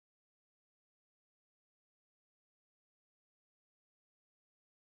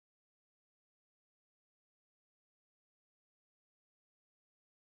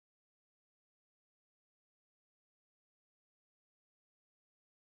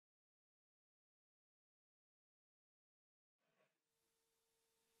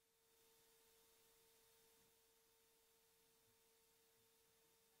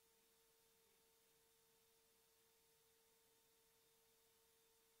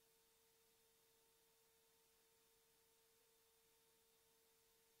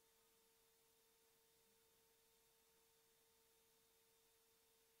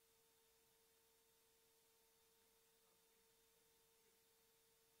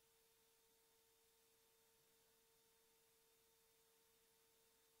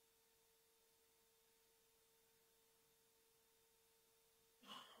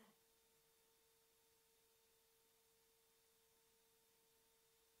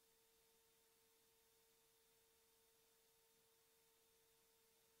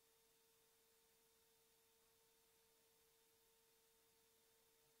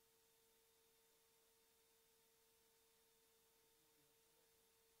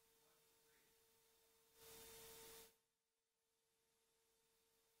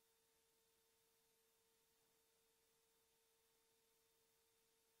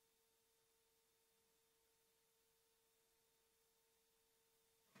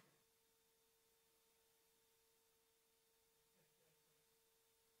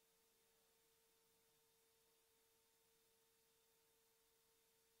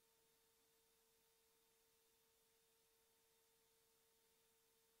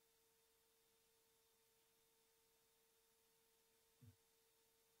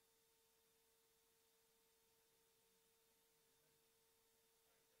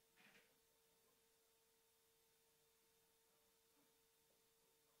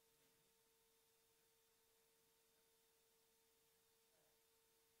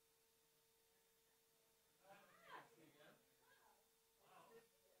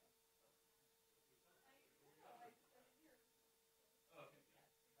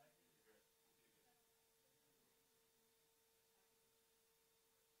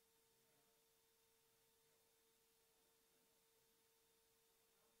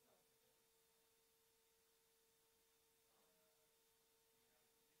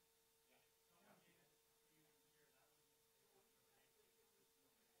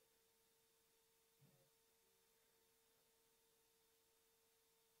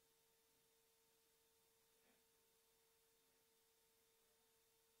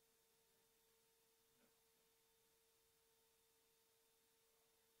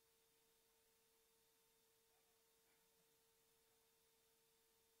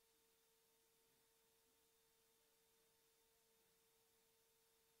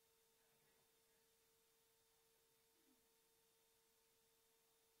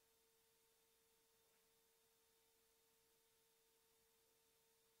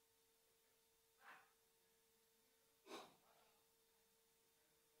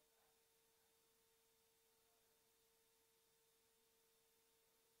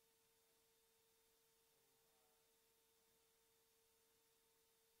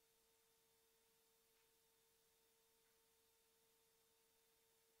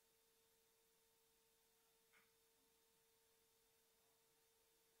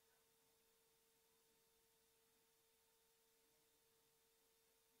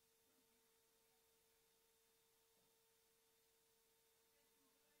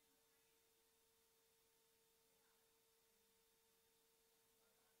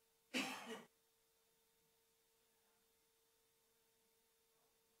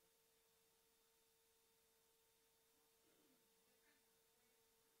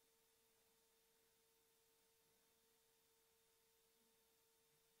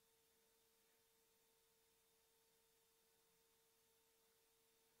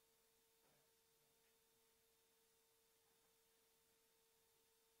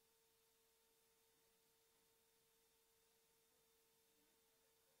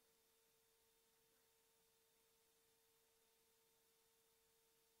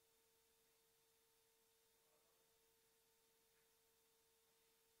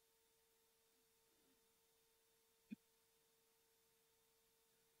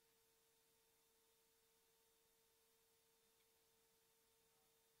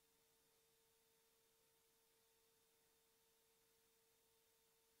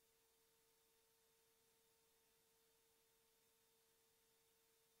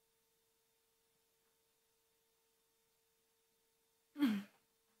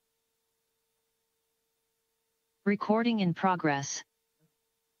Recording in progress.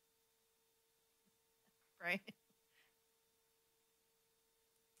 Right.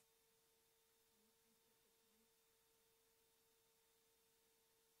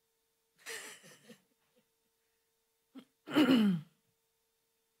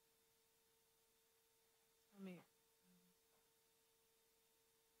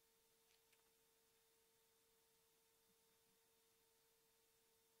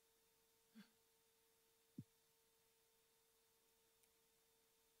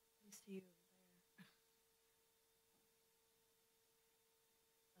 See you there.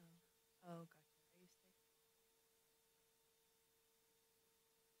 Oh, gotcha. Are you sick?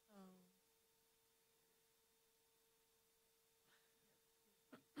 Oh.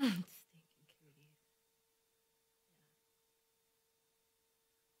 Stinking cooties.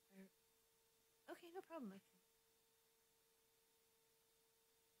 Yeah. Okay, no problem.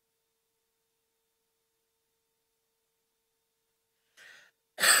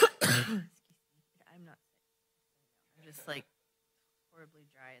 Excuse me. I'm not sick. I'm just like horribly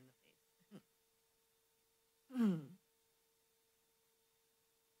dry in the face.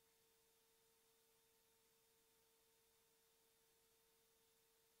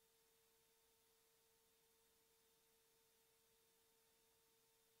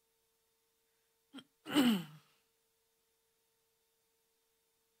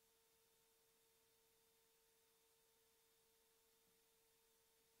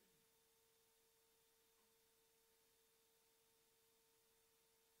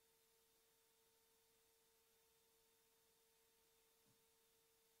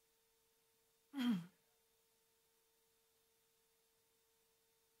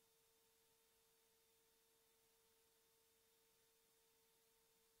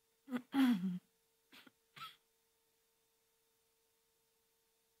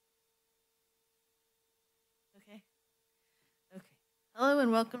 Okay. Okay. Hello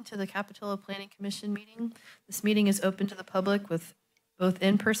and welcome to the Capitola Planning Commission meeting. This meeting is open to the public with both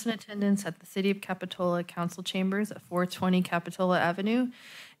in-person attendance at the City of Capitola Council Chambers at 420 Capitola Avenue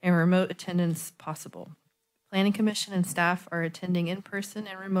and remote attendance possible. Planning Commission and staff are attending in person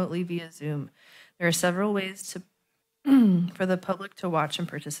and remotely via Zoom. There are several ways for the public to watch and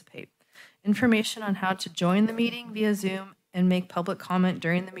participate. Information on how to join the meeting via Zoom and make public comment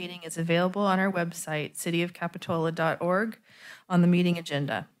during the meeting is available on our website, cityofcapitola.org, on the meeting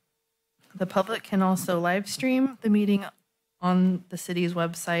agenda. The public can also live stream the meeting on the city's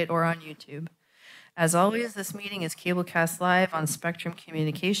website or on YouTube. As always, this meeting is cablecast live on Spectrum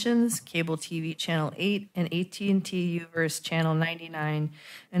Communications, Cable TV Channel 8, and AT&T Uverse Channel 99,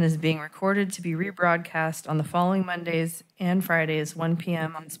 and is being recorded to be rebroadcast on the following Mondays and Fridays, 1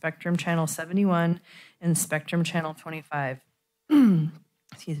 p.m. on Spectrum Channel 71 and Spectrum Channel 25.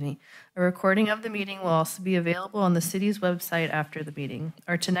 Excuse me. A recording of the meeting will also be available on the city's website after the meeting.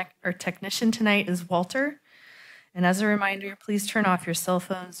 Our technician tonight is Walter, and as a reminder, please turn off your cell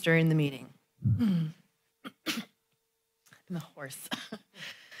phones during the meeting. I'm a horse.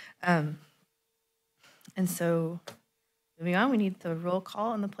 And so, moving on, we need the roll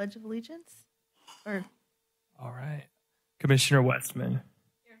call and the Pledge of Allegiance. All right. Commissioner Westman.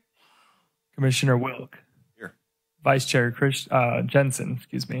 Here. Commissioner Wilk. Here. Vice Chair Jensen,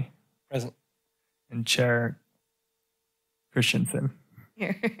 Present. And Chair Christensen.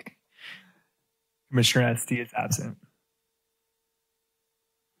 Here. Commissioner Esty is absent.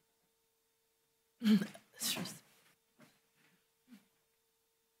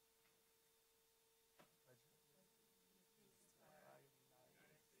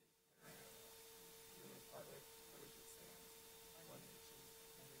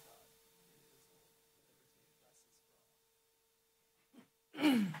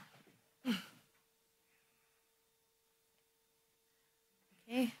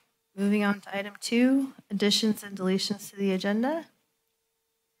 Okay, moving on to item 2, additions and deletions to the agenda.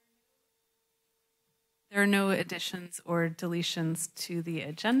 There are no additions or deletions to the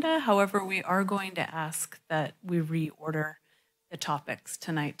agenda. However, we are going to ask that we reorder the topics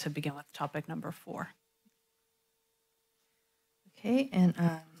tonight to begin with topic number 4. Okay, and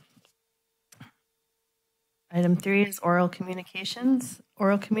item 3 is oral communications.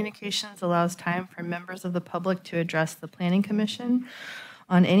 Oral communications allows time for members of the public to address the Planning Commission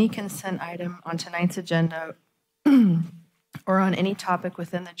on any consent item on tonight's agenda or on any topic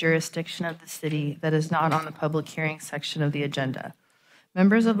within the jurisdiction of the city that is not on the public hearing section of the agenda.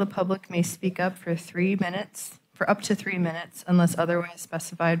 Members of the public may speak up for up to 3 minutes unless otherwise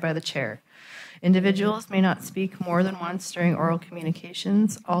specified by the chair. Individuals may not speak more than once during oral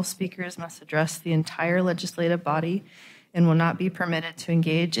communications. All speakers must address the entire legislative body and will not be permitted to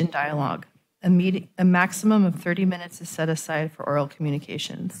engage in dialogue. a maximum of 30 minutes is set aside for oral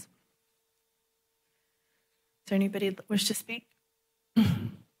communications. Is there anybody that wish to speak? If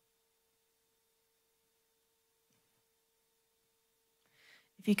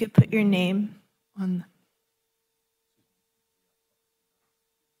you could put your name on.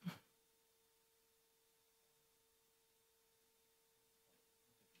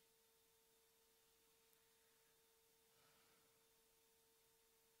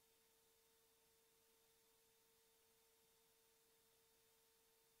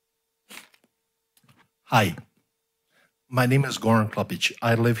 Hi, my name is Goran Klopic.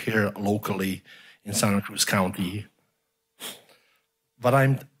 I live here locally in Santa Cruz County. What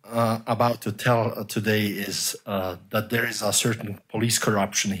I'm about to tell today is that there is a certain police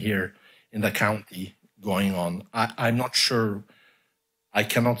corruption here in the county going on. I'm not sure, I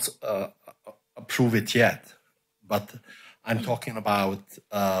cannot prove it yet, but I'm talking about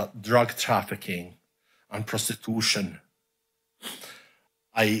drug trafficking and prostitution.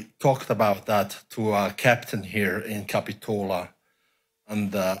 I talked about that to a captain here in Capitola,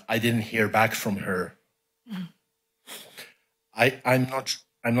 and I didn't hear back from her.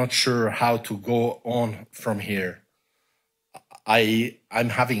 I'm not sure how to go on from here. I'm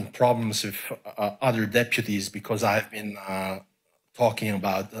having problems with other deputies because I've been talking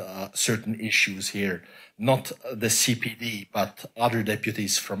about certain issues here, not the CPD, but other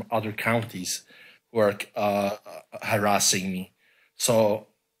deputies from other counties who are harassing me. So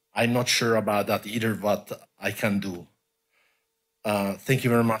I'm not sure about that either, what I can do. Thank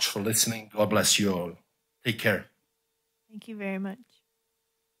you very much for listening. God bless you all. Take care. Thank you very much.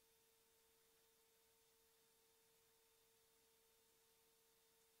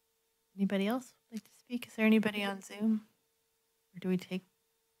 Anybody else like to speak? Is there anybody on Zoom? Or do we take?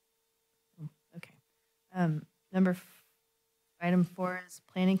 Okay. Item 4 is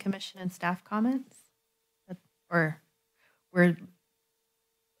Planning Commission and staff comments. Or we're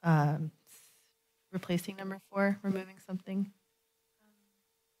replacing number 4, removing something.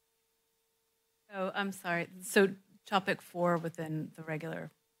 Oh, I'm sorry. So topic 4 within the regular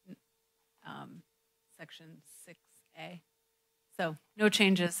section 6A. So no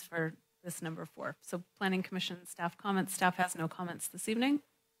changes for this number 4. So Planning Commission staff comments. Staff has no comments this evening.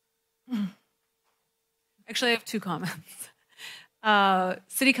 Actually, I have 2 comments.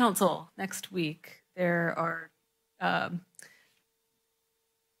 City Council next week. There are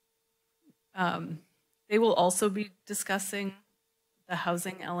they will also be discussing the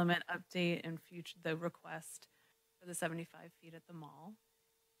housing element update and the request for the 75 feet at the mall.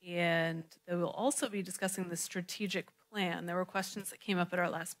 And they will also be discussing the strategic plan. There were questions that came up at our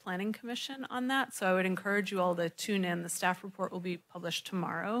last planning commission on that. So I would encourage you all to tune in. The staff report will be published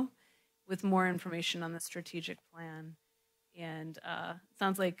tomorrow with more information on the strategic plan. And it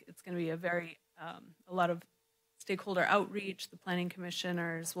sounds like it's going to be a lot of stakeholder outreach. The planning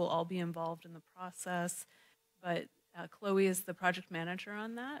commissioners will all be involved in the process. But Chloe is the project manager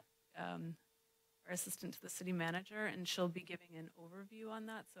on that, our assistant to the city manager, and she'll be giving an overview on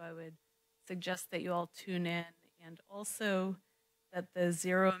that. So I would suggest that you all tune in, and also that the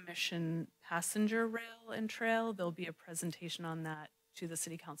zero emission passenger rail and trail, there'll be a presentation on that to the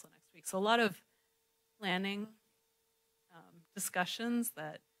city council next week. So a lot of planning discussions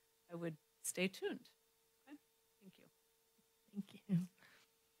that I would stay tuned. Okay? Thank you. Thank you.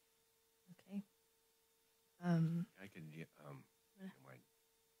 Okay. I could,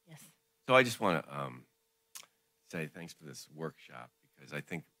 Yes. so I just want to say thanks for this workshop, because I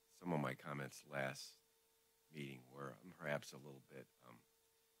think some of my comments last meeting were perhaps a little bit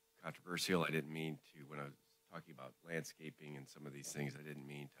controversial. I didn't mean to, when I was talking about landscaping and some of these things, I didn't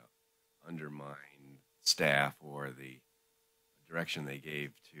mean to undermine staff or the direction they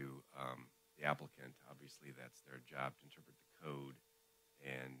gave to the applicant. Obviously, that's their job to interpret the code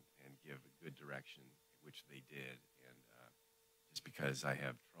and give a good direction, which they did. And just because I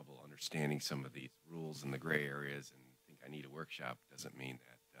have trouble understanding some of these rules in the gray areas and think I need a workshop doesn't mean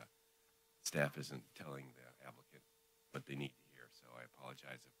that staff isn't telling the applicant what they need to hear. So I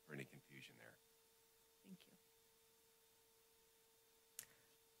apologize for any confusion there. Thank you.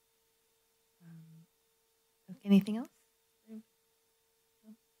 Okay, anything else? No?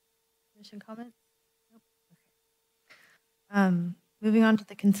 Commission comments? Nope. Okay. Moving on to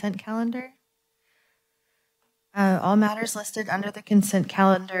the consent calendar. All matters listed under the consent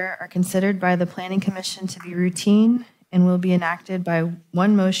calendar are considered by the Planning Commission to be routine and will be enacted by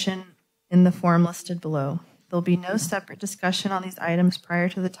one motion in the form listed below. There will be no separate discussion on these items prior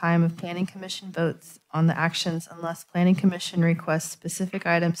to the time of Planning Commission votes on the actions unless Planning Commission requests specific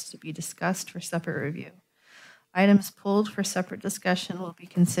items to be discussed for separate review. Items pulled for separate discussion will be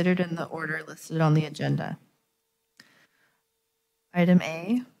considered in the order listed on the agenda. Item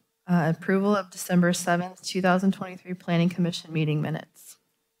A, approval of December 7th, 2023 Planning Commission meeting minutes.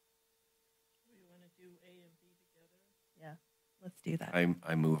 Yeah, let's do that.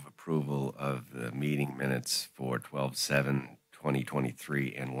 I move approval of the meeting minutes for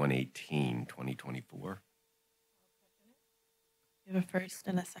 12/7/2023 and 1/18/2024. You have a first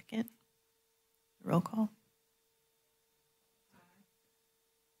and a second. Roll call.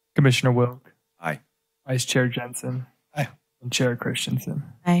 Commissioner Wilk, Aye. Vice Chair Jensen, Aye. and Chair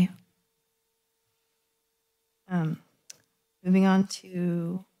Christensen. Aye. Moving on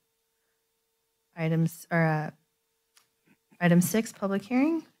to items, or item 6, public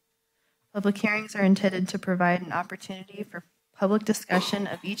hearing. Public hearings are intended to provide an opportunity for public discussion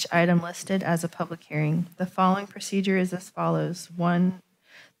of each item listed as a public hearing. The following procedure is as follows.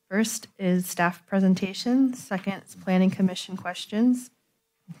 First is staff presentation. Second is planning commission questions.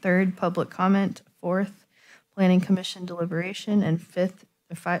 Third, public comment. Fourth, planning commission deliberation. And fifth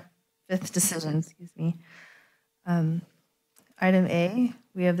decision, excuse me. Item A,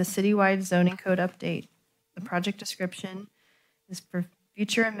 we have the citywide zoning code update. The project description is for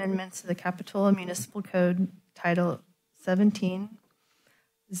future amendments to the Capitola Municipal Code Title 17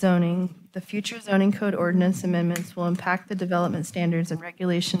 zoning. The future zoning code ordinance amendments will impact the development standards and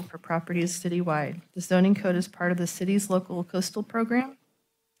regulation for properties citywide. The zoning code is part of the city's local coastal program,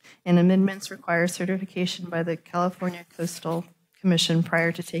 and amendments require certification by the California Coastal Commission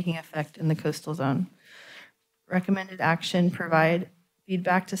prior to taking effect in the coastal zone. Recommended action: provide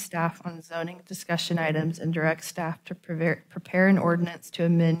feedback to staff on zoning discussion items and direct staff to prepare an ordinance to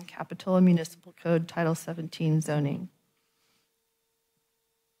amend Capitola Municipal Code Title 17 zoning.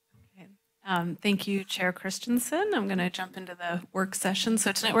 Thank you, Chair Christensen. I'm going to jump into the work session.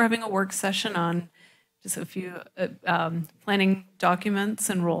 So tonight we're having a work session on just a few planning documents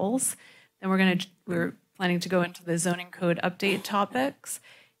and roles. Then we're planning to go into the zoning code update topics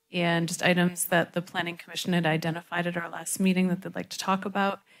and just items that the Planning Commission had identified at our last meeting that they'd like to talk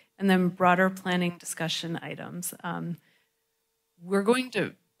about, and then broader planning discussion items. We're going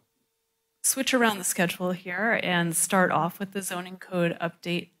to switch around the schedule here and start off with the zoning code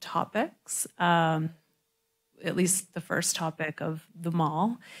update topics, at least the first topic of the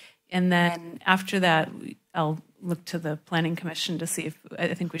mall. And then after that, I'll look to the Planning Commission to see if,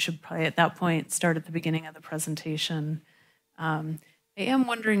 I think we should probably at that point start at the beginning of the presentation. I am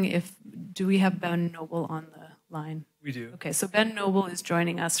wondering do we have Ben Noble on the line? We do. Okay, so Ben Noble is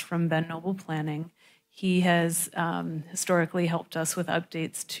joining us from Ben Noble Planning. He has historically helped us with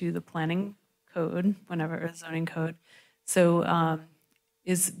updates to the planning code, zoning code. So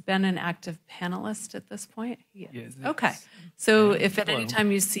is Ben an active panelist at this point? Yes. Okay. So if at any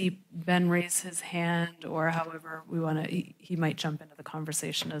time you see Ben raise his hand or however we want to, he might jump into the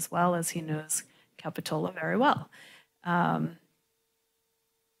conversation as well, as he knows Capitola very well.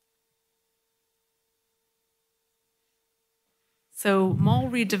 So mall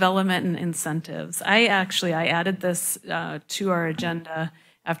redevelopment and incentives. I added this to our agenda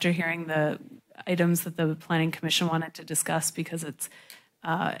after hearing the items that the Planning Commission wanted to discuss, because it's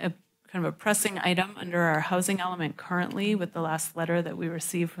kind of a pressing item under our housing element currently with the last letter that we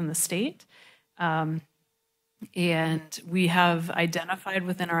received from the state. And we have identified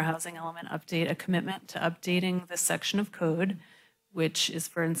within our housing element update a commitment to updating this section of code, which is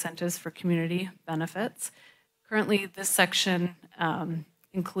for incentives for community benefits. Currently, this section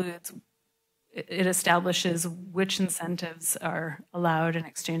it establishes which incentives are allowed in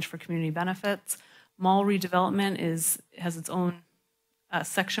exchange for community benefits. Mall redevelopment has its own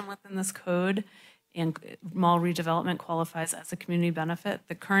section within this code, and mall redevelopment qualifies as a community benefit.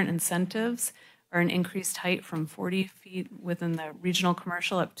 The current incentives are an increased height from 40 feet within the regional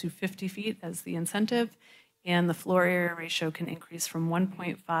commercial up to 50 feet as the incentive, and the floor area ratio can increase from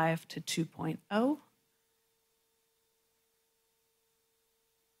 1.5 to 2.0.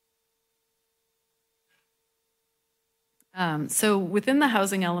 So within the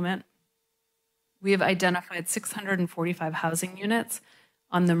housing element, we have identified 645 housing units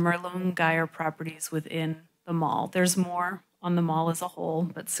on the Merlone-Geyer properties within the mall. There's more on the mall as a whole,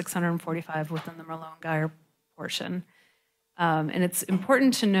 but 645 within the Merlone-Geyer portion. And it's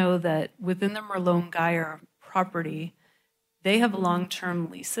important to know that within the Merlone-Geyer property, they have long-term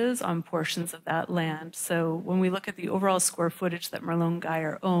leases on portions of that land. So when we look at the overall square footage that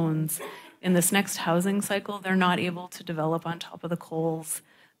Merlone-Geyer owns, in this next housing cycle, they're not able to develop on top of the Kohl's.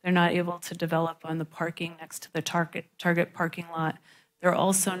 They're not able to develop on the parking next to the Target parking lot. They're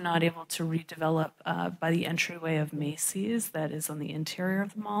also not able to redevelop by the entryway of Macy's that is on the interior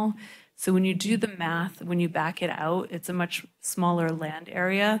of the mall. So when you do the math, when you back it out, it's a much smaller land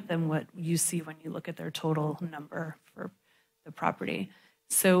area than what you see when you look at their total number for the property.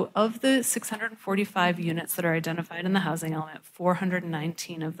 So of the 645 units that are identified in the housing element,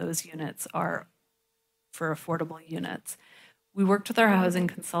 419 of those units are for affordable units. We worked with our housing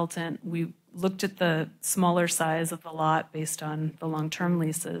consultant. We looked at the smaller size of the lot based on the long-term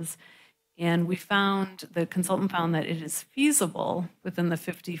leases, and the consultant found that it is feasible within the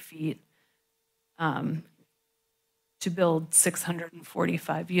 50 feet to build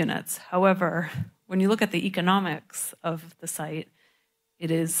 645 units. However, when you look at the economics of the site,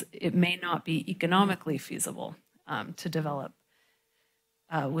 it may not be economically feasible to develop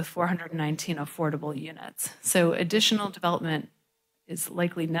with 419 affordable units. So additional development is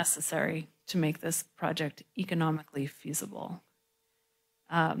likely necessary to make this project economically feasible.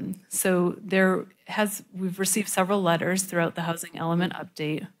 We've received several letters throughout the housing element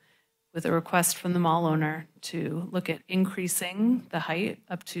update with a request from the mall owner to look at increasing the height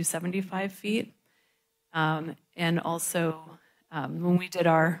up to 75 feet. And also, when we did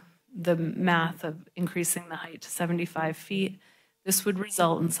the math of increasing the height to 75 feet, this would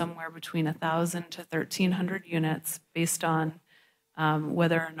result in somewhere between 1,000 to 1,300 units based on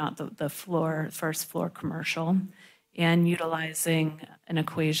whether or not the first floor commercial, and utilizing an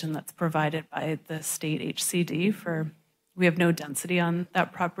equation that's provided by the state HCD we have no density on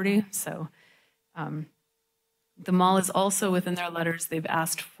that property. So the mall is also, within their letters, they've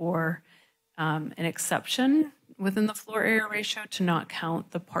asked for an exception within the floor area ratio to not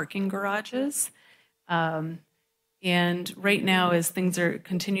count the parking garages. And right now, as things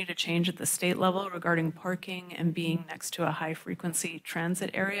continue to change at the state level regarding parking and being next to a high-frequency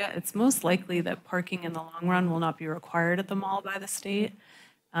transit area, it's most likely that parking in the long run will not be required at the mall by the state,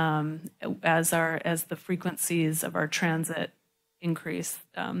 as the frequencies of our transit increase.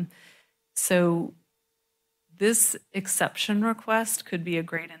 So this exception request could be a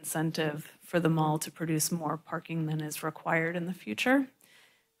great incentive for the mall to produce more parking than is required in the future.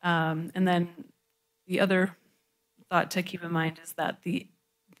 And then the other thought to keep in mind is that the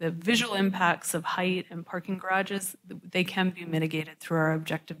visual impacts of height and parking garages, they can be mitigated through our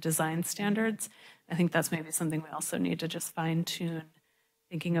objective design standards. I think that's maybe something we also need to just fine tune,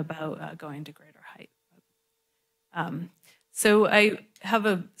 thinking about going to greater height. So I have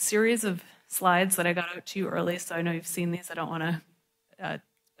a series of slides that I got out to you early, so I know you've seen these. I don't want to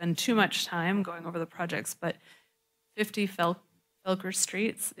spend too much time going over the projects, but 50 Felker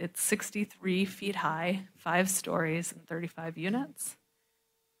Streets, it's 63 feet high, 5 stories, and 35 units.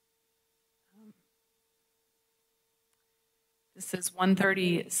 This is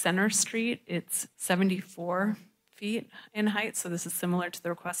 130 Center Street. It's 74 feet in height, so this is similar to the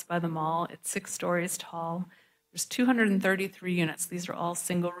request by the mall. It's 6 stories tall. There's 233 units. These are all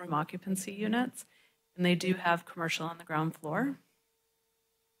single-room occupancy units, and they do have commercial on the ground floor.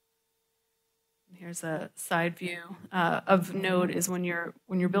 Here's a side view. Of note is when you're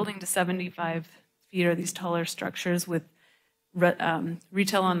building to 75 feet or these taller structures with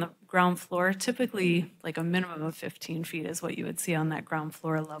retail on the ground floor, typically like a minimum of 15 feet is what you would see on that ground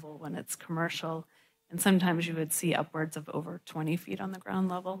floor level when it's commercial. And sometimes you would see upwards of over 20 feet on the ground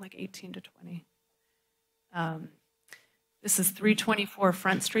level, like 18 to 20. This is 324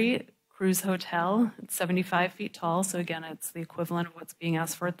 Front Street, Cruz Hotel. It's 75 feet tall, so again, it's the equivalent of what's being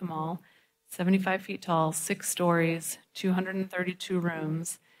asked for at the mall. 75 feet tall, 6 stories, 232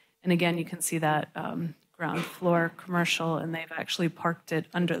 rooms. And again, you can see that ground floor commercial, and they've actually parked it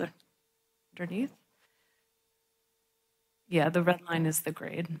underneath. Yeah, the red line is the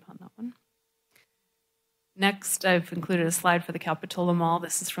grade on that one. Next, I've included a slide for the Capitola Mall.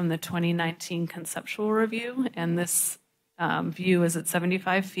 This is from the 2019 conceptual review, and this view is at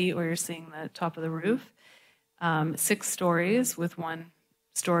 75 feet where you're seeing the top of the roof. 6 stories with 1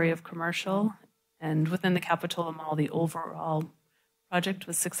 story of commercial, and within the Capitola Mall, the overall project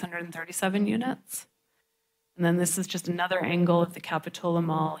was 637 units. And then this is just another angle of the Capitola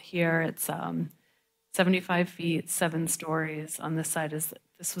Mall here. It's 75 feet, 7 stories. On this side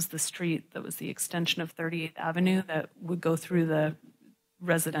this was the street that was the extension of 38th Avenue that would go through the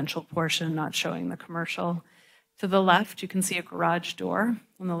residential portion, not showing the commercial. To the left, you can see a garage door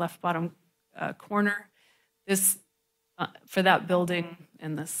on the left bottom corner. This for that building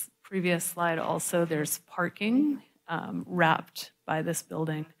in this previous slide also, there's parking wrapped by this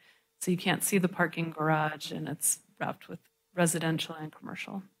building. So you can't see the parking garage, and it's wrapped with residential and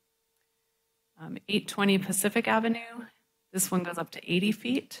commercial. 820 Pacific Avenue. This one goes up to 80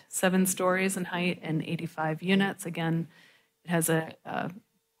 feet, 7 stories in height, and 85 units. Again, it has a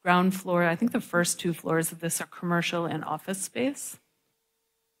ground floor. I think the first 2 floors of this are commercial and office space.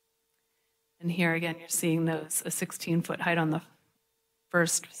 And here again, you're seeing those a 16-foot height on the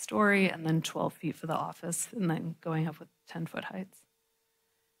first story and then 12 feet for the office, and then going up with 10-foot heights.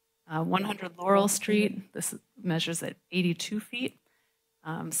 100 Laurel Street, this measures at 82 feet,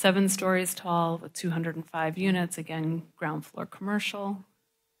 7 stories tall with 205 units, again, ground floor commercial.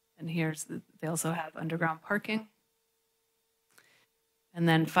 And they also have underground parking. And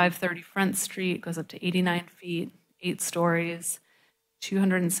then 530 Front Street goes up to 89 feet, 8 stories,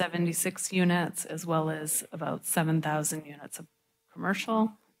 276 units, as well as about 7,000 units of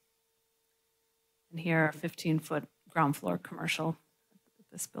commercial. And here, a 15-foot ground floor commercial at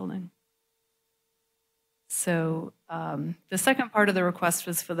this building. So the second part of the request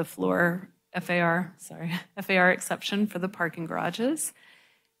was for the floor FAR exception for the parking garages.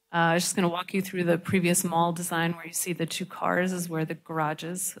 I'm just going to walk you through the previous mall design where you see the 2 cars is where the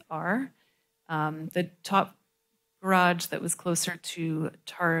garages are. The top garage that was closer to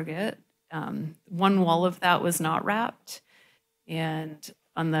Target, one wall of that was not wrapped. And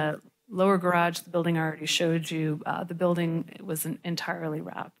on the lower garage, the building I already showed you, the building wasn't entirely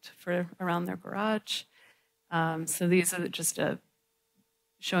wrapped for around their garage. So these are just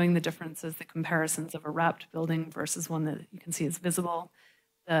showing the differences, the comparisons of a wrapped building versus one that you can see is visible.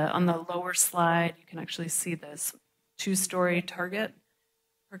 On the lower slide, you can actually see this 2-story Target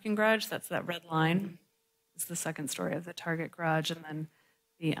parking garage. That's that red line. It's the second story of the Target garage, and then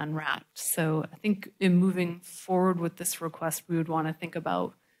the unwrapped. So I think in moving forward with this request, we would want to think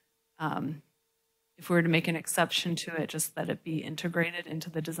about if we were to make an exception to it, just that it be integrated into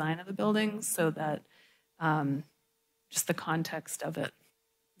the design of the building so that just the context of it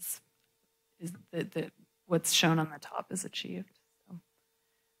is what's shown on the top is achieved.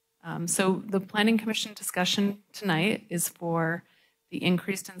 So the Planning Commission discussion tonight is for the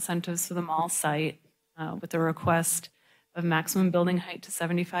increased incentives for the mall site with a request of maximum building height to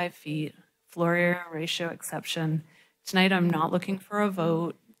 75 feet, floor area ratio exception. Tonight I'm not looking for a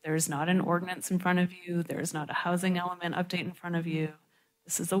vote. There's not an ordinance in front of you. There's not a housing element update in front of you.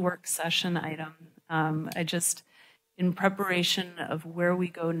 This is a work session item. I just, in preparation of where we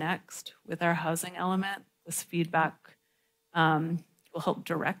go next with our housing element, this feedback will help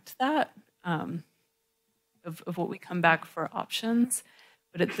direct that of what we come back for options.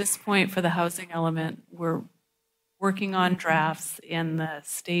 But at this point, for the housing element, we're working on drafts, and the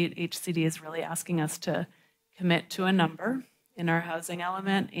state HCD is really asking us to commit to a number in our housing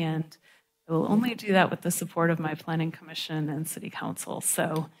element, and I will only do that with the support of my Planning Commission and City Council.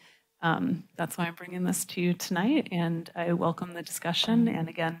 So that's why I'm bringing this to you tonight, and I welcome the discussion. And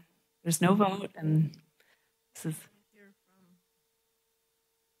again, there's no vote, and this is.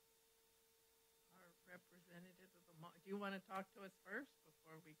 Do you want to talk to us first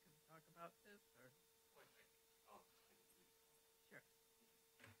before we can talk about this? Or? Sure.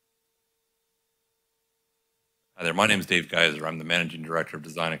 Hi there, my name is Dave Geiser. I'm the Managing Director of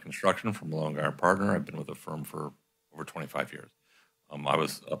Design and Construction from Malone Guy Partner. I've been with the firm for over 25 years. I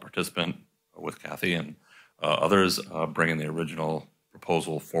was a participant with Kathy and others bringing the original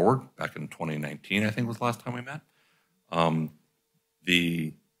proposal forward back in 2019, I think was the last time we met.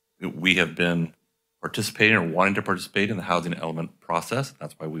 We have been participating or wanting to participate in the housing element process.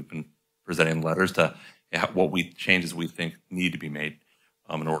 That's why we've been presenting letters to what changes we think need to be made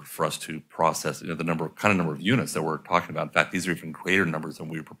in order for us to process the number of units that we're talking about. In fact, these are even greater numbers than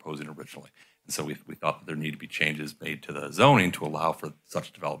we were proposing originally. And so we thought that there need to be changes made to the zoning to allow for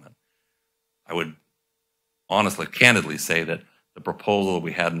such development. I would honestly, candidly say that the proposal that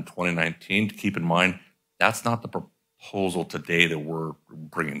we had in 2019, to keep in mind, that's not the proposal today that we're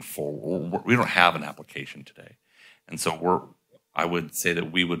bringing forward. We don't have an application today. And so I would say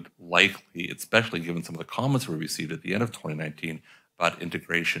that we would likely, especially given some of the comments we received at the end of 2019 about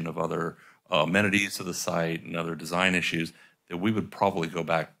integration of other amenities to the site and other design issues, that we would probably go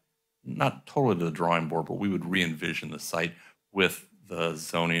back, not totally to the drawing board, but we would re-envision the site with the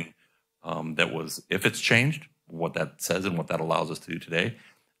zoning that was, if it's changed, what that says and what that allows us to do today.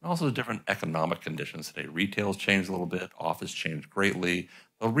 And also the different economic conditions today. Retail's changed a little bit, office changed greatly.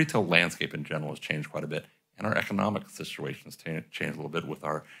 The retail landscape in general has changed quite a bit. And our economic situation has changed a little bit with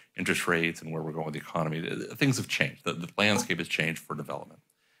our interest rates and where we're going with the economy. Things have changed. The landscape has changed for development.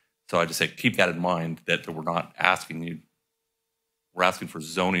 So I just say keep that in mind, that we're not asking you, we're asking for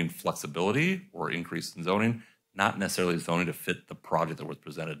zoning flexibility or increase in zoning, not necessarily zoning to fit the project that was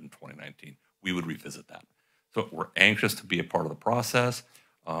presented in 2019. We would revisit that. So we're anxious to be a part of the process.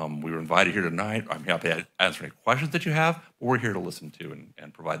 We were invited here tonight. I'm happy to answer any questions that you have, but we're here to listen to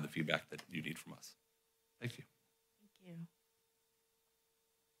and provide the feedback that you need from us. Thank you. Thank you.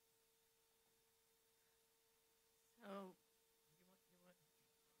 So,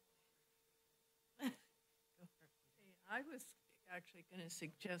 I was actually going to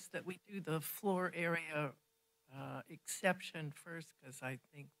suggest that we do the floor area exception first, because I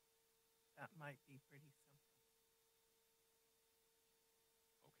think that might be pretty simple.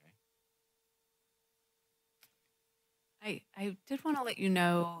 Okay. I did want to let you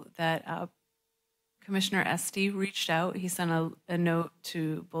know that Commissioner Estee reached out. He sent a note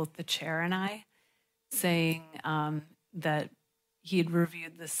to both the chair and I saying that he had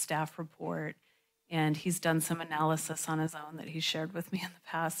reviewed the staff report and he's done some analysis on his own that he shared with me in the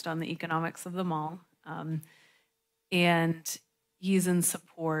past on the economics of the mall. And he's in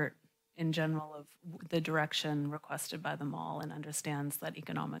support in general of the direction requested by the mall and understands that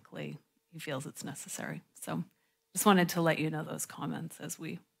economically he feels it's necessary. So just wanted to let you know those comments as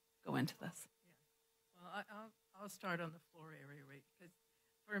we go into this. Well, I'll start on the floor area rate, because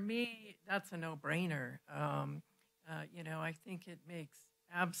for me, that's a no-brainer. You know, I think it makes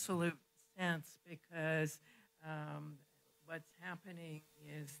absolute sense, because what's happening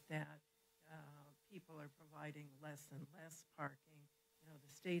is that people are providing less and less parking. You know,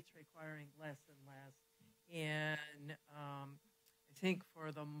 the state's requiring less and less. And I think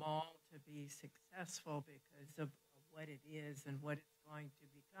for the mall to be successful because of what it is and what it's going to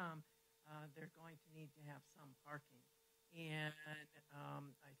become, they're going to need to have some parking. And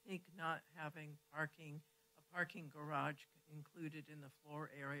I think not having a parking garage included in the floor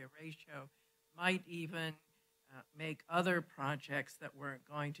area ratio might even make other projects that weren't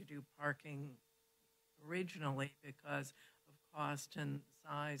going to do parking originally because of cost and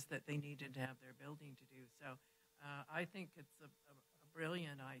size that they needed to have their building to do. So I think it's a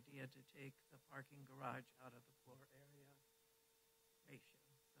brilliant idea to take the parking garage out of the floor area ratio.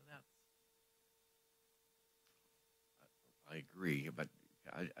 So that's. I agree, but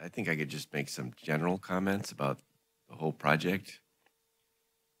I think I could just make some general comments about the whole project.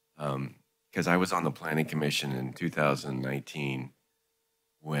 Because I was on the Planning Commission in 2019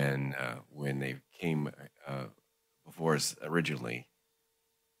 when they came before us originally,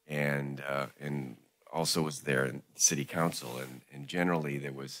 and also was there in the City Council, and generally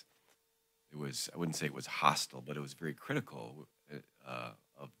there was I wouldn't say it was hostile, but it was very critical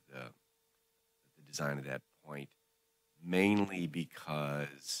of the design at that point, mainly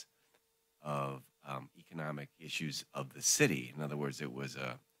because of economic issues of the city. In other words, it was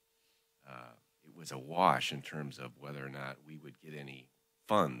a wash in terms of whether or not we would get any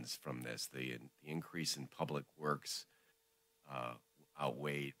funds from this. The increase in public works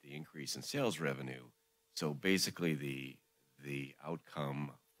outweighed the increase in sales revenue. So basically, the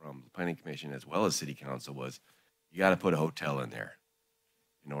outcome from the Planning Commission as well as City Council was, you got to put a hotel in there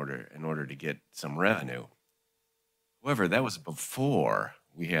in order to get some revenue. However, that was before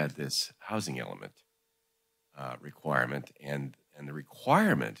we had this housing element requirement and the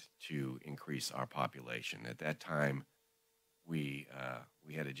requirement to increase our population. At that time, we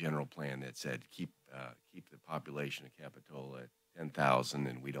had a general plan that said keep the population of Capitola at 10,000,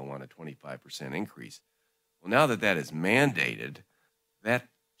 and we don't want a 25% increase. Well, now that is mandated, that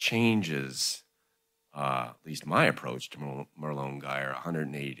changes at least my approach to Merlone Geyer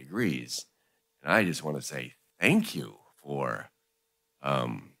 180 degrees. And I just want to say thank you for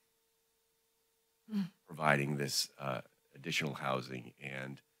providing this additional housing,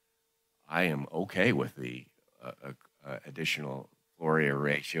 and I am okay with the additional floor area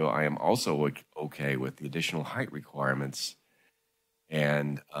ratio. I am also okay with the additional height requirements,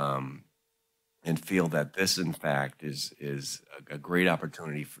 and feel that this, in fact, is a great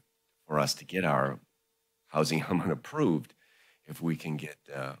opportunity for us to get our housing element approved if we can get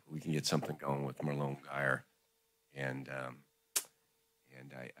something going with Merlone Geyer,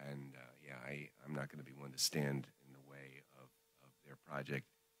 I'm not going to be one to stand in the way of their project.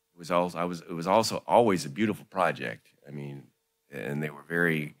 It was also always a beautiful project. I mean, and they were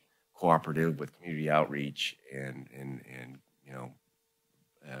very cooperative with community outreach and you know,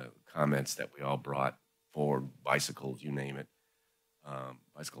 comments that we all brought forward, bicycles, you name it,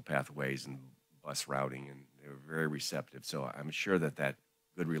 bicycle pathways and bus routing, and they were very receptive. So I'm sure that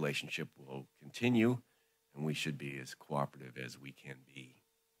good relationship will continue, and we should be as cooperative as we can be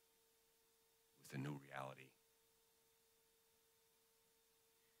with the new reality.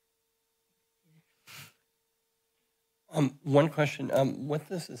 One question, what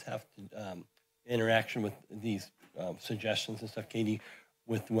does this have to interaction with these suggestions and stuff, Katie,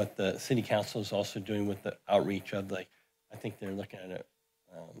 with what the city council is also doing with the outreach of, like, I think they're looking at it,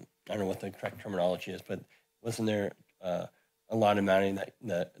 I don't know what the correct terminology is, but wasn't there a lot of money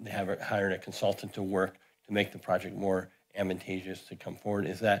that they have hired a consultant to work to make the project more advantageous to come forward?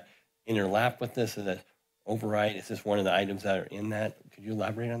 Is that interlap with this? Is that override? Is this one of the items that are in that? Could you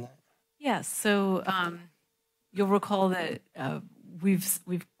elaborate on that? Yes. So you'll recall that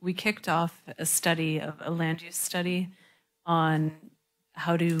we kicked off a study of a land use study on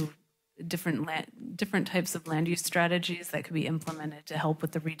how to different types of land use strategies that could be implemented to help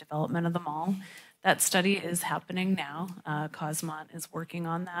with the redevelopment of the mall. That study is happening now. Cosmont is working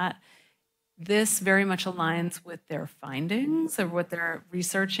on that. This very much aligns with their findings or what they're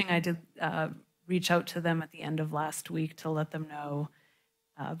researching. I did reach out to them at the end of last week to let them know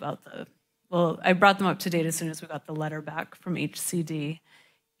about I brought them up to date as soon as we got the letter back from HCD.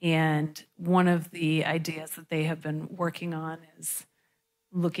 And one of the ideas that they have been working on is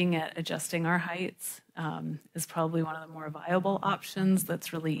looking at adjusting our heights is probably one of the more viable options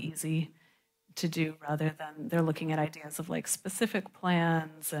that's really easy to do, rather than they're looking at ideas of like specific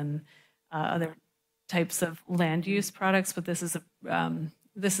plans and other types of land use products. But this is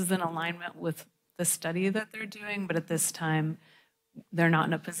in alignment with the study that they're doing, but at this time they're not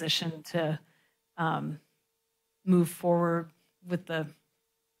in a position to move forward with the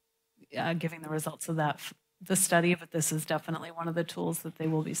giving the results of the study, but this is definitely one of the tools that they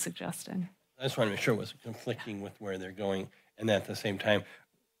will be suggesting. I just want to make sure it was conflicting with where they're going, and that at the same time,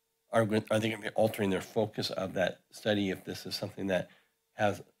 are they going to be altering their focus of that study if this is something that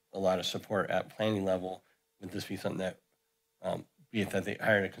has a lot of support at planning level? Would this be something that, be it that they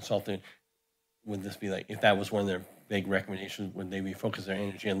hired a consultant, would this be like, if that was one of their big recommendations, would they be focusing their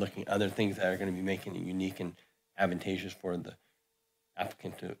energy on looking at other things that are going to be making it unique and advantageous for the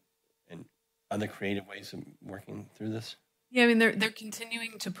applicant to, and other creative ways of working through this? Yeah, I mean, they're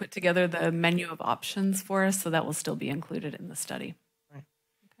continuing to put together the menu of options for us, so that will still be included in the study. Right.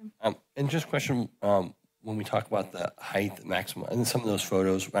 Okay. And just a question, when we talk about the height maximum, and some of those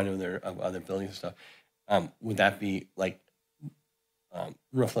photos, I know they're of other buildings and stuff, would that be like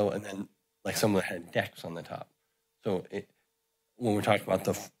roof level and then like some of them had decks on the top? So when we're talking about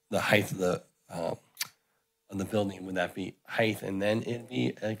the height of the building, would that be height and then it'd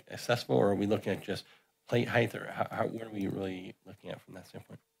be accessible, or are we looking at just plate height, or what are we really looking at from that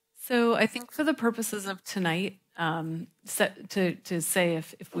standpoint? So I think for the purposes of tonight, to say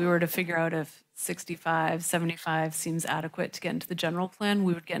if we were to figure out if 65, 75 seems adequate to get into the general plan,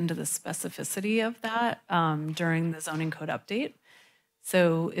 we would get into the specificity of that during the zoning code update.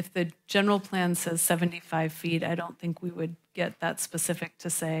 So if the general plan says 75 feet, I don't think we would get that specific to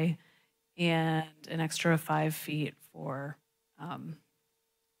say, and an extra 5 feet for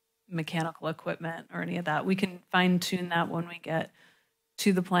mechanical equipment or any of that. We can fine tune that when we get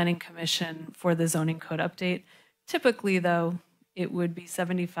to the Planning Commission for the zoning code update. Typically, though, it would be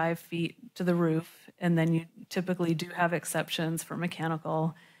 75 feet to the roof, and then you typically do have exceptions for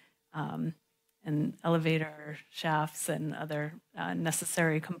mechanical and elevator shafts and other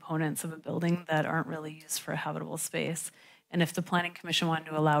necessary components of a building that aren't really used for habitable space. And if the Planning Commission wanted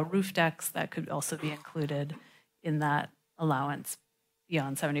to allow roof decks, that could also be included in that allowance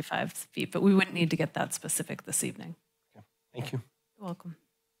beyond 75 feet. But we wouldn't need to get that specific this evening. Okay. Thank you. You're welcome.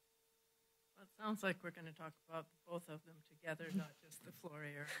 Well, it sounds like we're going to talk about both of them together, not just the floor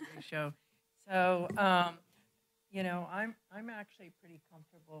area ratio. So, you know, I'm actually pretty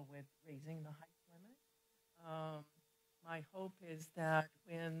comfortable with raising the height limit. My hope is that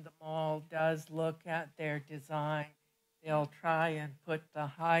when the mall does look at their design, they'll try and put the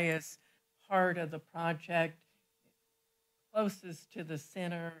highest part of the project closest to the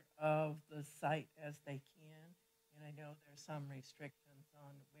center of the site as they can. And I know there's some restrictions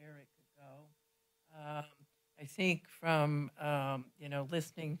on where it could go. I think from, you know,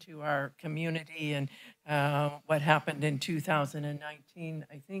 listening to our community and what happened in 2019,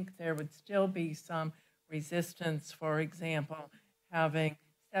 I think there would still be some resistance, for example, having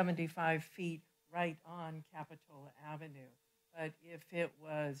 75 feet right on Capitola Avenue. But if it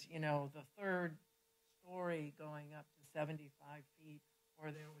was, you know, the third story going up to 75 feet,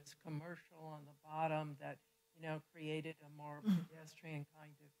 or there was commercial on the bottom that, you know, created a more pedestrian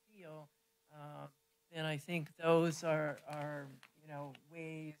kind of feel, then I think those are you know,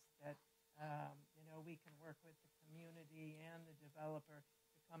 ways that, you know, we can work with the community and the developer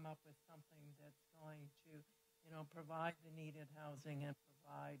to come up with something that's going to, you know, provide the needed housing and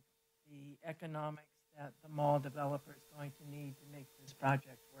provide the economics that the mall developer is going to need to make this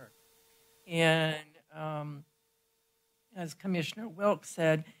project work. And as Commissioner Wilk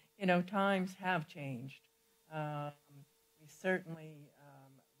said, you know, times have changed. We certainly,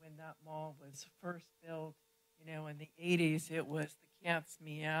 when that mall was first built, you know, in the 80s, it was the cat's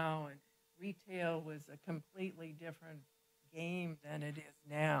meow, and retail was a completely different game than it is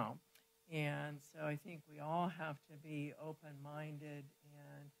now. And so I think we all have to be open-minded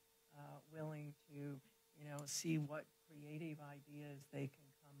and willing to, you know, see what creative ideas they can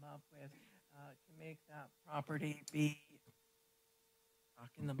come up with. to make that property be,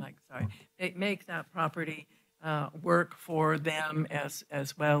 talking the mic, sorry, make that property work for them as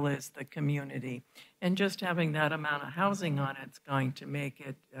well as the community. And just having that amount of housing on it's going to make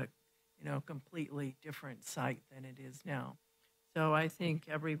it a completely different site than it is now. So I think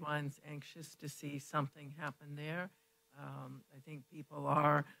everyone's anxious to see something happen there. I think people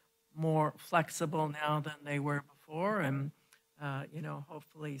are more flexible now than they were before, and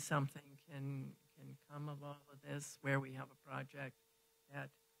hopefully something can come of all of this where we have a project that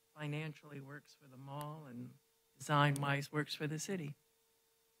financially works for the mall and design-wise works for the city.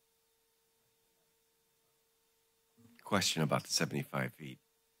 Question about the 75 feet.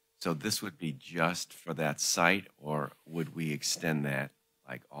 So this would be just for that site, or would we extend that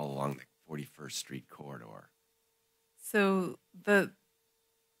like all along the 41st Street corridor? So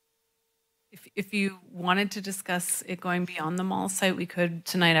if you wanted to discuss it going beyond the mall site, we could.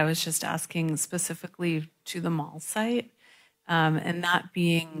 Tonight I was just asking specifically to the mall site, and that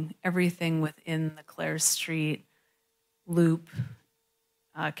being everything within the Clare Street loop,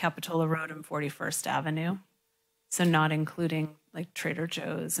 Capitola Road and 41st Avenue. So not including like Trader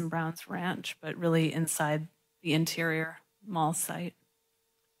Joe's and Brown's Ranch, but really inside the interior mall site.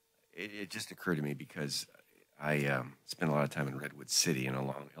 It just occurred to me because I spent a lot of time in Redwood City and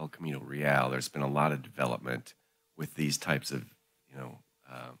along El Camino Real. There's been a lot of development with these types of,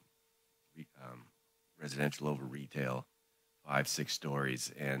 residential over retail, 5-6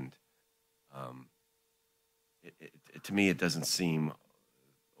 stories, and to me it doesn't seem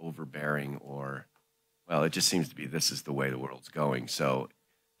overbearing or, well, it just seems to be this is the way the world's going. So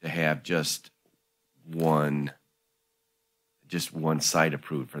to have just one site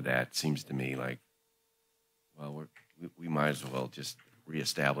approved for that seems to me like, well, we might as well just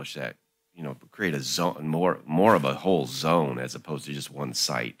reestablish that, create a zone, more of a whole zone as opposed to just one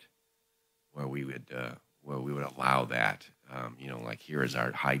site where we would allow that. Like here is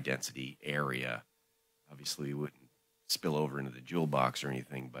our high density area. Obviously, we wouldn't spill over into the jewel box or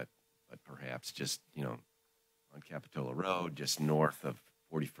anything, but perhaps just on Capitola Road, just north of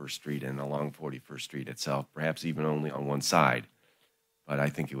 41st Street and along 41st Street itself, perhaps even only on one side. But I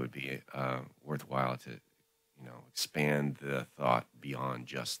think it would be worthwhile to expand the thought beyond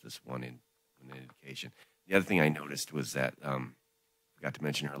just this one indication. The other thing I noticed was that forgot to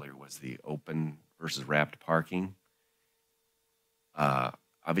mention earlier was the open versus wrapped parking.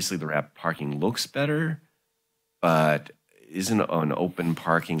 Obviously, the wrapped parking looks better, but isn't an open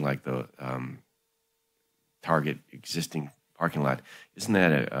parking like the Target existing parking lot? Isn't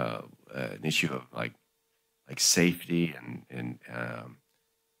that an issue of like safety and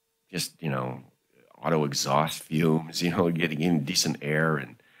just auto exhaust fumes? Getting in decent air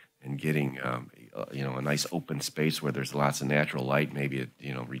and getting a nice open space where there's lots of natural light. Maybe it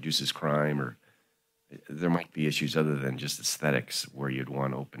reduces crime, or there might be issues other than just aesthetics where you'd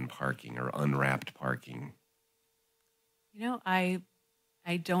want open parking or unwrapped parking.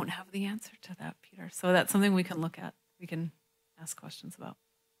 I don't have the answer to that, Peter. So that's something we can look at. We can ask questions about.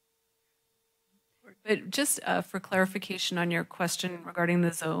 But just for clarification on your question regarding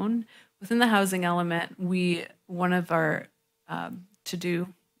the zone, within the housing element, one of the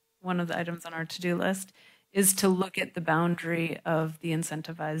items on our to-do list is to look at the boundary of the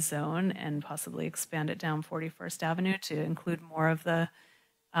incentivized zone and possibly expand it down 41st Avenue to include more of the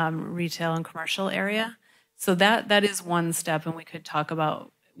retail and commercial area. So that is one step, and we could talk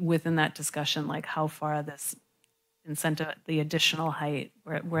about within that discussion, like how far this incentive, the additional height,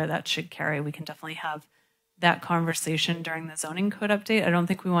 where that should carry. We can definitely have that conversation during the zoning code update. I don't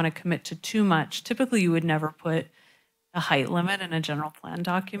think we want to commit to too much. Typically, you would never put a height limit in a general plan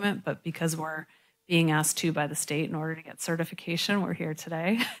document, but because we're being asked to by the state in order to get certification, we're here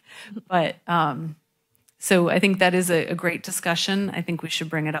today. But so I think that is a great discussion. I think we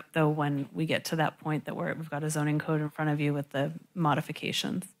should bring it up, though, when we get to that point that we've got a zoning code in front of you with the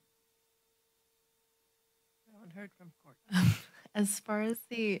modifications. No one heard from court. As far as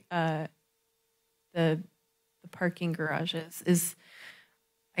the parking garages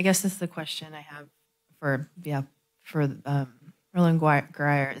I guess this is the question I have for Roland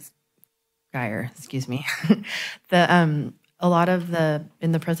Geyer, excuse me. A lot of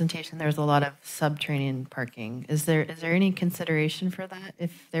in the presentation, there's a lot of subterranean parking. Is there any consideration for that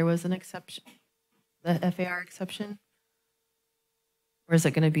if there was an exception, the FAR exception? Or is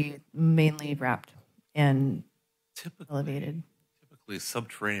it going to be mainly wrapped and elevated? Typically,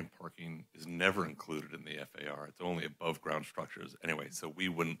 subterranean parking is never included in the FAR. It's only above ground structures anyway, so we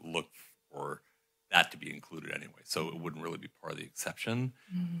wouldn't look for that to be included anyway. So it wouldn't really be part of the exception.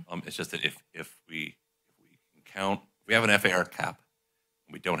 It's just that if we can count, if we have an FAR cap,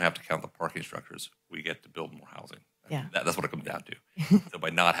 We don't have to count the parking structures. We get to build more housing. Yeah. That's what it comes down to. So by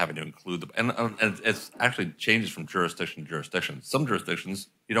not having to include and it's actually changes from jurisdiction to jurisdiction. Some jurisdictions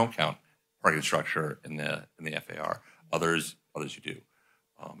you don't count parking structure in the FAR. Others you do.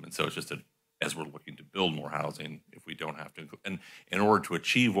 And so it's just as we're looking to build more housing, if we don't have to include, and in order to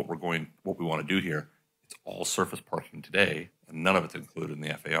achieve what we want to do here, it's all surface parking today, and none of it's included in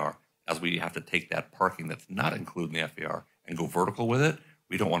the FAR. As we have to take that parking that's not included in the FAR and go vertical with it,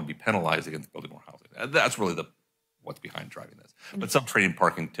 we don't want to be penalized against building more housing. That's really what's behind driving this. But subterranean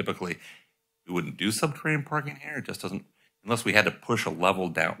parking, typically, we wouldn't do subterranean parking here. It just doesn't, unless we had to push one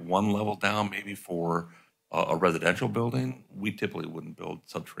level down, maybe for a residential building, we typically wouldn't build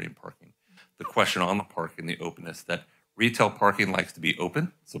subterranean parking. The question on the parking, the openness, that retail parking likes to be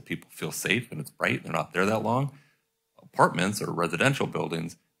open, so people feel safe and it's bright, they're not there that long. Apartments or residential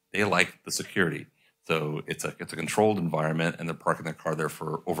buildings, they like the security. So it's a controlled environment, and they're parking their car there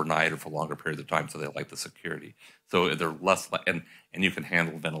for overnight or for longer periods of time, so they like the security. So they're less, and you can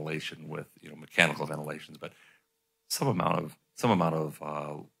handle ventilation with mechanical ventilations, but some amount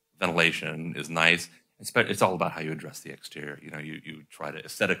of ventilation is nice. It's all about how you address the exterior. You try to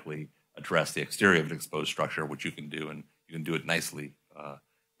aesthetically address the exterior of an exposed structure, which you can do, and you can do it nicely,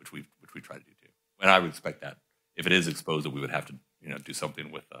 which we try to do too. And I would expect that if it is exposed, that we would have to do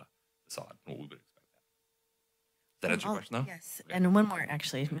something with the facade. What we would expect. Does that answer your question, though? Yes. Okay. And one more,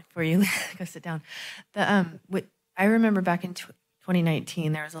 actually, before you go sit down. I remember back in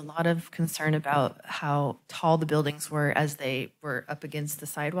 2019, there was a lot of concern about how tall the buildings were as they were up against the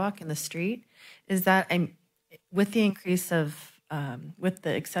sidewalk in the street. Is that, with the increase of, with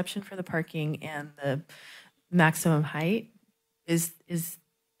the exception for the parking and the maximum height, is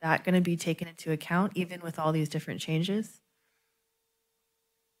that going to be taken into account even with all these different changes?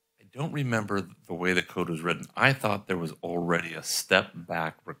 I don't remember the way the code was written. I thought there was already a step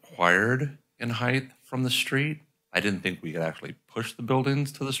back required in height from the street. I didn't think we could actually push the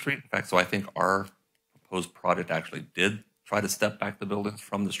buildings to the street. In fact, so I think our proposed project actually did try to step back the buildings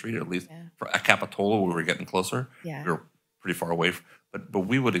from the street, at least at Capitola, we were getting closer. Yeah. We were pretty far away, but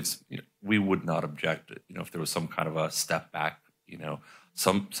we would not object, if there was some kind of a step back.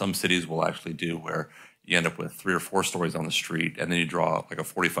 Some cities will actually do where you end up with 3 or 4 stories on the street, and then you draw like a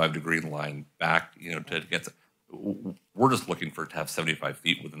 45-degree line back, to get. We're just looking for it to have 75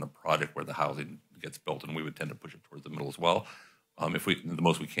 feet within the project where the housing gets built, and we would tend to push it towards the middle as well, if the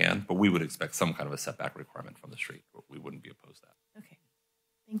most we can. But we would expect some kind of a setback requirement from the street. But we wouldn't be opposed to that. Okay.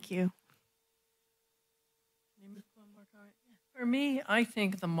 Thank you. For me, I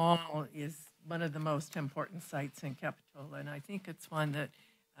think the mall is one of the most important sites in Capitola, and I think it's one that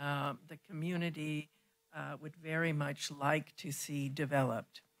the community would very much like to see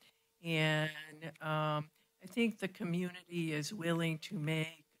developed. And I think the community is willing to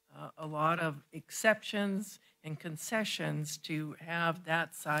make a lot of exceptions and concessions to have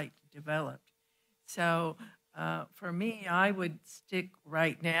that site developed. So for me, I would stick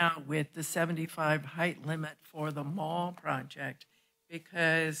right now with the 75 height limit for the mall project,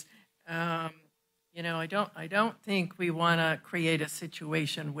 because I don't think we want to create a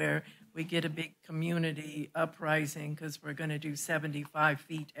situation where we get a big community uprising because we're going to do 75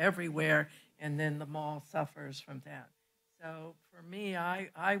 feet everywhere, and then the mall suffers from that. So for me,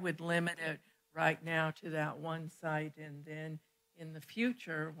 I would limit it right now to that one site, and then in the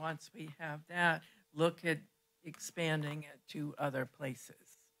future, once we have that, look at expanding it to other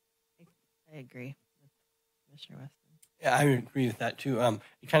places. I agree with Commissioner Weston. Yeah, I would agree with that too.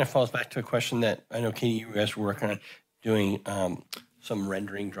 It kind of falls back to a question that I know, Katie, you guys were working on doing some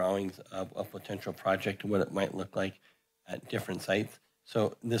rendering drawings of a potential project, what it might look like at different sites.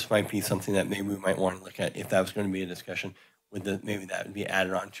 So this might be something that maybe we might want to look at if that was going to be a discussion. Maybe that would be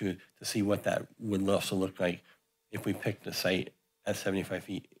added on to see what that would also look like if we picked a site at 75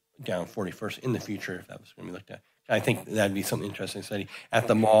 feet down 41st in the future, if that was going to be looked at. I think that'd be something interesting to study. At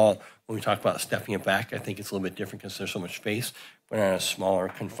the mall, when we talk about stepping it back, I think it's a little bit different because there's so much space. But on a smaller,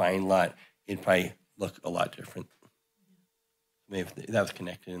 confined lot, it'd probably look a lot different. Maybe if that was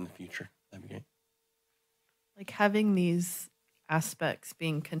connected in the future, that'd be great. Like having these aspects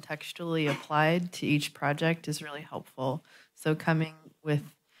being contextually applied to each project is really helpful. So coming with,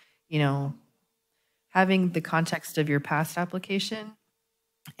 having the context of your past application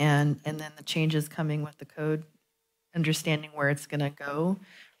and then the changes coming with the code, understanding where it's going to go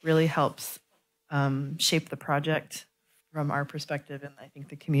really helps shape the project from our perspective and I think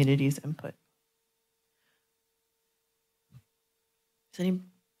the community's input. Does anybody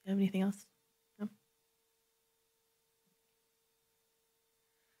have anything else? No?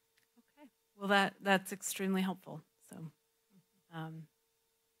 Okay. Well, that's extremely helpful. So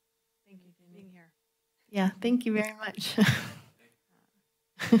Yeah, thank you very much.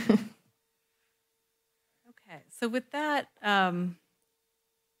 Okay, so with that,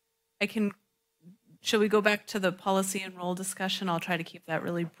 shall we go back to the policy and role discussion? I'll try to keep that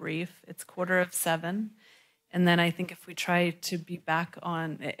really brief. It's 6:45. And then I think if we try to be back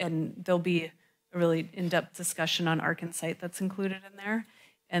on, and there'll be a really in-depth discussion on Arc and Site that's included in there.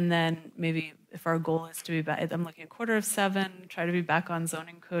 And then maybe if our goal is to be back, I'm looking at 6:45, try to be back on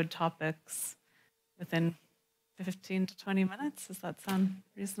zoning code topics within 15 to 20 minutes. Does that sound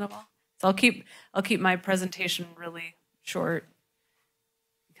reasonable? So I'll keep my presentation really short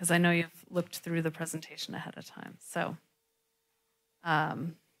because I know you've looked through the presentation ahead of time. So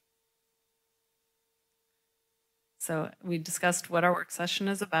we discussed what our work session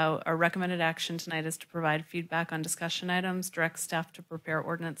is about. Our recommended action tonight is to provide feedback on discussion items, direct staff to prepare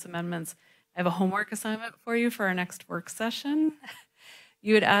ordinance amendments. I have a homework assignment for you for our next work session.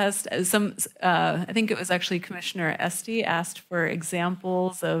 You had asked I think it was actually Commissioner Esty asked for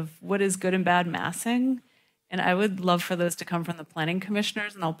examples of what is good and bad massing. And I would love for those to come from the planning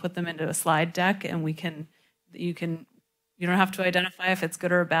commissioners, and I'll put them into a slide deck, and you don't have to identify if it's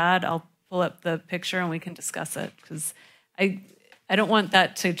good or bad. I'll pull up the picture and we can discuss it, because I don't want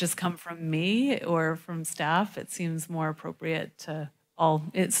that to just come from me or from staff. It seems more appropriate to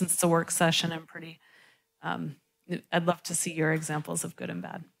since it's a work session. I'd love to see your examples of good and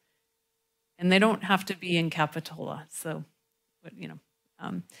bad, and they don't have to be in Capitola. So,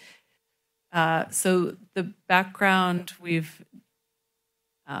 so the background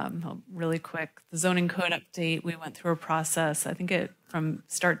really quick, the zoning code update, we went through a process. I think it from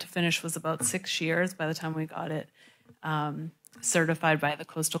start to finish was about 6 years by the time we got it certified by the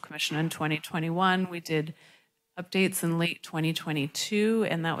Coastal Commission in 2021. We did updates in late 2022,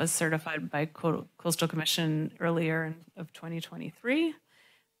 and that was certified by Coastal Commission earlier of 2023.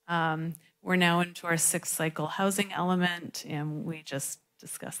 We're now into our 6th cycle housing element, and we just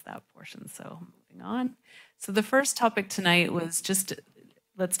discussed that portion. So moving on. So the first topic tonight was just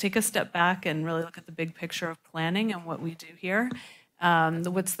let's take a step back and really look at the big picture of planning and what we do here.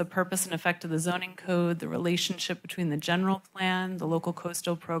 What's the purpose and effect of the zoning code, the relationship between the general plan, the local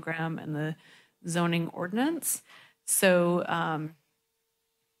coastal program, and the zoning ordinance. So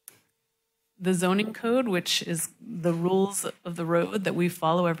the zoning code, which is the rules of the road that we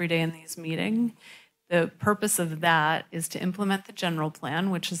follow every day in these meetings, the purpose of that is to implement the general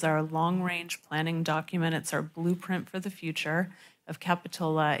plan, which is our long-range planning document. It's our blueprint for the future of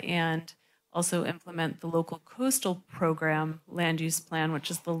Capitola, and also implement the local coastal program land use plan, which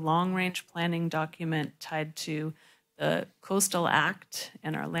is the long-range planning document tied to the Coastal Act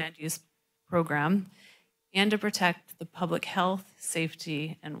and our land use program, and to protect the public health,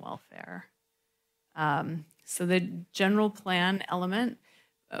 safety, and welfare. So the general plan element,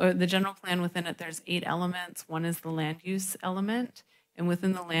 or the general plan within it, there's 8 elements. One is the land use element. And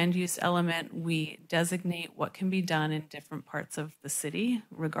within the land use element, we designate what can be done in different parts of the city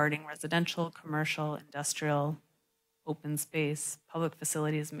regarding residential, commercial, industrial, open space, public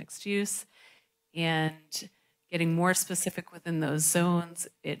facilities, mixed use. And getting more specific within those zones,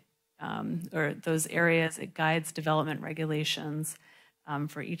 or those areas, it guides development regulations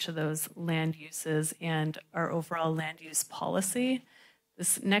for each of those land uses and our overall land use policy.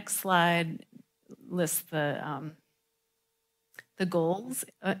 This next slide lists the goals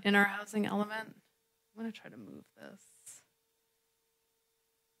in our housing element. I'm going to try to move this.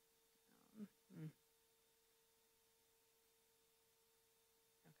 Okay,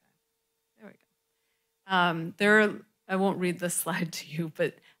 there we go. I won't read this slide to you,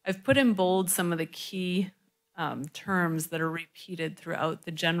 but I've put in bold some of the key terms that are repeated throughout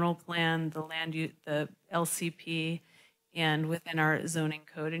the general plan, the land use, the LCP, and within our zoning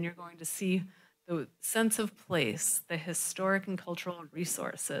code. And you're going to see the sense of place, the historic and cultural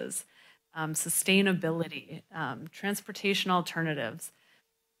resources, sustainability, transportation alternatives,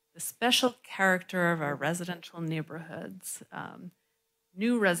 the special character of our residential neighborhoods,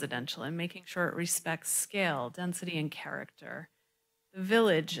 new residential, and making sure it respects scale, density, and character, the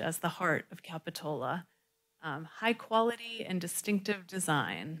village as the heart of Capitola, high quality and distinctive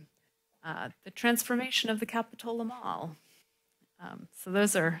design, the transformation of the Capitola Mall. So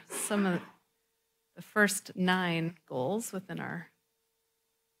those are some of the first 9 goals within our,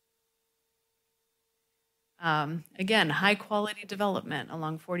 again, high quality development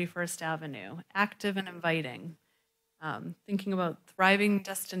along 41st Avenue, active and inviting, thinking about thriving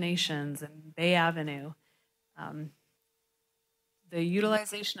destinations in Bay Avenue, the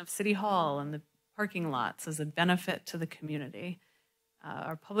utilization of City Hall and the parking lots as a benefit to the community,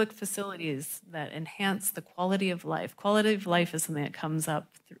 our public facilities that enhance the quality of life. Quality of life is something that comes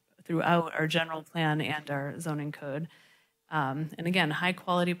up throughout our general plan and our zoning code. And again, high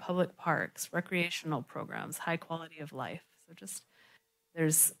quality public parks, recreational programs, high quality of life. So just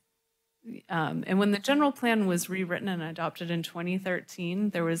there's, and when the general plan was rewritten and adopted in 2013,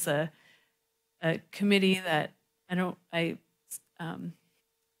 there was a committee that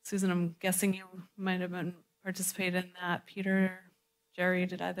Susan, I'm guessing you might have been participated in that. Peter, Jerry,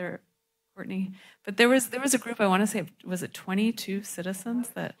 did either, Courtney? But there was a group, I want to say, was it 22 citizens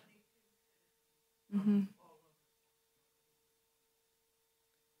that? Mm-hmm.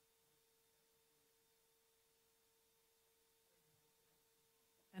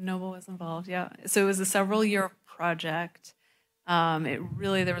 And Noble was involved, yeah. So it was a several-year project.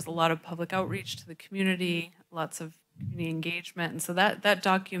 There was a lot of public outreach to the community, lots of community engagement, and so that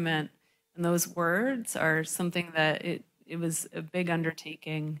document and those words are something that it was a big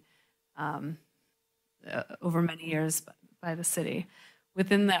undertaking over many years by the city.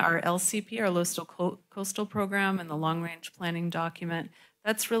 Within our LCP, our coastal program, and the long-range planning document,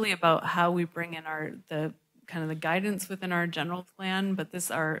 that's really about how we bring in the guidance within our general plan, but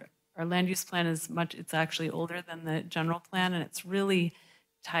our land use plan it's actually older than the general plan, and it's really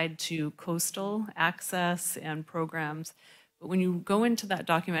tied to coastal access and programs. But when you go into that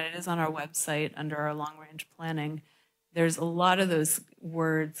document, it is on our website under our long-range planning, there's a lot of those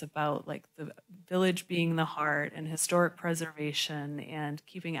words about like the village being the heart and historic preservation and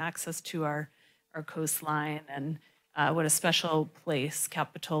keeping access to our coastline and what a special place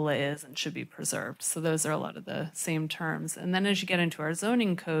Capitola is and should be preserved. So those are a lot of the same terms. And then as you get into our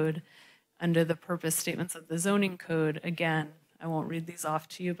zoning code, under the purpose statements of the zoning code, again, I won't read these off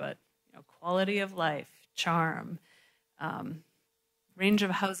to you, but quality of life, charm, range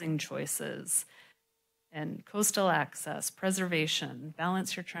of housing choices, and coastal access, preservation,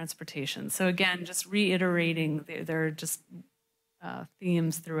 balance your transportation. So again, just reiterating, there are just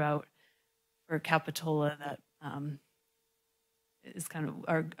themes throughout for Capitola that is kind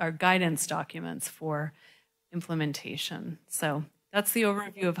of our guidance documents for implementation. So that's the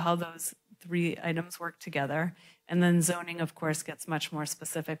overview of how those three items work together. And then zoning, of course, gets much more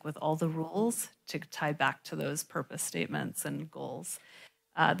specific with all the rules to tie back to those purpose statements and goals.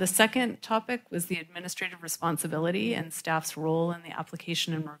 The second topic was the administrative responsibility and staff's role in the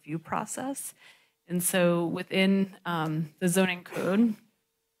application and review process. And so within the zoning code,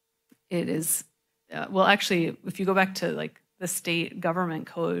 it is, well, actually, if you go back to like the state government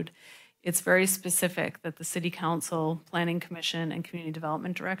code, it's very specific that the City Council, Planning Commission, and Community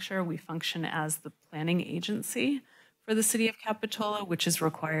Development Director, we function as the planning agency for the City of Capitola, which is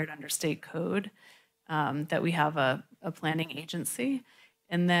required under state code, that we have a planning agency.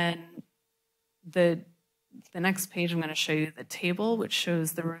 And then the next page, I'm going to show you the table, which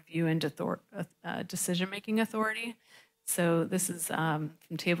shows the review and decision-making authority. So this is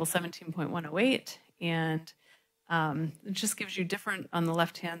from table 17.108, and it just gives you different, on the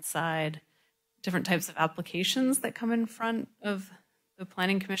left-hand side, different types of applications that come in front of the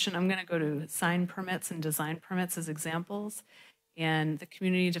Planning Commission. I'm going to go to sign permits and design permits as examples. And the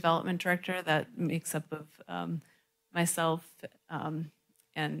Community Development Director, that makes up of myself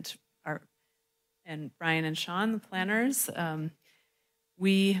and Brian and Sean, the planners.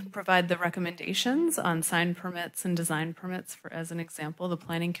 We provide the recommendations on sign permits and design permits. For, as an example, the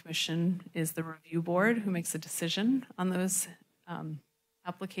Planning Commission is the review board who makes a decision on those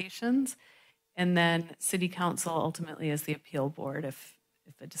applications. And then City Council ultimately is the appeal board if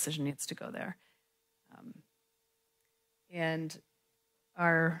a decision needs to go there. And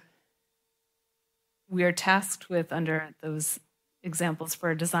we are tasked with, under those examples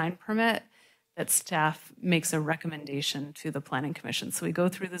for a design permit, that staff makes a recommendation to the Planning Commission. So we go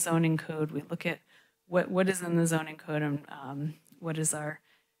through the zoning code, we look at what is in the zoning code and what is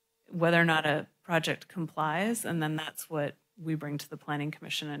whether or not a project complies, and then that's what we bring to the Planning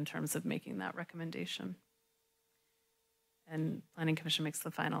Commission in terms of making that recommendation. And Planning Commission makes the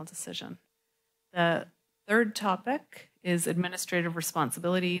final decision. The third topic is administrative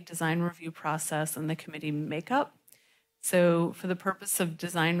responsibility, design review process, and the committee makeup. So for the purpose of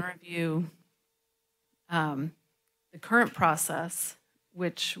design review, the current process,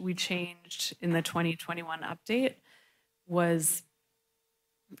 which we changed in the 2021 update, was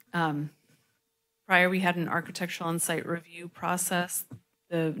prior we had an architectural and site review process.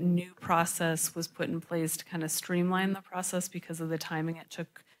 The new process was put in place to kind of streamline the process because of the timing it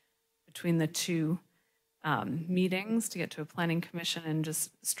took between the two meetings to get to a planning commission and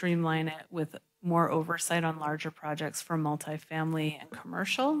just streamline it with more oversight on larger projects for multifamily and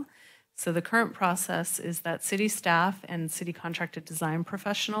commercial. So the current process is that city staff and city contracted design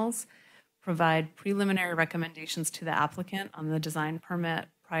professionals provide preliminary recommendations to the applicant on the design permit,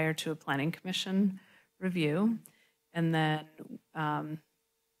 prior to a planning commission review. And then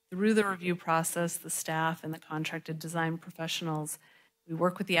through the review process, the staff and the contracted design professionals, we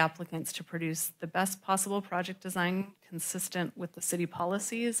work with the applicants to produce the best possible project design consistent with the city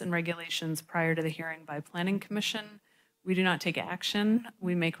policies and regulations prior to the hearing by planning commission. We do not take action,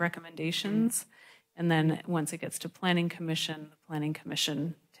 we make recommendations. And then once it gets to planning commission, the planning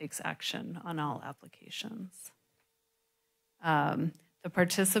commission takes action on all applications. The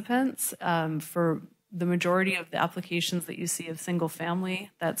participants, for the majority of the applications that you see of single family,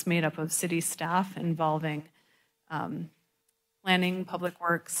 that's made up of city staff involving planning, public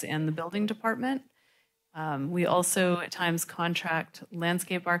works, and the building department. We also at times contract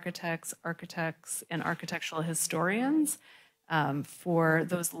landscape architects, and architectural historians for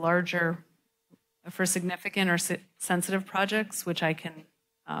those larger, for significant or sensitive projects, which I can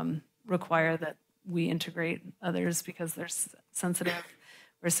require that we integrate others because they're sensitive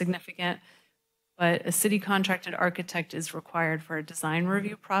or significant. But a city contracted architect is required for a design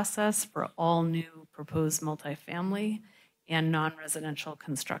review process for all new proposed multifamily and non-residential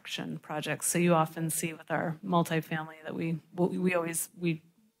construction projects. So you often see with our multifamily that we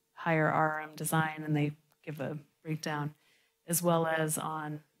hire RM design and they give a breakdown, as well as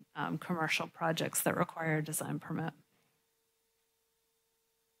on commercial projects that require a design permit.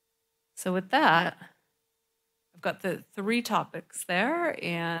 So with that, I've got the 3 topics there,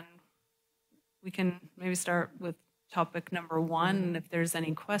 and we can maybe start with topic number 1, and if there's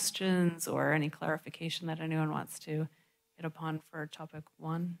any questions or any clarification that anyone wants to hit upon for topic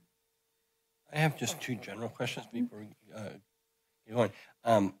 1. I have just 2 general questions before we get going.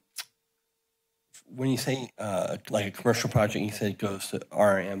 When you say like a commercial project, you said it goes to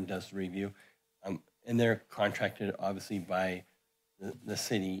RM, does the review, and they're contracted obviously by the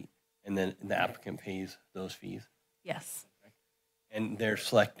city, and then the applicant pays those fees. Yes. And they're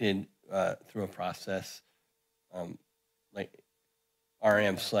selected through a process, like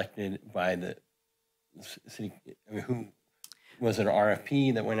RM selected by the city. I mean, who was it? An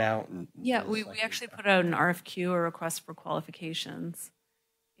RFP that went out? And yeah, we actually put out an RFQ, a request for qualifications,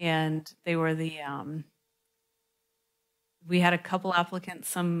 and they were the. We had a couple applicants,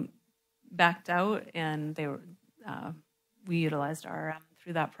 some backed out, and they were. We utilized RM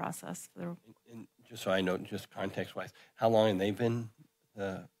through that process. And just so I know, just context-wise, how long have they been?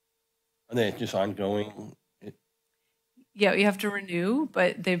 Are they just ongoing? Yeah, you have to renew,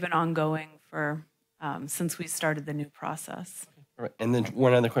 but they've been ongoing for since we started the new process. All right. And then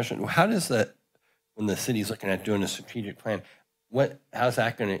one other question: how does that, when the city's looking at doing a strategic plan, how's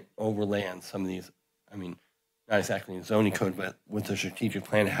that going to overlay on some of these? I mean, not exactly in zoning code, but with the strategic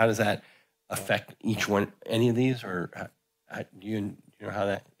plan, how does that affect each one? Any of these, or do you know how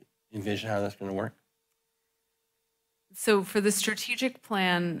that envision how that's going to work? So for the strategic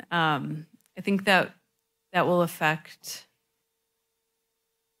plan, I think that will affect.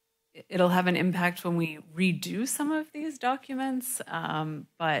 It'll have an impact when we redo some of these documents,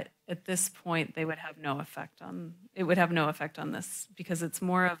 but at this point, they would have no effect on. It would have no effect on this because it's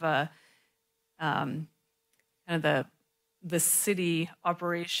more of a kind of the city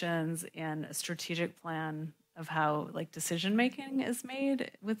operations and a strategic plan of how like decision making is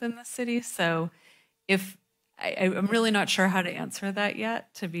made within the city. So if I'm really not sure how to answer that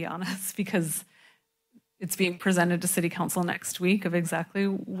yet, to be honest, because it's being presented to City Council next week of exactly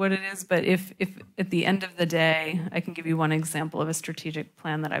what it is. But if at the end of the day, I can give you one example of a strategic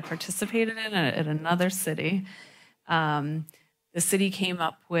plan that I participated in at another city. The city came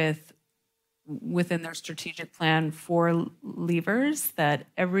up with, within their strategic plan, 4 levers that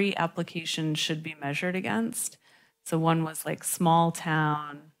every application should be measured against. So one was like small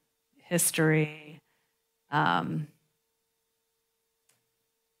town, history,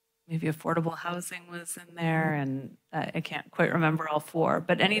 maybe affordable housing was in there, and I can't quite remember all 4.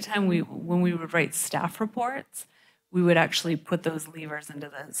 But anytime when we would write staff reports, we would actually put those levers into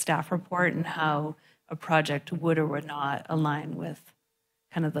the staff report and how a project would or would not align with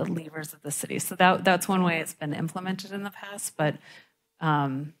kind of the levers of the city. So that's one way it's been implemented in the past. But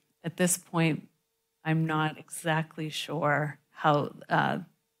at this point, I'm not exactly sure how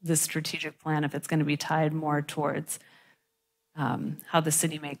this strategic plan, if it's going to be tied more towards how the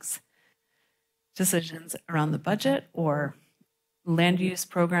city makes decisions around the budget or land use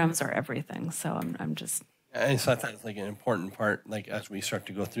programs or everything. So I'm just. I thought that's like an important part, like as we start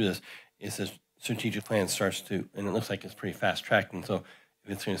to go through this, is this strategic plan starts to, and it looks like it's pretty fast tracked. And so if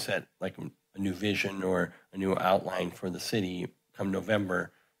it's going to set like a new vision or a new outline for the city come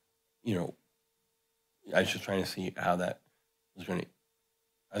November, I was just trying to see how that was going to,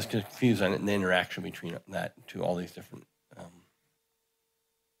 I was confused on the interaction between that to all these different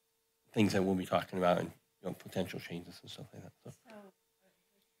things that we'll be talking about and potential changes and stuff like that. So.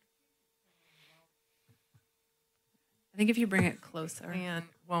 I think if you bring it closer. Plan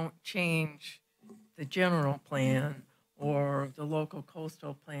won't change the general plan or the local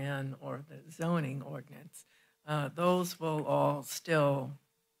coastal plan or the zoning ordinance. Those will all still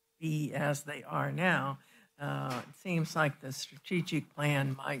be as they are now. It seems like the strategic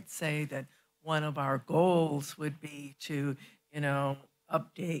plan might say that one of our goals would be to,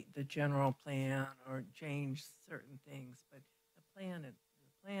 update the general plan or change certain things, but the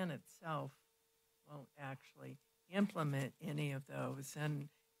plan itself won't actually implement any of those. And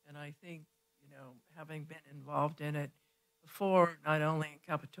I think, having been involved in it before, not only in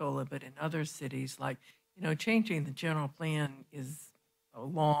Capitola, but in other cities, like, changing the general plan is a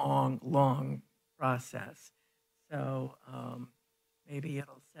long, long process. So maybe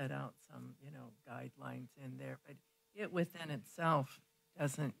it'll set out some, guidelines in there, but it within itself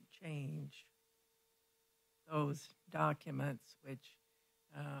doesn't change those documents, which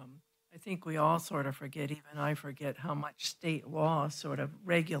I think we all sort of forget, even I forget, how much state law sort of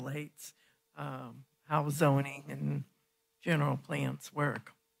regulates how zoning and general plans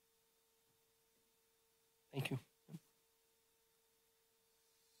work. Thank you.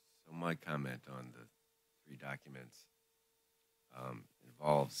 So my comment on the 3 documents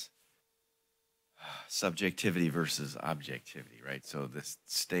involves subjectivity versus objectivity, right? So the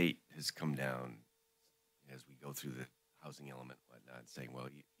state has come down as we go through the housing element and whatnot, saying, well,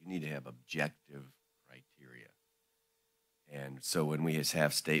 you need to have objective criteria. And so when we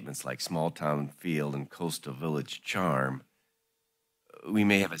have statements like small town feel and coastal village charm, we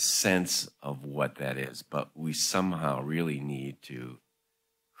may have a sense of what that is, but we somehow really need to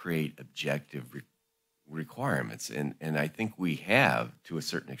create objective requirements. And I think we have, to a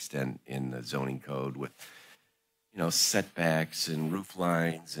certain extent, in the zoning code with, setbacks and roof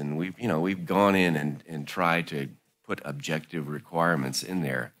lines. And we've gone in and tried to put objective requirements in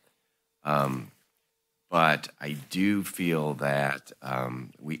there. But I do feel that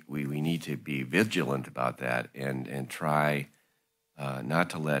we need to be vigilant about that and try not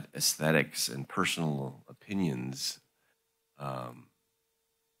to let aesthetics and personal opinions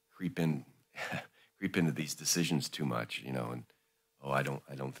creep into these decisions too much, and I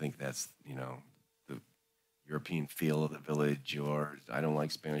don't think that's the European feel of the village, or I don't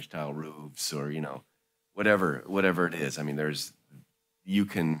like Spanish tile roofs, or whatever it is. I mean, you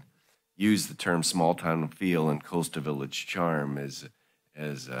can use the term small town feel and coastal village charm as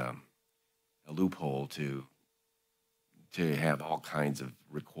a loophole to have all kinds of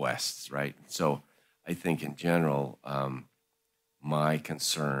requests, right? So I think in general, my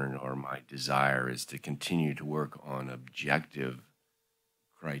concern or my desire is to continue to work on objective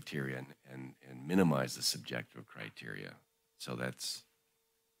criteria and minimize the subjective criteria. So that's...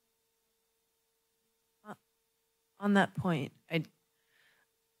 On that point,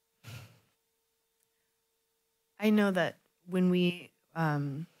 I know that when we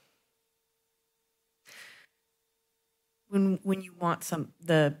when you want an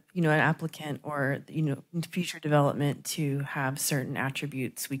applicant or future development to have certain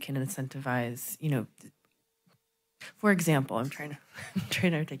attributes, we can incentivize. For example, I'm trying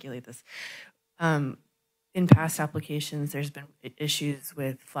to articulate this. In past applications, there's been issues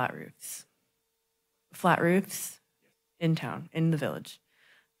with flat roofs in town, in the village,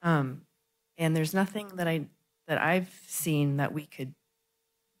 and there's nothing that I've seen that we could,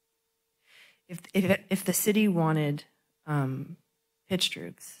 if the city wanted pitched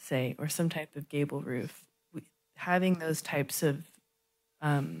roofs, say, or some type of gable roof, having those types of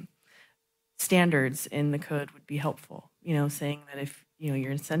standards in the code would be helpful. Saying that if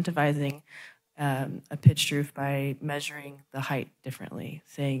you're incentivizing a pitched roof by measuring the height differently,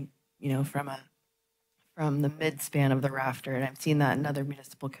 saying from the midspan of the rafter, and I've seen that in other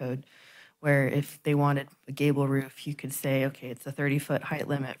municipal code, where if they wanted a gable roof, you could say, okay, it's a 30-foot height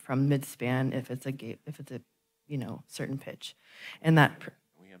limit from midspan if it's a certain pitch, and that.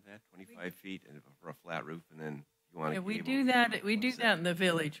 We have that 25 feet for a flat roof, and then you want to. We do that. We do that in the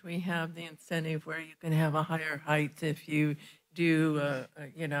village. We have the incentive where you can have a higher height if you do a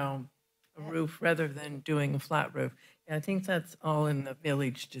roof rather than doing a flat roof. And I think that's all in the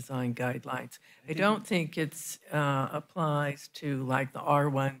village design guidelines. I don't think it's applies to like the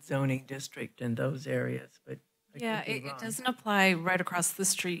R1 zoning district in those areas, but. Yeah, it doesn't apply right across the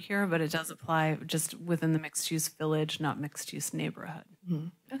street here, but it does apply just within the mixed-use village, not mixed-use neighborhood.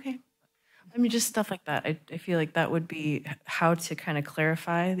 Mm-hmm. Okay. I mean, just stuff like that. I feel like that would be how to kind of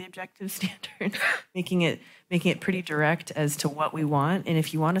clarify the objective standard, making it pretty direct as to what we want. And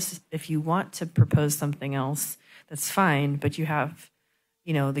if you want to propose something else, that's fine. But you have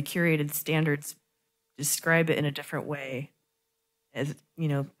you know, the curated standards describe it in a different way as, you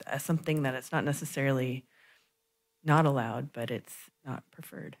know, as something that it's not necessarily not allowed, but it's not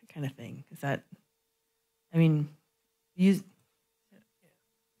preferred kind of thing. Is that, I mean, use,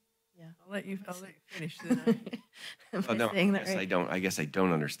 yeah. I'll let you finish then. Am Oh, I no, saying I that guess right? I guess I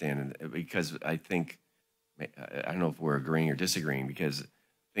don't understand it because I think I don't know if we're agreeing or disagreeing because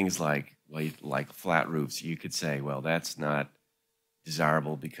things like flat roofs, you could say, well, that's not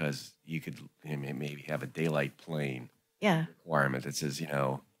desirable because you could maybe have a daylight plane Yeah. requirement that says, you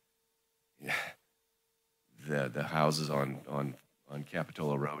know, the houses on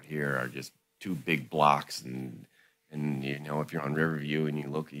Capitola Road here are just two big blocks, and you know, if you're on Riverview and you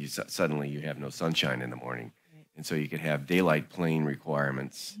look, suddenly you have no sunshine in the morning, Right. and so you could have daylight plane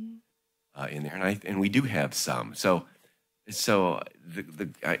requirements in there, and we do have some. So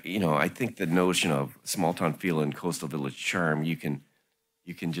you know, I think the notion of small town feel and coastal village charm, you can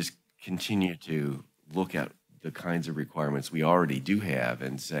just continue to look at the kinds of requirements we already do have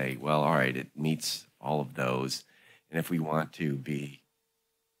and say, well, all right, it meets all of those. And if we want to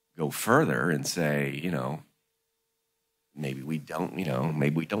go further and say, you know, maybe we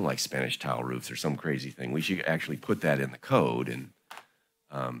don't like Spanish tile roofs or some crazy thing, we should actually put that in the code and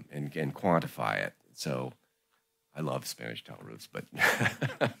quantify it. So I love Spanish tile roofs, but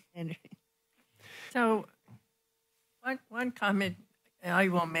And So, one comment I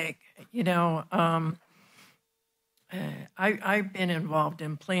will make, you know, I've been involved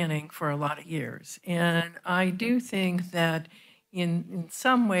in planning for a lot of years, and I do think that in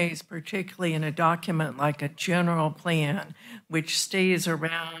some ways, particularly in a document like a general plan, which stays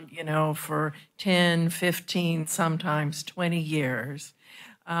around, you know, for 10, 15, sometimes 20 years,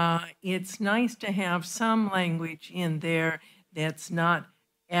 it's nice to have some language in there that's not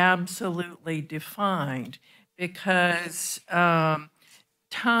absolutely defined because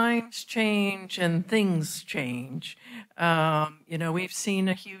times change and things change. You know, we've seen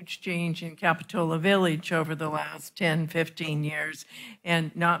a huge change in Capitola Village over the last 10, 15 years,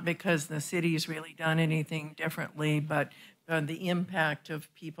 and not because the city's really done anything differently, but the impact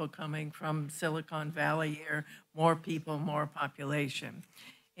of people coming from Silicon Valley here, more people, more population.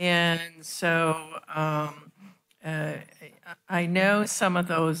 And so I know some of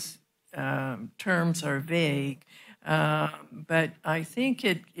those terms are vague, but I think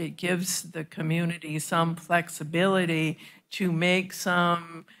it gives the community some flexibility to make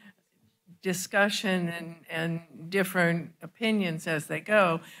some discussion and different opinions as they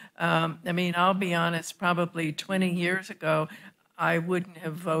go. I mean, I'll be honest, probably 20 years ago, I wouldn't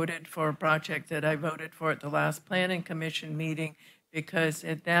have voted for a project that I voted for at the last Planning Commission meeting because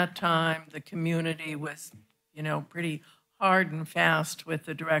at that time, the community was, you know, pretty hard and fast with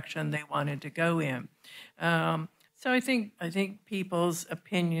the direction they wanted to go in. So I think people's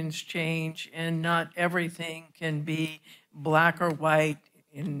opinions change, and not everything can be black or white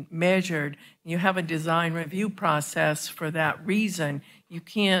and measured. You have a design review process for that reason. You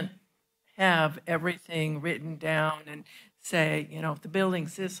can't have everything written down and say, you know, if the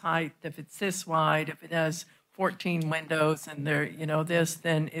building's this height, if it's this wide, if it has 14 windows and they're, you know, this,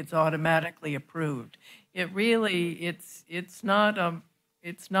 then it's automatically approved. It really, it's not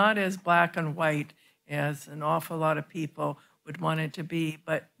as black and white as an awful lot of people would want it to be,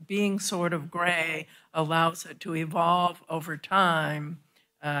 but being sort of gray allows it to evolve over time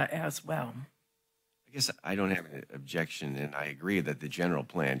as well. I guess I don't have an objection, and I agree that the general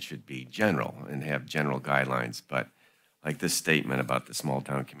plan should be general and have general guidelines, but like this statement about the small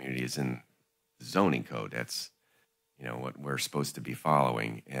town community is in the zoning code. That's, you know, what we're supposed to be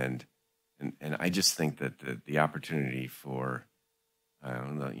following, and I just think that the opportunity for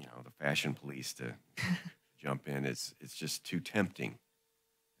the fashion police to jump in it's just too tempting,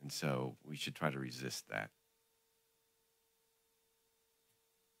 and so we should try to resist that.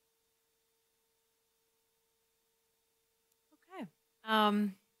 Okay.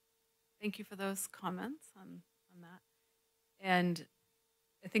 Thank you for those comments on that. And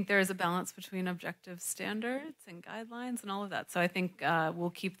I think there is a balance between objective standards and guidelines and all of that. So I think we'll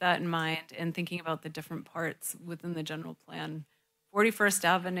keep that in mind in thinking about the different parts within the general plan. 41st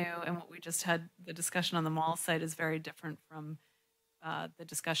Avenue and what we just had, the discussion on the mall site, is very different from the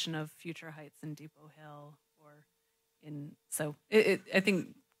discussion of future heights in Depot Hill so I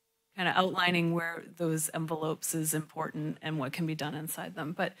think kind of outlining where those envelopes is important and what can be done inside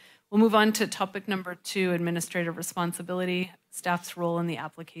them. But we'll move on to topic number 2, administrative responsibility, staff's role in the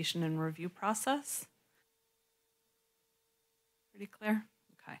application and review process. Pretty clear?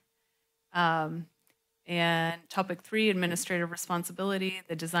 Okay. And topic 3, administrative responsibility,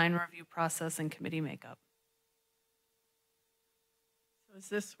 the design review process and committee makeup. So is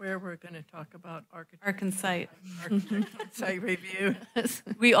this where we're going to talk about Arkansite. site review?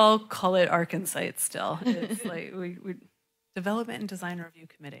 We all call it Arkansite still. It's like we Development and Design Review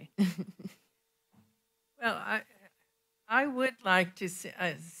Committee. Well, I would like to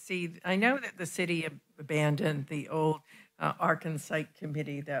see. I know that the city abandoned the old Arkansite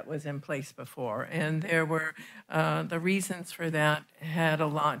committee that was in place before, and there were the reasons for that had a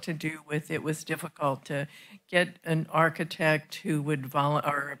lot to do with it was difficult to get an architect who would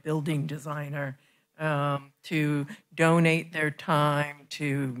or a building designer to donate their time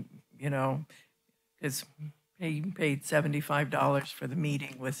to, because being paid $75 for the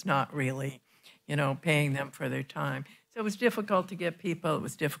meeting was not really, paying them for their time. So it was difficult to get people. It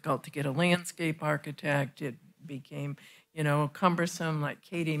was difficult to get a landscape architect. It became, cumbersome. Like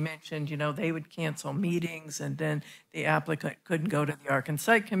Katie mentioned, they would cancel meetings, and then the applicant couldn't go to the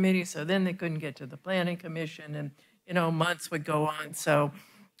Arkansite committee, so then they couldn't get to the planning commission, and, months would go on. So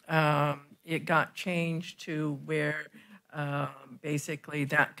it got changed to where basically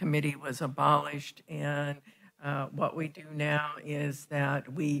that committee was abolished, and what we do now is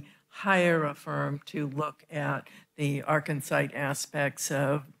that we hire a firm to look at the Arkansite aspects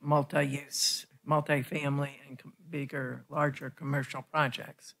of multi-use, multifamily, and bigger, larger commercial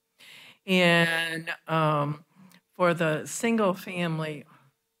projects. And for the single-family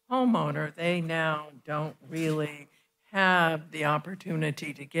homeowner, they now don't really have the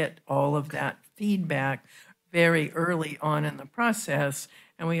opportunity to get all of that feedback very early on in the process.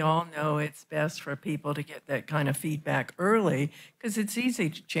 And we all know it's best for people to get that kind of feedback early, because it's easy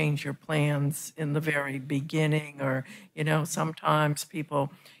to change your plans in the very beginning, or, sometimes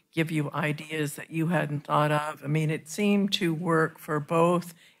people give you ideas that you hadn't thought of. I mean, it seemed to work for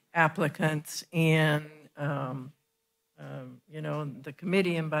both applicants and, the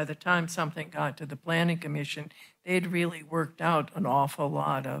committee. And by the time something got to the planning commission, they'd really worked out an awful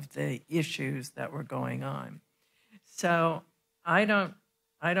lot of the issues that were going on. So I don't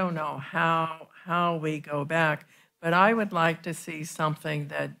know how we go back, but I would like to see something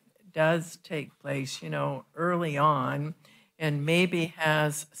that does take place, early on, and maybe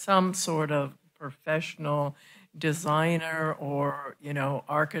has some sort of professional designer or,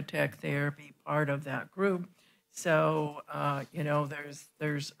 architect there be part of that group. So,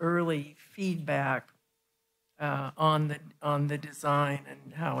 there's early feedback on the design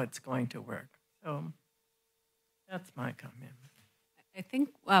and how it's going to work. So that's my comment. I think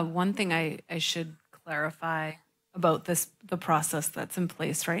one thing I should clarify about the process that's in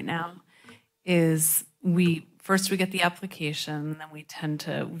place right now is we get the application, then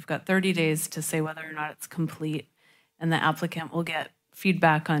we've got 30 days to say whether or not it's complete, and the applicant will get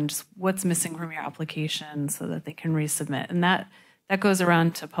feedback on just what's missing from your application so that they can resubmit. And that goes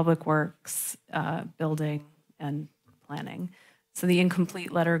around to Public Works, Building, and Planning. So the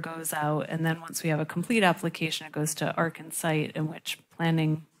incomplete letter goes out, and then once we have a complete application, it goes to Arkansite, in which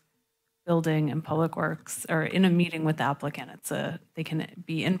Planning, Building, and Public Works are in a meeting with the applicant. They can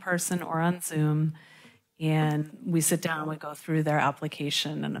be in person or on Zoom, and we sit down and we go through their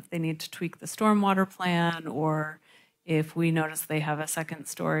application, and if they need to tweak the stormwater plan, or if we notice they have a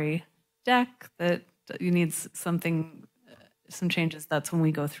second-story deck that needs some changes, that's when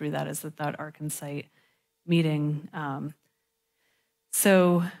we go through that, is at that Arkansite meeting.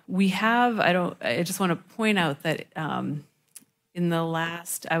 So we have, I just want to point out that in the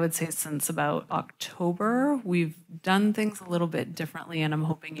last, I would say since about October, we've done things a little bit differently, and I'm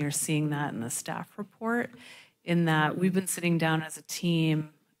hoping you're seeing that in the staff report, in that we've been sitting down as a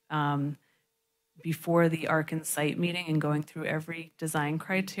team before the Arkansite meeting and going through every design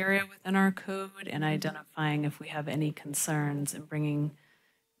criteria within our code and identifying if we have any concerns and bringing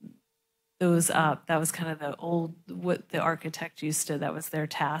those up. That was kind of what the architect that was their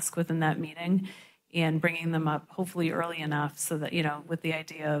task within that meeting, and bringing them up hopefully early enough so that, with the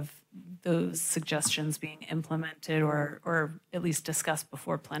idea of those suggestions being implemented or at least discussed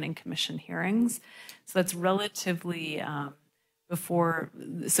before Planning Commission hearings. So that's relatively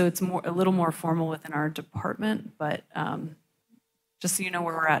so it's a little more formal within our department, but just so you know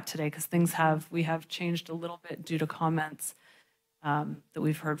where we're at today, because we have changed a little bit due to comments that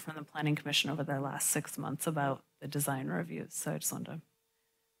we've heard from the Planning Commission over the last 6 months about the design reviews. So I just wanted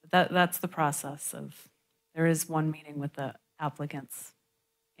to, that's the process of, there is one meeting with the applicants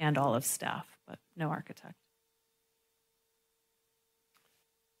and all of staff, but no architect.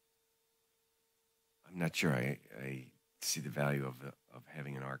 I'm not sure I see the value of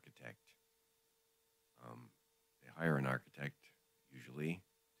having an architect. They hire an architect usually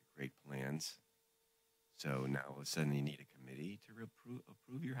to create plans. So now all of a sudden you need a committee to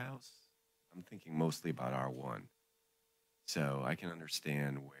approve your house. I'm thinking mostly about R1. So I can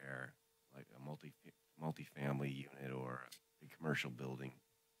understand where like a multi-family unit or a commercial building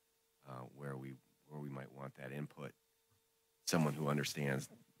where we might want that input, someone who understands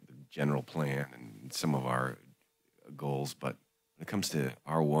the general plan and some of our goals. But when it comes to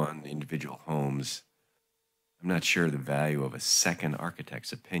R1 individual homes, I'm not sure the value of a second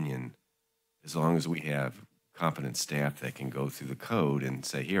architect's opinion, as long as we have competent staff that can go through the code and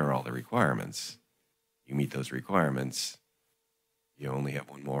say, here are all the requirements. You meet those requirements, you only have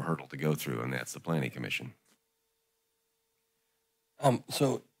one more hurdle to go through, and that's the Planning Commission.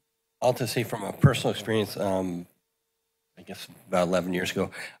 So I'll just say from a personal experience, I guess about 11 years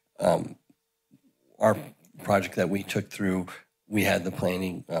ago, our project that we took through, we had the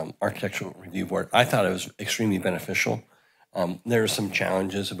planning architectural review board. I thought it was extremely beneficial. There were some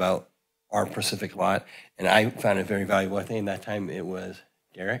challenges about our specific lot, and I found it very valuable. I think at that time it was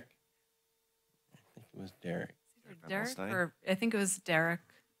Derek. I think it was Derek. Derek, or I think it was Derek,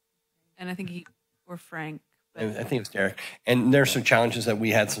 and I think or Frank. But I think it was Derek. And there's some challenges that we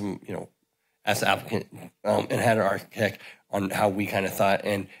had some, as the applicant, and had an architect on how we kind of thought.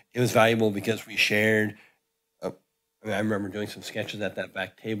 And it was valuable because we shared, I remember doing some sketches at that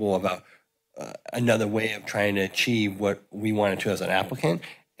back table about another way of trying to achieve what we wanted to as an applicant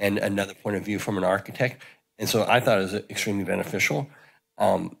and another point of view from an architect. And so I thought it was extremely beneficial.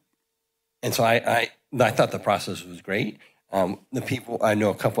 And so I thought the process was great. The people, I know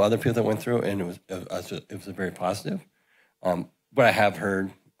a couple other people that went through, and it was very positive. But I have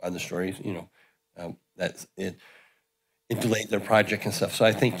heard other stories, that it delayed their project and stuff. So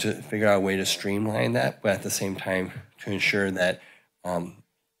I think to figure out a way to streamline that, but at the same time to ensure that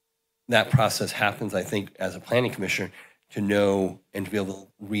that process happens, I think as a planning commissioner, to know and to be able to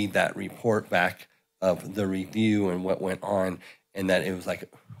read that report back of the review and what went on, and that it was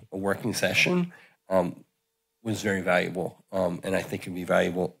like a working session, was very valuable. And I think it'd be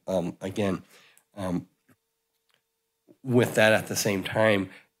valuable, again, with that at the same time,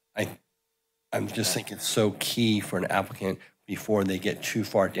 I'm just thinking it's so key for an applicant before they get too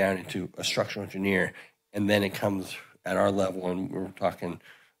far down into a structural engineer, and then it comes at our level and we're talking,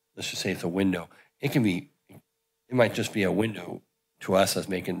 let's just say it's a window. It might just be a window to us as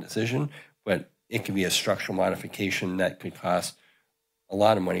making a decision, but it could be a structural modification that could cost a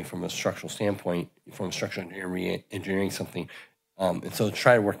lot of money from a structural standpoint, from a structural engineering something. And so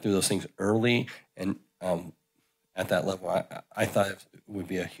try to work through those things early, and at that level, I thought it would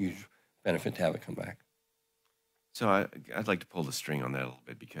be a huge benefit to have it come back. So I'd like to pull the string on that a little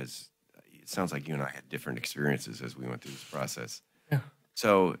bit, because it sounds like you and I had different experiences as we went through this process. Yeah.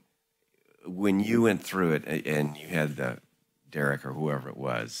 So when you went through it and you had the Derek or whoever it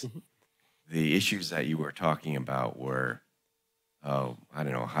was, the issues that you were talking about were, I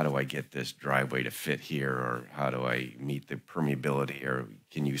don't know, how do I get this driveway to fit here, or how do I meet the permeability, or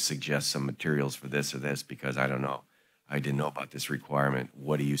can you suggest some materials for this or this, because I don't know, I didn't know about this requirement.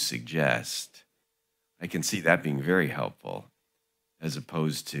 What do you suggest? I can see that being very helpful, as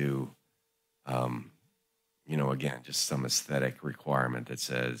opposed to, again, just some aesthetic requirement that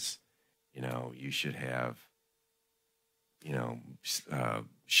says, you should have,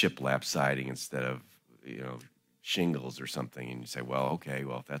 shiplap siding instead of, shingles or something. And you say, well, okay,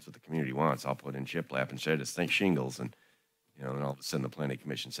 well, if that's what the community wants, I'll put in shiplap instead of shingles. And, and all of a sudden the Planning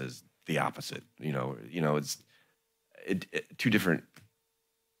Commission says the opposite. It's two different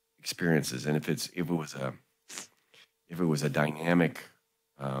experiences. And if it was a dynamic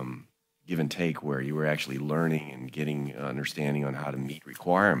give and take where you were actually learning and getting understanding on how to meet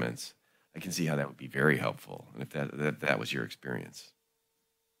requirements, I can see how that would be very helpful. And if that was your experience.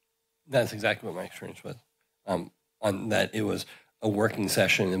 That's exactly what my experience was. On that, it was a working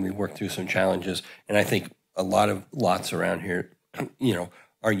session, and we worked through some challenges. And I think a lot of lots around here,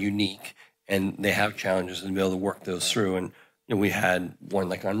 are unique, and they have challenges, and be able to work those through. And we had one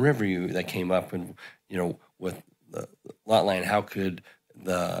like on Riverview that came up, and with the lot line, how could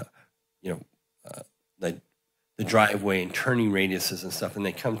the driveway and turning radiuses and stuff, and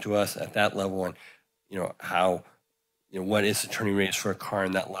they come to us at that level, and how what is the turning radius for a car,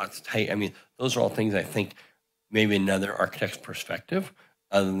 and that lot's tight. I mean, those are all things I think maybe another architect's perspective,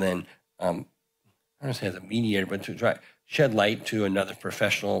 other than I don't want to say as a mediator, but to try shed light to another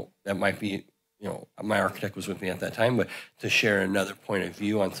professional that might be, my architect was with me at that time, but to share another point of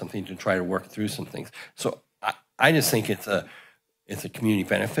view on something, to try to work through some things. So I just think it's a community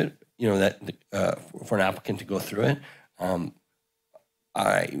benefit, that for an applicant to go through it.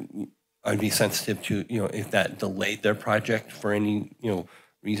 I'd be sensitive to, if that delayed their project for any,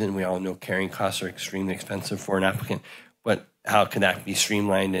 reason. We all know carrying costs are extremely expensive for an applicant, but how can that be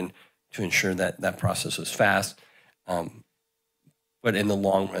streamlined and to ensure that that process is fast? but in the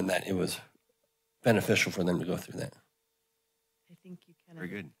long run, that it was beneficial for them to go through that. I think you kind Very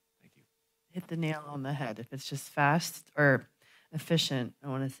of good. Thank you. hit the nail on the head. If it's just fast or efficient, I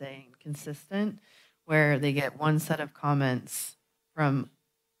want to say, and consistent, where they get one set of comments from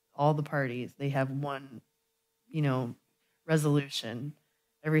all the parties, they have one, resolution.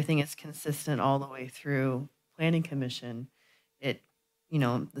 Everything is consistent all the way through planning commission.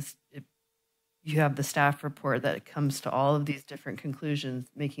 You have the staff report that comes to all of these different conclusions,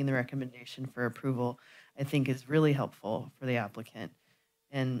 making the recommendation for approval, I think is really helpful for the applicant.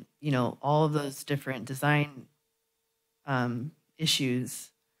 And, all of those different design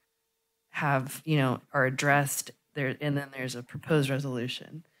issues are addressed there, and then there's a proposed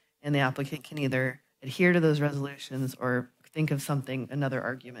resolution. And the applicant can either adhere to those resolutions or think of another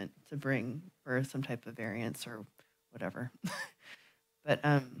argument to bring for some type of variance or whatever. But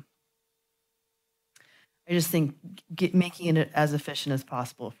I just think making it as efficient as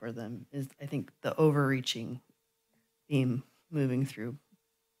possible for them is, I think, the overreaching theme moving through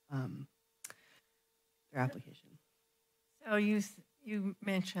their application. So you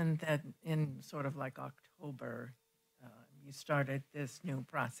mentioned that in sort of like October, you started this new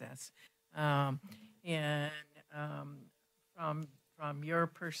process, and from your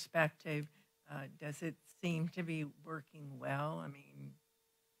perspective, does it seem to be working well? I mean,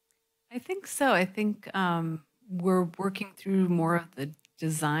 I think so. I think we're working through more of the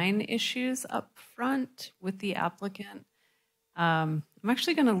design issues up front with the applicant. I'm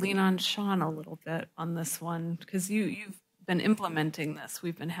actually going to lean on Sean a little bit on this one because you've been implementing this.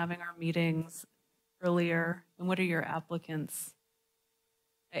 We've been having our meetings earlier. And what are your applicants?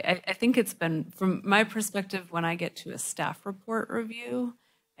 I think it's been, from my perspective, when I get to a staff report review,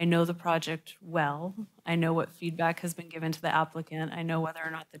 I know the project well. I know what feedback has been given to the applicant. I know whether or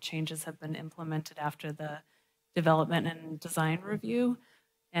not the changes have been implemented after the development and design review.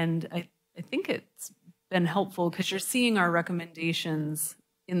 And I think it's been helpful because you're seeing our recommendations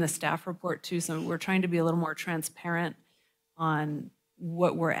in the staff report too. So we're trying to be a little more transparent on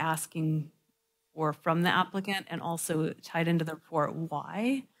what we're asking for from the applicant, and also tied into the report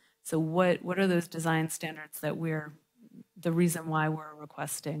why. So what are those design standards that the reason why we're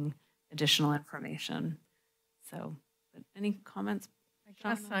requesting additional information? So any comments? I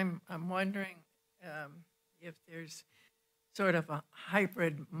guess I'm wondering if there's sort of a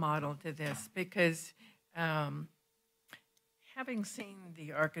hybrid model to this, because having seen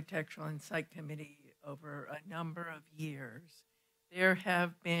the Architectural and Site Committee over a number of years, there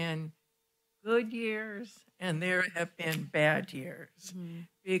have been good years and there have been bad years,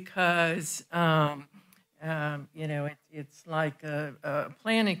 because it's like a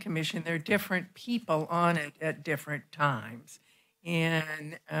planning commission. There are different people on it at different times,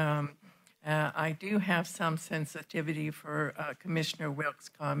 and I do have some sensitivity for Commissioner Wilk's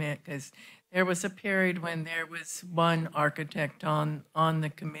comment, because there was a period when there was one architect on the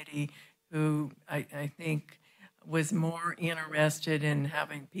committee who I think was more interested in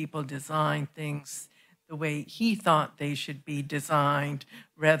having people design things the way he thought they should be designed,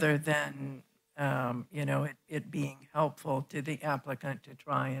 rather than it being helpful to the applicant to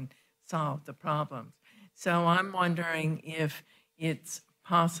try and solve the problems. So I'm wondering if it's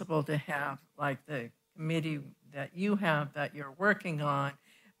possible to have like the committee that you have that you're working on,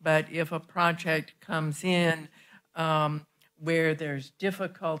 but if a project comes in where there's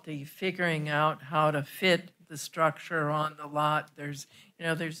difficulty figuring out how to fit the structure on the lot, there's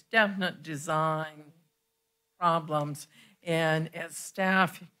definite design problems, and as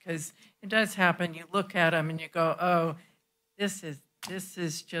staff, because it does happen, you look at them and you go, oh, this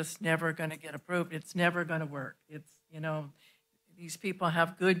is just never going to get approved. It's never going to work. It's, these people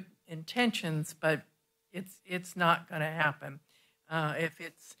have good intentions, but it's not going to happen.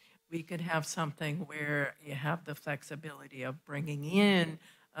 We could have something where you have the flexibility of bringing in,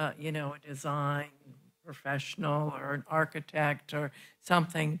 a design professional or an architect or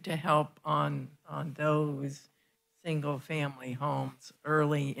something to help on those single-family homes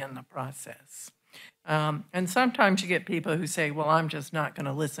early in the process. And sometimes you get people who say, well, I'm just not going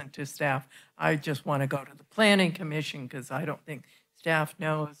to listen to staff. I just want to go to the planning commission because I don't think staff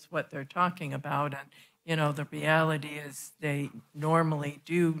knows what they're talking about. And, the reality is they normally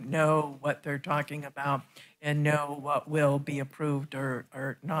do know what they're talking about and know what will be approved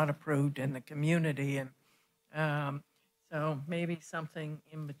or not approved in the community. And so maybe something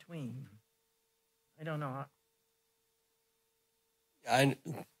in between. I don't know. I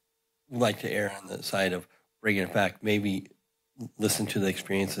would like to err on the side of bringing it back, maybe listen to the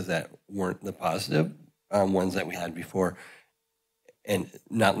experiences that weren't the positive ones that we had before, and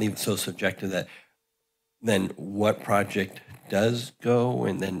not leave it so subjective that then what project does go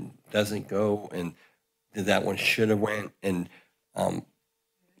and then doesn't go, and that one should have went, and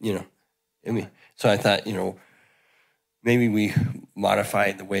you know, I mean, so I thought, you know, maybe we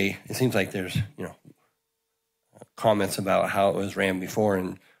modify the way, it seems like there's, you know, comments about how it was ran before,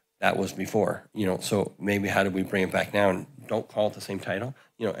 and that was before, you know, so maybe how do we bring it back now and don't call it the same title,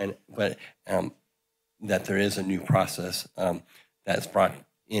 you know, and but that there is a new process that's brought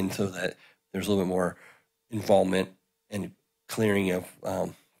in so that there's a little bit more involvement and clearing of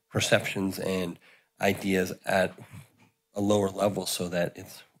perceptions and ideas at a lower level so that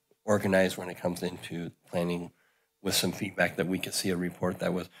it's organized when it comes into planning with some feedback that we could see a report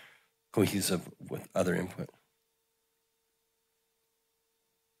that was cohesive with other input.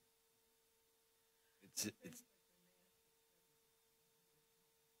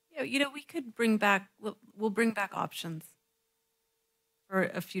 Yeah, you know, we could bring back, we'll bring back options for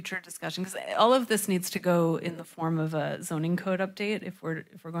a future discussion, because all of this needs to go in the form of a zoning code update if we're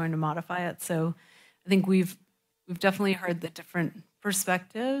going to modify it. So I think we've definitely heard the different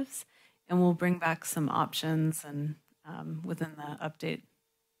perspectives, and we'll bring back some options and within the update.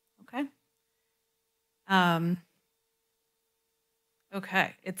 Okay.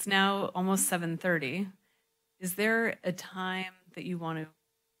 Okay, it's now almost 7:30. Is there a time that you want to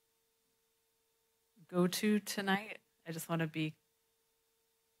go to tonight? I just want to be.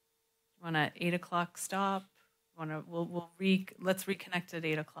 Want an 8 o'clock stop? Let's reconnect at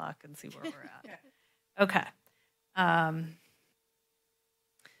 8 o'clock and see where we're at. Yeah. Okay. A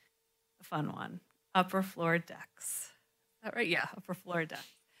fun one. Upper floor decks. Is that right? Yeah, upper floor decks.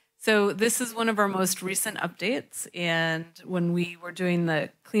 So this is one of our most recent updates, and when we were doing the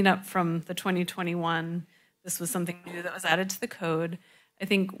cleanup from the 2021, this was something new that was added to the code. I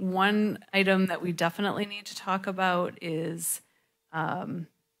think one item that we definitely need to talk about is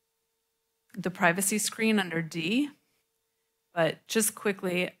the privacy screen under D. But just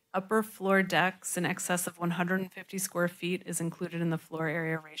quickly, upper floor decks in excess of 150 square feet is included in the floor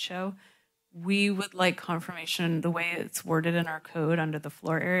area ratio. We would like confirmation the way it's worded in our code under the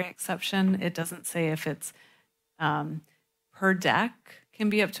floor area exception. It doesn't say if it's per deck can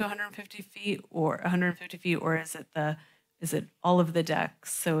be up to 150 feet or 150 feet, or is it all of the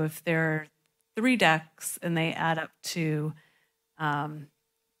decks? So if there are 3 decks and they add up to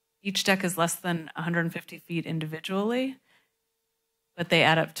each deck is less than 150 feet individually, but they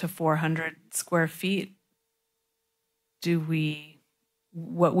add up to 400 square feet,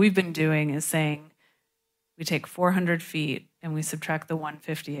 what we've been doing is saying we take 400 feet and we subtract the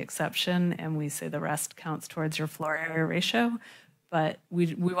 150 exception and we say the rest counts towards your floor area ratio. But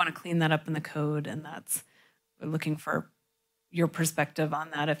we want to clean that up in the code, and we're looking for your perspective on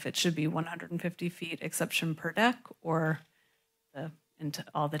that, if it should be 150 feet exception per deck or into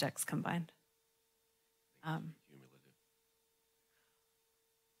all the decks combined.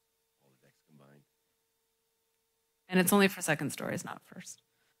 And it's only for second stories, not first.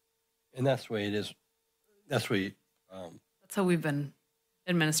 And that's the way it is. That's how we've been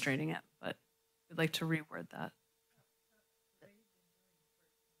administrating it, but we'd like to reword that.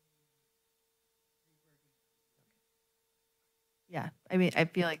 Yeah, I mean, I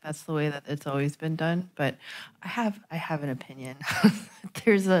feel like that's the way that it's always been done, but I have an opinion.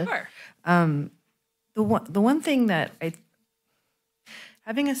 There's Sure. The one thing that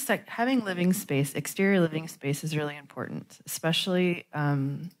having living space, exterior living space, is really important. Especially,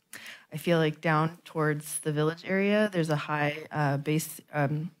 I feel like down towards the village area, there's a high base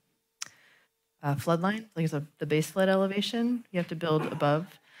flood line, like the base flood elevation. You have to build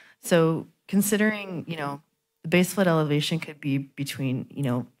above. So considering, the base flood elevation could be between,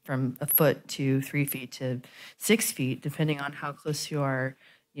 from a foot to 3 feet to 6 feet, depending on how close you are,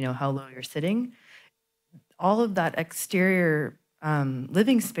 how low you're sitting. All of that exterior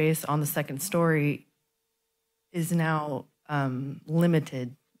living space on the second story is now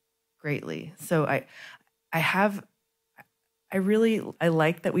limited greatly. So I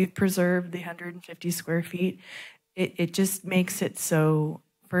like that we've preserved the 150 square feet. It just makes it so,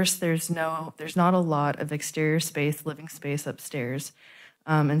 first, there's not a lot of exterior space, living space upstairs.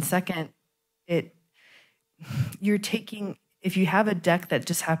 And second, you're taking, if you have a deck that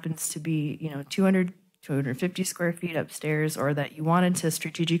just happens to be, 250 square feet upstairs, or that you wanted to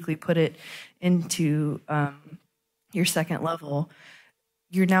strategically put it into your second level,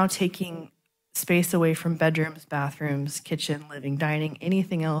 you're now taking space away from bedrooms, bathrooms, kitchen, living, dining,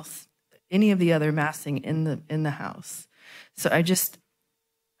 anything else, any of the other massing in the house. So I just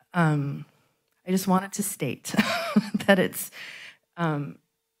wanted to state that it's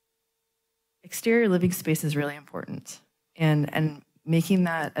exterior living space is really important, and making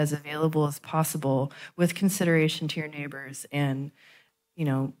that as available as possible with consideration to your neighbors and, you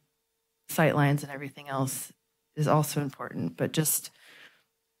know, sight lines and everything else is also important, but just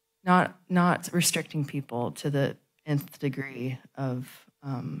not restricting people to the nth degree of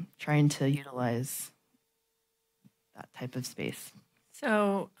trying to utilize that type of space.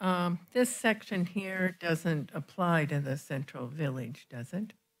 So this section here doesn't apply to the central village, does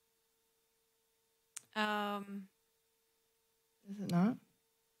it? Is it not?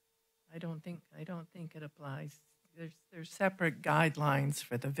 I don't think it applies. There's separate guidelines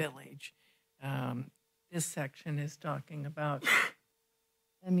for the village. This section is talking about.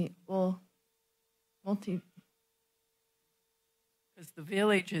 I mean, well, because the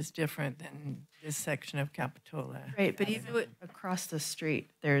village is different than this section of Capitola. right, but even across the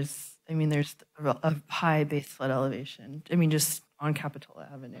street, there's a high base flood elevation. I mean, just on Capitola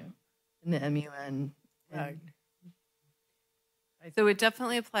Avenue in the MUN. Right. So it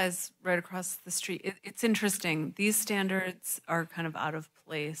definitely applies right across the street. It's interesting. These standards are kind of out of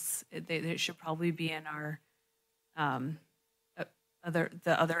place. They should probably be in our the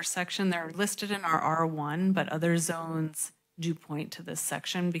other section. They're listed in our R1, but other zones do point to this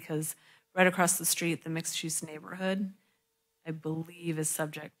section because right across the street, the mixed-use neighborhood, I believe, is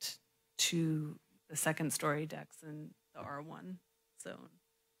subject to the second-story decks in the R1 zone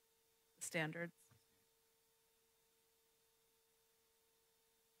standards.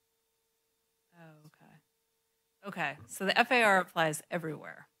 Oh, okay. Okay, so the FAR applies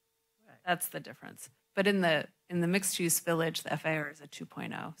everywhere. Right. That's the difference. But in the mixed-use village, the FAR is a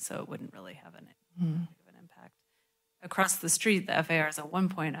 2.0, so it wouldn't really have an impact. Across the street, the FAR is a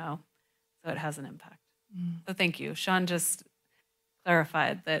 1.0, so it has an impact. So thank you. Sean just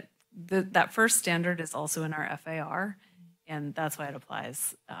clarified that that first standard is also in our FAR, and that's why it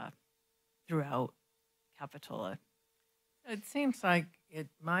applies throughout Capitola. It seems like it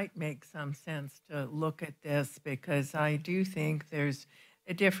might make some sense to look at this because I do think there's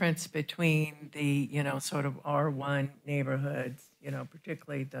a difference between the, sort of R1 neighborhoods,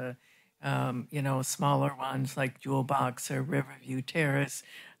 particularly the, smaller ones like Jewel Box or Riverview Terrace.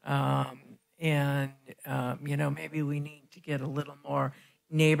 And maybe we need to get a little more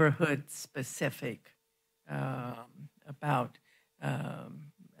neighborhood specific about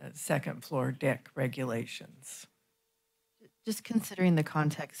second floor deck regulations. Just considering the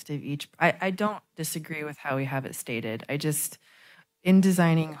context of each, I don't disagree with how we have it stated. I just, in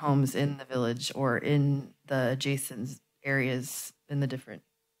designing homes in the village or in the adjacent areas in the different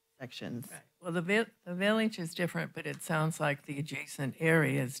sections. Right. Well, the village is different, but it sounds like the adjacent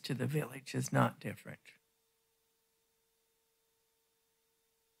areas to the village is not different.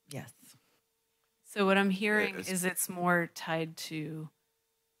 Yes. So what I'm hearing is it's more tied to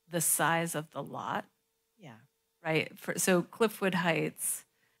the size of the lot. Yeah. Right. So Cliffwood Heights,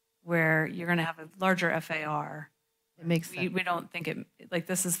 where you're going to have a larger FAR, it makes sense. We don't think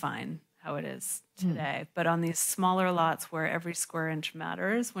this is fine how it is today. But on these smaller lots where every square inch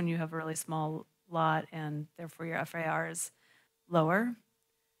matters, when you have a really small lot and therefore your FAR is lower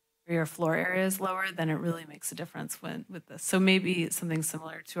or your floor area is lower, then it really makes a difference with this. So maybe something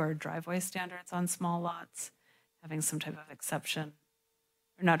similar to our driveway standards on small lots, having some type of exception.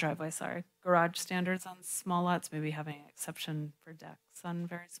 Or not driveway, sorry, garage standards on small lots, maybe having an exception for decks on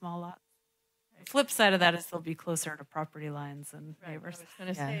very small lots. The flip side of that is they'll be closer to property lines and neighbors. I was going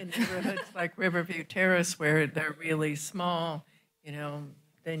to say in neighborhoods like Riverview Terrace where they're really small,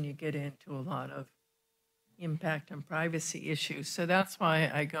 then you get into a lot of impact and privacy issues. So that's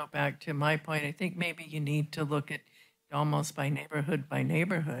why I go back to my point. I think maybe you need to look at almost by neighborhood by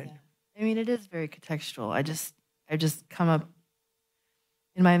neighborhood. Yeah. I mean, it is very contextual. I just come up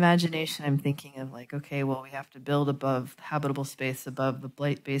in my imagination, I'm thinking of okay, well, we have to build above habitable space above the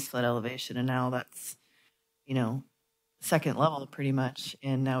base flood elevation, and now that's, second level pretty much,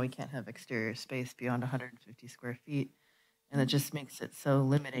 and now we can't have exterior space beyond 150 square feet, and it just makes it so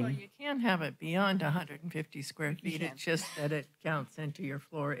limiting. Well, you can have it beyond 150 square feet. It's just that it counts into your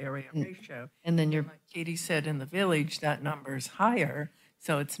floor area ratio. And then like Katie said, in the village, that number is higher.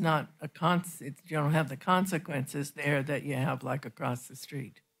 So it's not you don't have the consequences there that you have like across the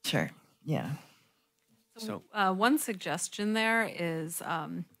street. Sure. Yeah. So one suggestion there is, I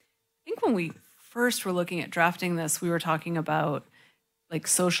think when we first were looking at drafting this, we were talking about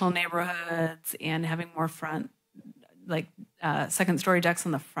social neighborhoods and having more front, second story decks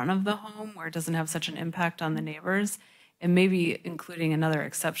on the front of the home where it doesn't have such an impact on the neighbors, and maybe including another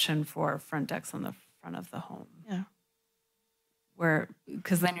exception for front decks on the front of the home. Yeah.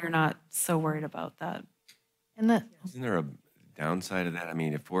 Because then you're not so worried about that. And Isn't there a downside of that? I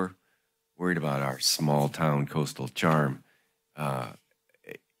mean, if we're worried about our small town coastal charm,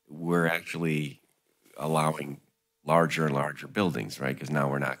 we're actually allowing larger and larger buildings, right? Because now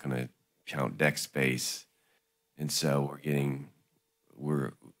we're not going to count deck space, and so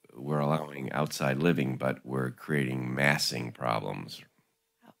we're allowing outside living, but we're creating massing problems.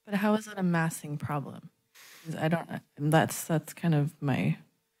 But how is it a massing problem? 'Cause I don't. That's kind of my.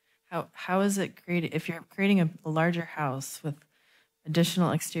 How is it created? If you're creating a larger house with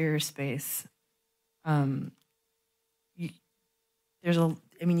additional exterior space, you, there's a.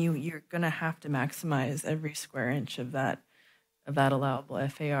 I mean, you're gonna have to maximize every square inch of that allowable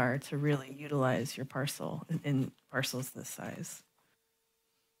FAR to really utilize your parcel in parcels this size.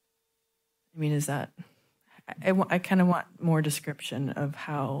 I mean, is that? I kind of want more description of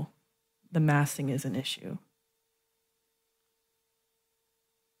how the massing is an issue.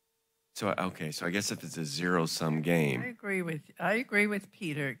 So okay, so I guess if it's a zero-sum I game, agree with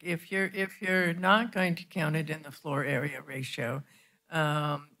Peter. If you're not going to count it in the floor area ratio,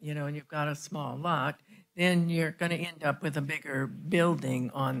 and you've got a small lot, then you're going to end up with a bigger building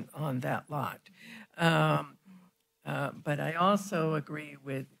on that lot. But I also agree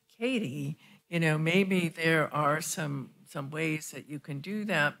with Katie. Maybe there are some ways that you can do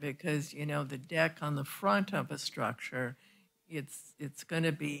that because the deck on the front of a structure, it's going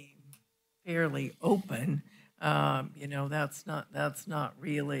to be fairly open. That's not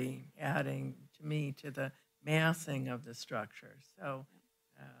really adding to me to the massing of the structure. So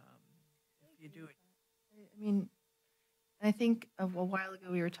if you do it, I mean, I think a while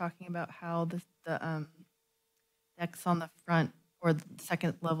ago we were talking about how the decks on the front or the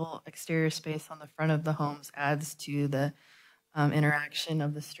second level exterior space on the front of the homes adds to the interaction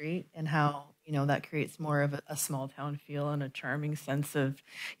of the street, and how that creates more of a small town feel and a charming sense of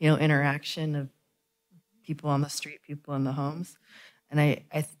interaction of people on the street, people in the homes. And I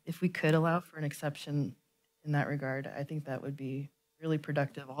if we could allow for an exception in that regard, I think that would be really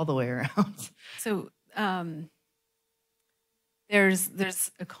productive all the way around. So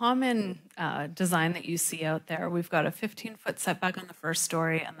there's a common design that you see out there. We've got a 15-foot setback on the first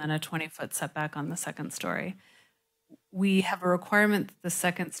story and then a 20-foot setback on the second story. We have a requirement that the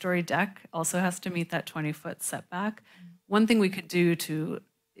second story deck also has to meet that 20-foot setback. One thing we could do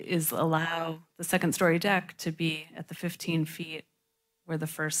is allow the second story deck to be at the 15 feet where the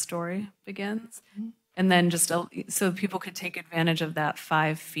first story begins. And then just so people could take advantage of that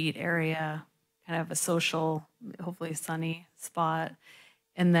 5 feet area, kind of a social, hopefully sunny spot,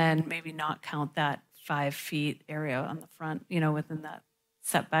 and then maybe not count that 5 feet area on the front, within that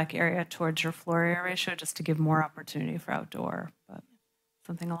setback area towards your floor area ratio, just to give more opportunity for outdoor, but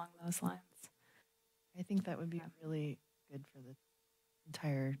something along those lines. I think that would be really good for the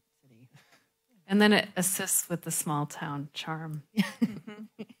entire city. And then it assists with the small town charm.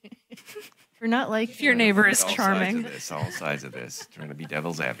 We're not like If your neighbor is charming. All sides of this, trying to be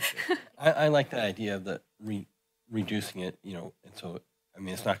devil's advocate. I like the idea of the reducing it, and so, I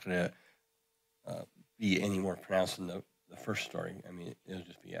mean, it's not going to be any more pronounced than the first story. I mean, it'll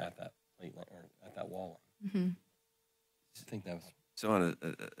just be at that plate line or at that wall line. I think that was. So on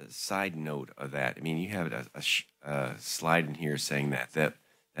a side note of that, I mean, you have a slide in here saying that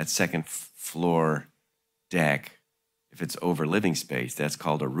second floor deck, if it's over living space, that's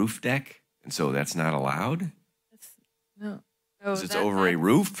called a roof deck, and so that's not allowed? No. Because it's over a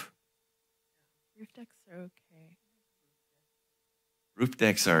roof? Roof decks are okay. Roof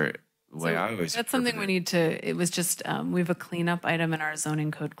decks are the way I always. That's something we need to. It was just we have a cleanup item in our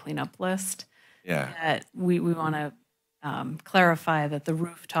zoning code cleanup list. Yeah. That we want to clarify that the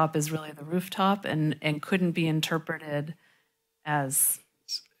rooftop is really the rooftop and couldn't be interpreted as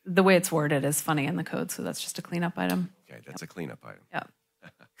the way it's worded is funny in the code. So that's just a cleanup item. Okay, that's a cleanup item. Yeah.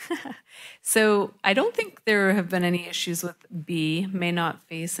 So I don't think there have been any issues with B, may not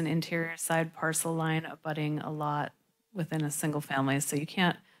face an interior side parcel line abutting a lot within a single family. So you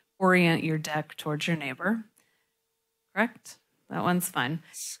can't orient your deck towards your neighbor. Correct? That one's fine.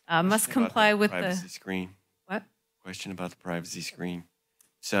 Must comply with the privacy screen. What? Question about the privacy screen.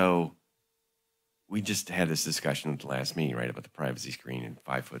 So we just had this discussion at the last meeting, right, about the privacy screen and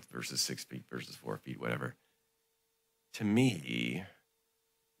 5 foot versus 6 feet versus 4 feet, whatever. To me,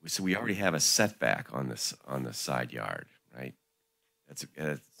 so we already have a setback on the side yard, right? That's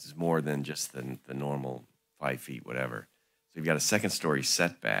more than just the normal 5 feet, whatever. So you've got a second story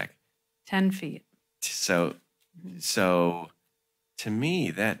setback. 10 feet. So to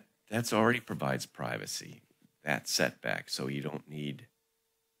me, that's already provides privacy, that setback. So you don't need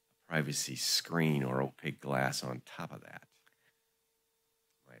a privacy screen or opaque glass on top of that.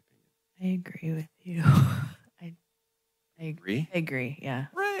 In my opinion. I agree with you. I Agree? I agree. Yeah.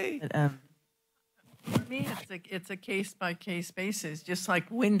 Right. But, For me, it's a case by case basis, just like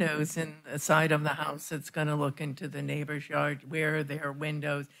windows in the side of the house. It's going to look into the neighbor's yard. Where are their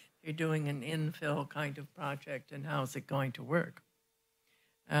windows? You're doing an infill kind of project, and how's it going to work?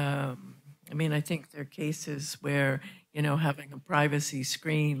 I mean, I think there are cases where, you know, having a privacy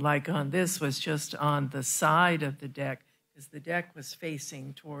screen like on this was just on the side of the deck because the deck was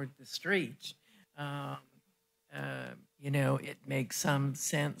facing toward the street. You know, it makes some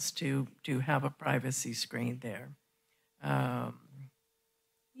sense to have a privacy screen there.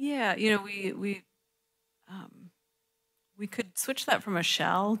 Yeah, you know, we could switch that from a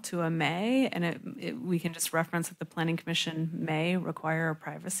shall to a may, and we can just reference that the Planning Commission may require a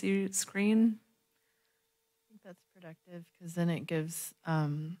privacy screen. I think that's productive because then it gives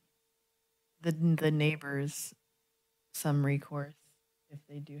the neighbors some recourse if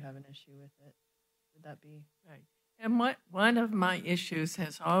they do have an issue with it. Would that be right? And one of my issues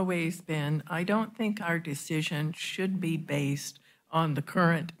has always been, I don't think our decision should be based on the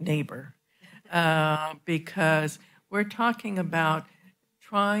current neighbor, because we're talking about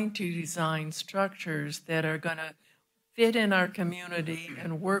trying to design structures that are going to fit in our community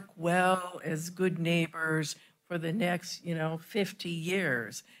and work well as good neighbors for the next, 50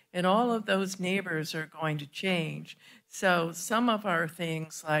 years. And all of those neighbors are going to change. So some of our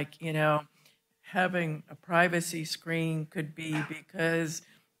things like, having a privacy screen could be because,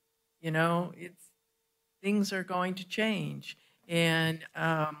 things are going to change. And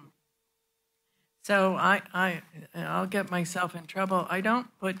so I'll get myself in trouble. I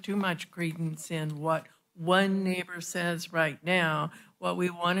don't put too much credence in what one neighbor says right now. What we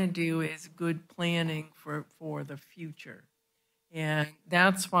want to do is good planning for the future. And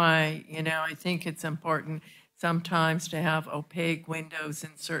that's why, I think it's important sometimes to have opaque windows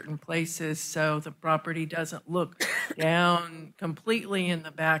in certain places so the property doesn't look down completely in the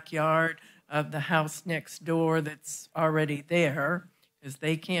backyard of the house next door that's already there, because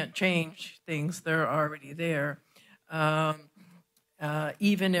they can't change things, they're already there.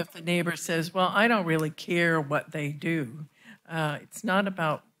 Even if the neighbor says, well, I don't really care what they do. It's not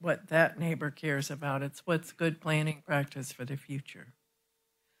about what that neighbor cares about. It's what's good planning practice for the future.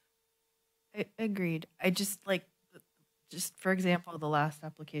 Agreed. I just for example, the last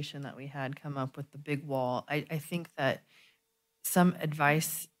application that we had come up with the big wall. I think that some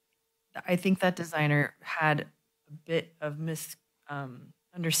advice, I think that designer had a bit of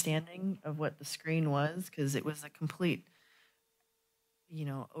understanding of what the screen was, because it was a complete,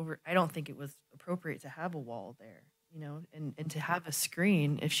 I don't think it was appropriate to have a wall there, and to have a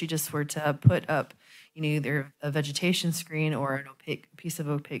screen, if she just were to put up, either a vegetation screen or an opaque piece of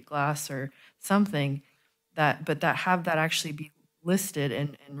opaque glass or something but have that actually be listed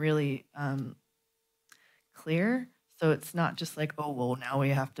and really clear. So it's not just like, oh, well, now we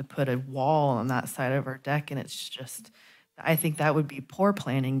have to put a wall on that side of our deck. And it's just, I think that would be poor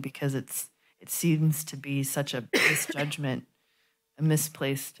planning because it seems to be such a misjudgment, a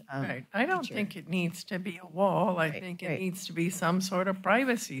misplaced. Right. I don't think it needs to be a wall. I think it needs to be some sort of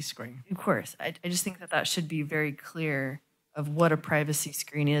privacy screen. Of course. I just think that should be very clear of what a privacy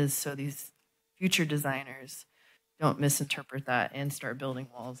screen is, so these future designers don't misinterpret that and start building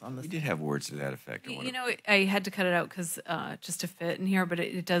walls on the. We did have words to that effect. I had to cut it out because just to fit in here, but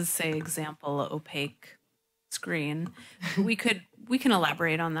it does say example opaque screen. we can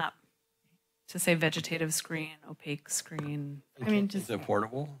elaborate on that to say vegetative screen, opaque screen. I mean, is it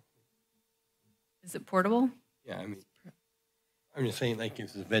portable? Is it portable? Yeah, I'm just saying, like,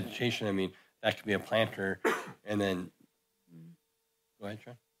 if it's vegetation, that could be a planter, and then. Go ahead,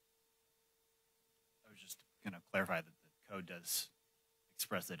 Sean. I was just going to clarify that the code does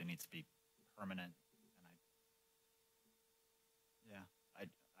express that it needs to be permanent, and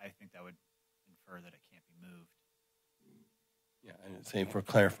I think that would infer that it can't be moved. Yeah, and say for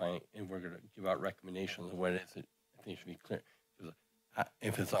clarifying, and we're going to give out recommendations of what it is. I think it should be clear.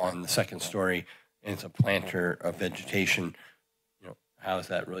 If it's on the second story and it's a planter of vegetation, how is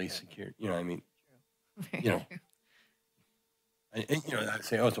that really secured? I'd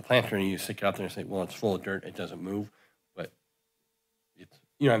say, oh, it's a planter, and you stick it out there and say, well, it's full of dirt, it doesn't move, but it's,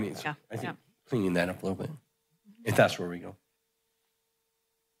 I think cleaning that up a little bit, if that's where we go.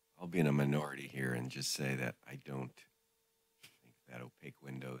 I'll be in a minority here and just say that I don't think that opaque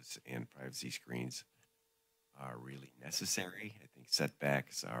windows and privacy screens are really necessary. I think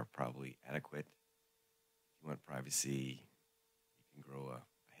setbacks are probably adequate. If you want privacy, you can grow a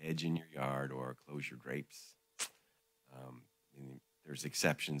hedge in your yard or close your drapes. There's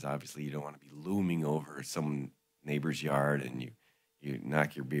exceptions. Obviously, you don't want to be looming over some neighbor's yard and you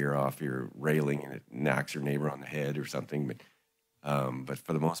knock your beer off your railing and it knocks your neighbor on the head or something. But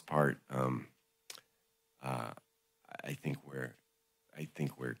for the most part, uh, I think we're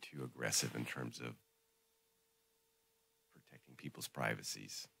too aggressive in terms of protecting people's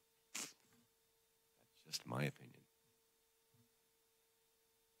privacies. That's just my opinion.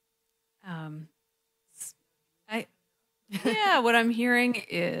 Yeah, what I'm hearing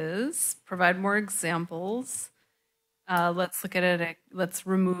is provide more examples. Let's look at it. Let's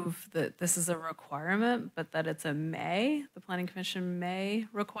remove that this is a requirement, but that it's a may. The Planning Commission may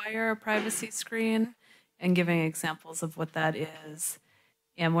require a privacy screen, and giving examples of what that is.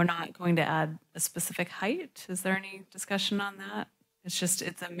 And we're not going to add a specific height. Is there any discussion on that? It's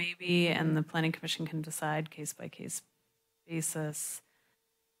a maybe, and the Planning Commission can decide case by case basis.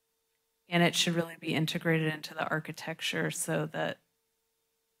 And it should really be integrated into the architecture so that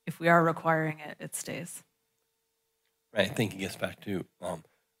if we are requiring it, it stays. Right. I think it gets back to when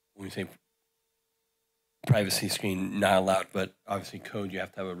we say privacy screen not allowed, but obviously code, you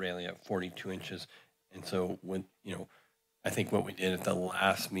have to have a railing at 42 inches. And so when, I think what we did at the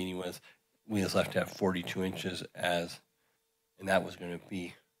last meeting was we just left it at 42 inches and that was going to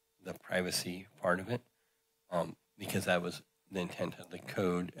be the privacy part of it, because that was the intent of the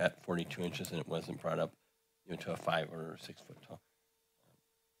code at 42 inches, and it wasn't brought up, to a 5 or 6 foot tall.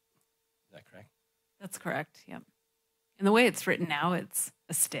 Is that correct? That's correct. Yep. And the way it's written now, it's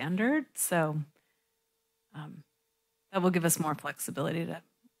a standard, so that will give us more flexibility to,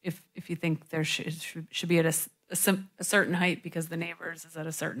 if you think there should be at a certain height because the neighbors is at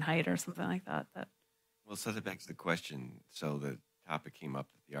a certain height or something like that. Well, so that begs the question. So the topic came up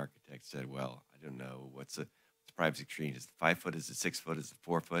that the architect said, well, I don't know, what's the privacy screen? Is it 5 foot? Is it 6 foot? Is it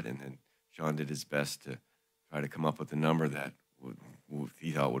 4 foot? And then Sean did his best to try to come up with a number that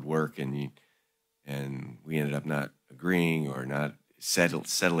he thought would work, and we ended up not agreeing or not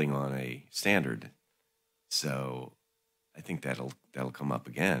settling on a standard. So I think that'll come up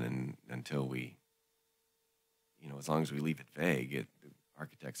again, and until we, as long as we leave it vague,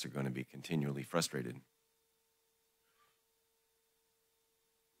 architects are going to be continually frustrated.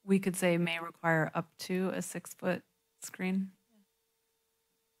 We could say may require up to a 6 foot screen.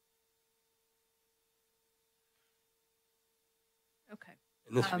 Okay.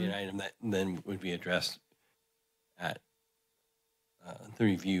 And this would be an item that then would be addressed at the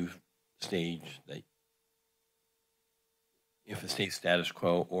review stage, that if it stays status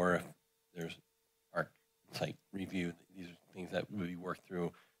quo or if there's site review, these are things that would be worked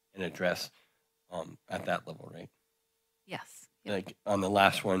through and addressed at that level, right? Yes. Yep. Like on the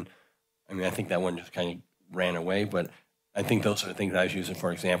last one, I think that one just kind of ran away, but I think those are the things I was using,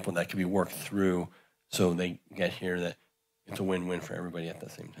 for example, that could be worked through so they get here that it's a win-win for everybody at the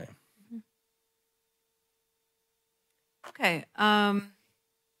same time. Okay.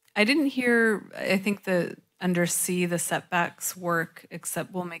 I didn't hear, I think under C, the setbacks work,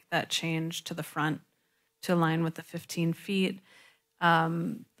 except we'll make that change to the front to align with the 15 feet.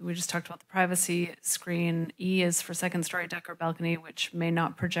 We just talked about the privacy screen. E is for second story deck or balcony, which may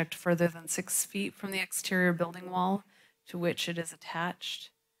not project further than 6 feet from the exterior building wall to which it is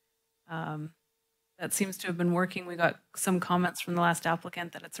attached. That seems to have been working. We got some comments from the last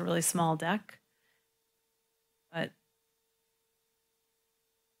applicant that it's a really small deck. But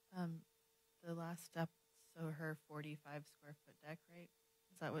the last step, so her 45 square foot deck, right?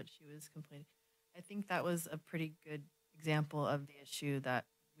 Is that what she was complaining? I think that was a pretty good example of the issue that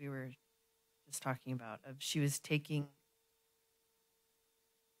we were just talking about. Of she was taking.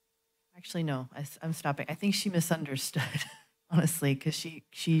 Actually, no, I'm stopping. I think she misunderstood, honestly, because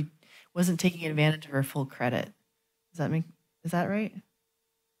she wasn't taking advantage of her full credit. Is that right?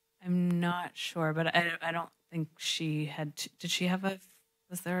 I'm not sure, but I don't think she had. Did she have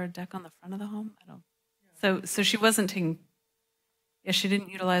was there a deck on the front of the home? I don't. So she wasn't taking. Yeah, she didn't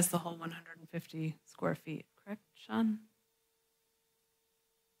utilize the whole 150 square feet, correct, Sean?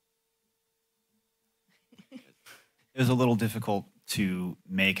 It was a little difficult to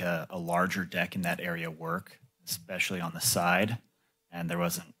make a larger deck in that area work, especially on the side, and there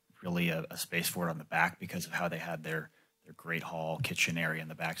wasn't really a space for it on the back because of how they had their great hall kitchen area in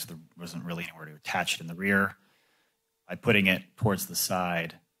the back, so there wasn't really anywhere to attach it in the rear. By putting it towards the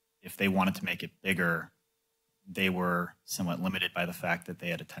side, if they wanted to make it bigger, they were somewhat limited by the fact that they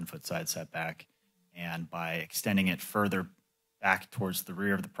had a 10-foot side setback, and by extending it further back towards the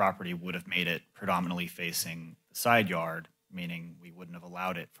rear of the property would have made it predominantly facing the side yard, meaning we wouldn't have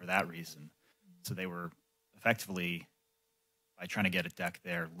allowed it for that reason. So they were effectively, by trying to get a deck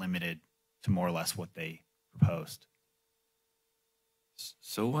there, limited to more or less what they proposed.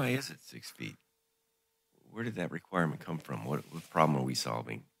 So why is it 6 feet? Where did that requirement come from? What problem are we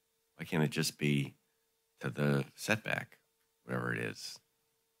solving? Why can't it just be to the setback, whatever it is?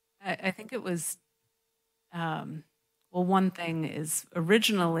 I think it was well, one thing is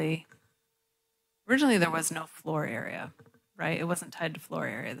originally there was no floor area, right? It wasn't tied to floor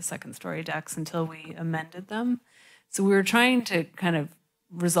area, the second story decks, until we amended them. So we were trying to kind of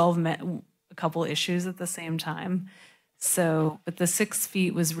resolve a couple issues at the same time. So, but the 6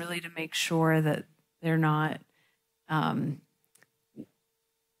 feet was really to make sure that they're not a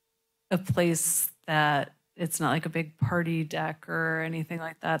place that it's not like a big party deck or anything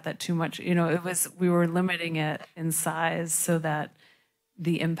like that, that too much, we were limiting it in size so that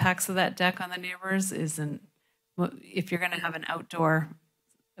the impacts of that deck on the neighbors isn't, if you're going to have an outdoor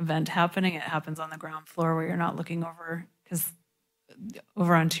event happening, it happens on the ground floor where you're not looking over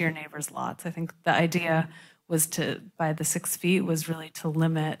onto your neighbor's lots. I think the idea was by the 6 feet was really to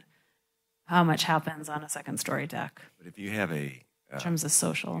limit how much happens on a second story deck. But if you have in terms of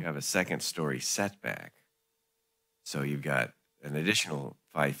social, you have a second story setback, so you've got an additional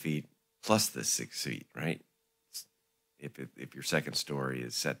 5 feet plus the 6 feet, right? If your second story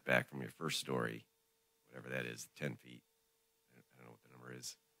is set back from your first story, whatever that is, 10 feet, I don't know what the number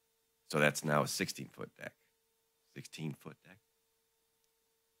is. So that's now a 16-foot deck. 16-foot deck.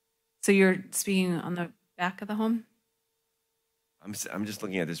 So you're speaking on the back of the home? I'm just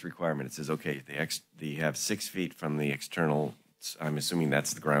looking at this requirement. It says, okay, you have 6 feet from the external, I'm assuming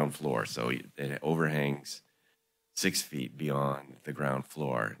that's the ground floor. So it overhangs 6 feet beyond the ground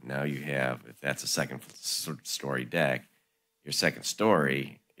floor. Now you have, if that's a second story deck, your second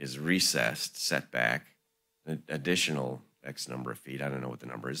story is recessed, set back, an additional X number of feet. I don't know what the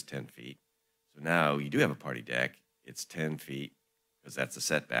number is, 10 feet. So now you do have a party deck. It's 10 feet because that's the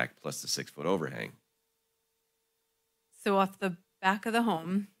setback plus the 6-foot overhang. So off the back of the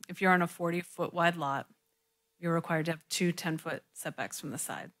home, if you're on a 40-foot wide lot, you're required to have two 10-foot setbacks from the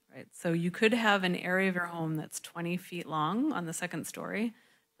side, right? So you could have an area of your home that's 20 feet long on the second story,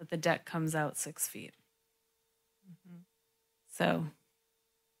 but the deck comes out 6 feet. Mm-hmm. So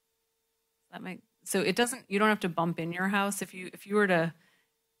it doesn't, you don't have to bump in your house. If you were to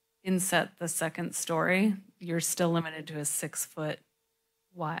inset the second story, you're still limited to a 6-foot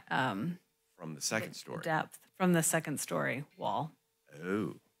wide, from the second story depth from the second story wall.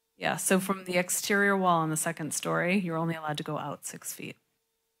 Oh. Yeah, so from the exterior wall on the second story, you're only allowed to go out 6 feet.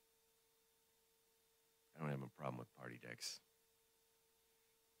 I don't have a problem with party decks.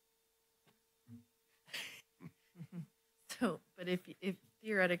 So, but if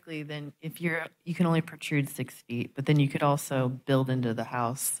theoretically, then if you can only protrude 6 feet, but then you could also build into the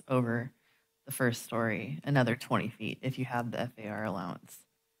house over the first story another 20 feet if you have the FAR allowance.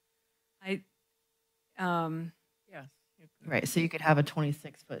 Yes. Right, so you could have a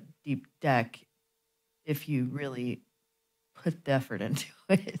 26-foot deep deck if you really put the effort into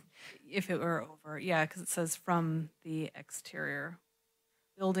it. If it were over, yeah, because it says from the exterior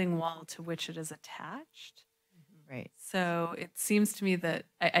building wall to which it is attached. Right. So it seems to me that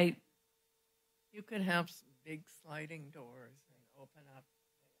You could have some big sliding doors and open up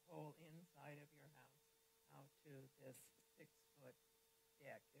the whole inside of your house out to this 6-foot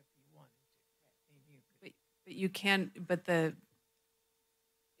deck if you wanted to. And you could, but you can,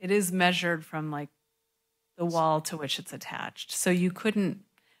 it is measured from like the wall to which it's attached. So you couldn't,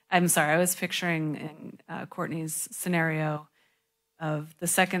 I'm sorry, I was picturing in Courtney's scenario of the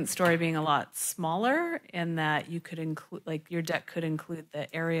second story being a lot smaller, and that you could include, like your deck could include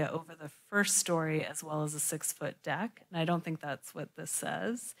the area over the first story as well as a 6-foot deck. And I don't think that's what this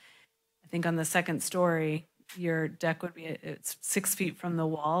says. I think on the second story, your deck would be, it's 6 feet from the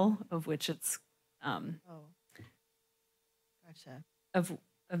wall of which it's, Gotcha. of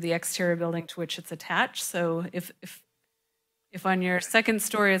the exterior building to which it's attached. So if on your second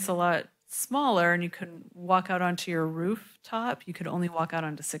story it's a lot smaller and you couldn't walk out onto your rooftop, you could only walk out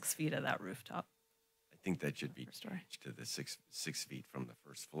onto 6 feet of that rooftop. I think that should be changed to the six feet from the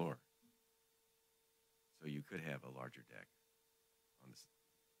first floor. So you could have a larger deck on this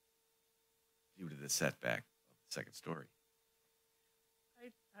due to the setback of the second story.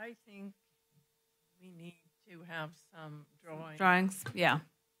 I think we need to have some Drawings, yeah.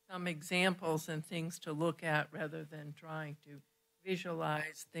 some examples and things to look at rather than trying to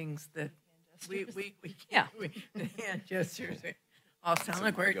visualize things that we Yeah. can't gestures. All sound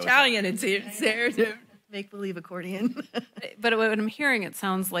like we're Italian. It's there to Make believe accordion. But what I'm hearing, it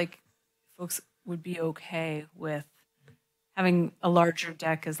sounds like folks would be okay with having a larger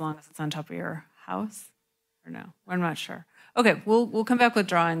deck as long as it's on top of your house, or no? I'm not sure. Okay, we'll come back with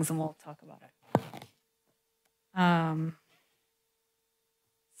drawings and we'll talk about it.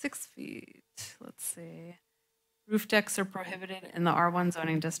 6 feet. Let's see. Roof decks are prohibited in the R1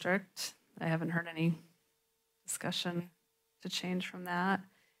 zoning district. I haven't heard any discussion to change from that.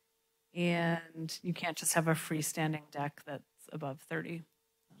 And you can't just have a freestanding deck that's above 30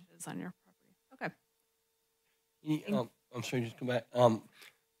 inches on your property. Okay. I'm sorry, just come back.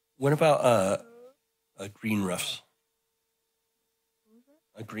 What about green roofs?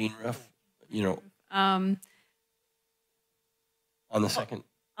 A green roof, on the second.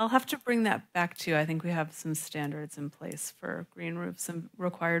 I'll have to bring that back to you. I think we have some standards in place for green roofs and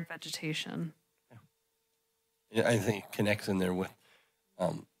required vegetation. Yeah, I think it connects in there with,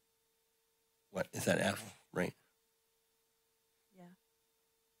 what is that F, right? Yeah.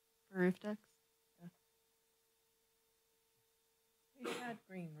 For roof decks? Yeah. We had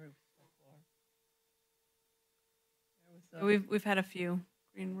green roofs before. We've had a few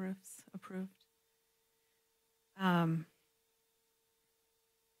green roofs approved.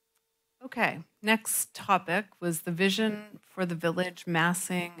 Okay, next topic was the vision for the village,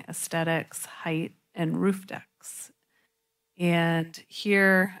 massing, aesthetics, height, and roof decks. And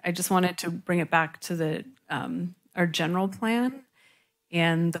here, I just wanted to bring it back to our general plan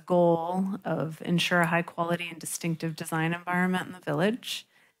and the goal of ensure a high quality and distinctive design environment in the village.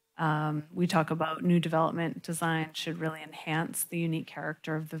 We talk about new development design should really enhance the unique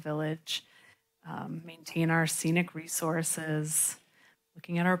character of the village, maintain our scenic resources,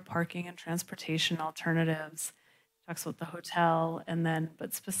 looking at our parking and transportation alternatives, talks about the hotel, and then,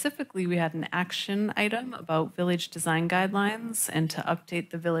 but specifically we had an action item about village design guidelines and to update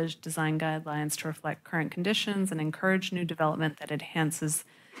the village design guidelines to reflect current conditions and encourage new development that enhances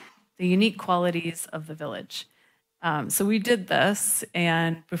the unique qualities of the village. So we did this,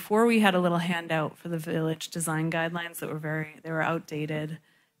 and before we had a little handout for the village design guidelines that they were outdated,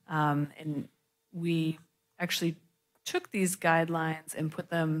 and we actually took these guidelines and put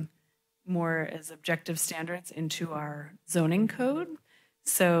them more as objective standards into our zoning code.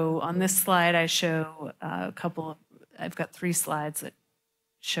 So on this slide, I show I've got 3 slides that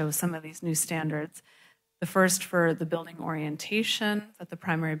show some of these new standards. The first for the building orientation, that the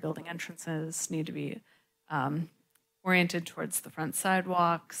primary building entrances need to be oriented towards the front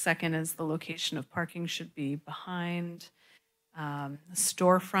sidewalk. Second is the location of parking should be behind.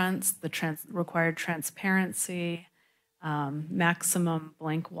 Storefronts, the required transparency, maximum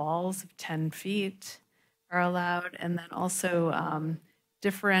blank walls of 10 feet are allowed. And then also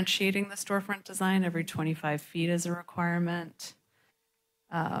differentiating the storefront design every 25 feet is a requirement.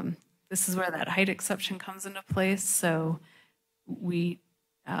 This is where that height exception comes into place. So we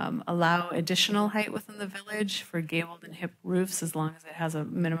allow additional height within the village for gabled and hip roofs as long as it has a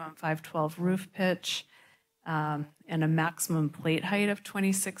minimum 512 roof pitch and a maximum plate height of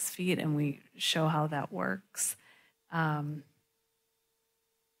 26 feet, and we show how that works.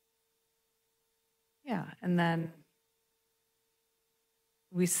 Yeah, and then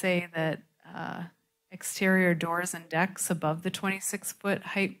we say that exterior doors and decks above the 26-foot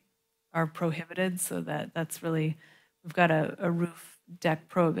height are prohibited, so that's really, we've got a roof deck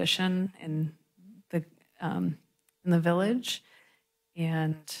prohibition in the village,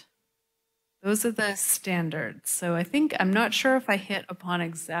 and those are the standards. So I'm not sure if I hit upon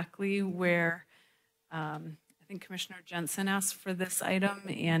exactly where I think Commissioner Jensen asked for this item,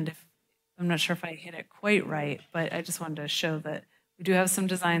 and I'm not sure if I hit it quite right, but I just wanted to show that we do have some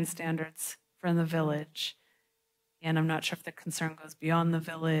design standards for the village, and I'm not sure if the concern goes beyond the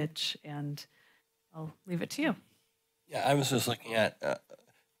village, and I'll leave it to you. Yeah, I was just looking at,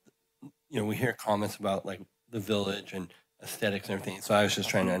 we hear comments about like the village and aesthetics and everything. So I was just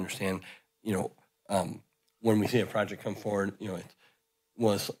trying to understand, when we see a project come forward,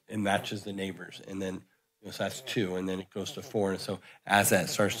 it matches the neighbors, and then so that's 2, and then it goes to 4, and so as that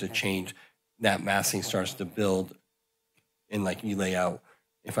starts to change, that massing starts to build, and like you lay out,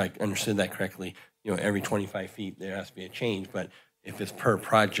 if I understood that correctly, every 25 feet there has to be a change, but if it's per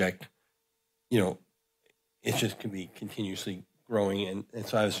project, it just can be continuously growing, and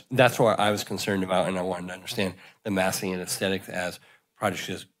so that's what I was concerned about, and I wanted to understand the massing and aesthetics as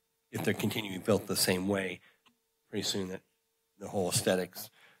projects, if they're continuing built the same way, pretty soon that the whole aesthetics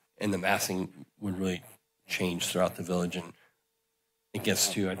and the massing would really change throughout the village, and it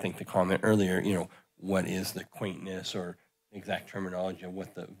gets to, I think, the comment earlier, what is the quaintness or exact terminology of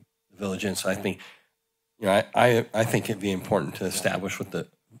what the village is. So I think, I think it'd be important to establish what the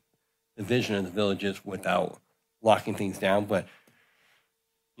vision of the village is without locking things down. But,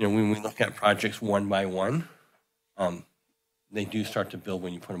 when we look at projects one by one, they do start to build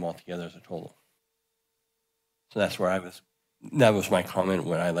when you put them all together as a total. So that's where that was my comment,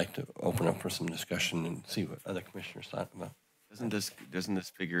 when I'd like to open up for some discussion and see what other commissioners thought about. Doesn't this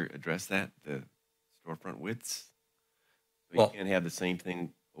figure address that, the storefront widths? So Well, you can't have the same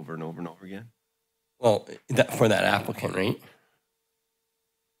thing over and over and over again? Well, for that applicant, right?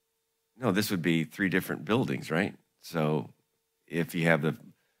 No, this would be 3 different buildings, right? So if you have the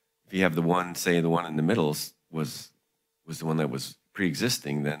one, say the one in the middle was the one that was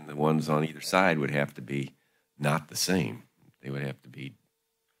pre-existing, then the ones on either side would have to be not the same. They would have to be,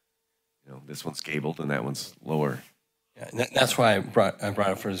 this one's gabled and that one's lower. Yeah, and that's why I brought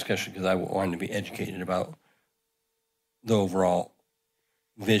it for discussion, because I wanted to be educated about the overall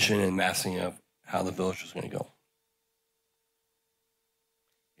vision and massing of how the village is going to go.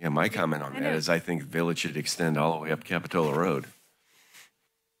 Yeah, my comment on that is I think the village should extend all the way up Capitola Road.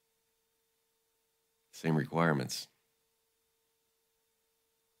 Same requirements.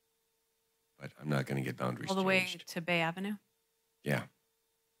 But I'm not going to get boundaries All the way changed. to Bay Avenue? Yeah.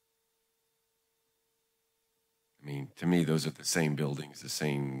 I mean, to me, those are the same buildings,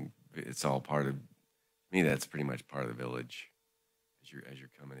 it's all part of, to me, that's pretty much part of the village as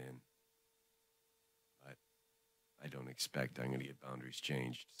you're coming in. But I don't expect I'm going to get boundaries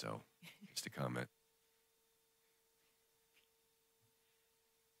changed, so just a comment.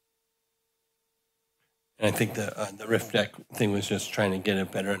 And I think the roof deck thing was just trying to get a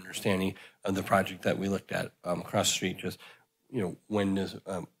better understanding of the project that we looked at across the street. Just, when does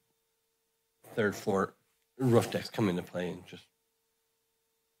third floor roof decks come into play, and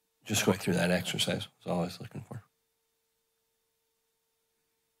just going through that exercise was all I was looking for.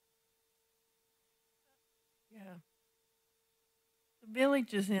 Yeah. The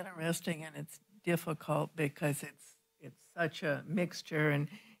village is interesting, and it's difficult because it's such a mixture. And,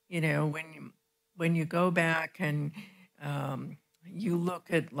 when you go back and you look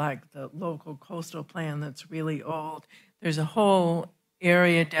at like the local coastal plan that's really old, there's a whole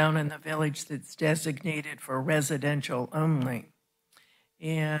area down in the village that's designated for residential only.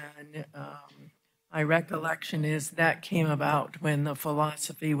 And my recollection is that came about when the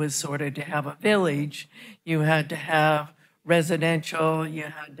philosophy was sort of to have a village. You had to have residential, you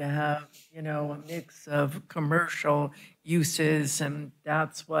had to have, a mix of commercial uses, and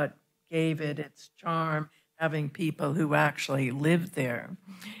that's what gave it its charm, having people who actually lived there.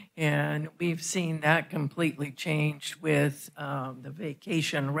 And we've seen that completely changed with the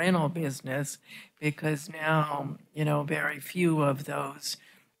vacation rental business, because now, very few of those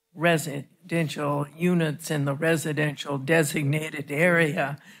residential units in the residential designated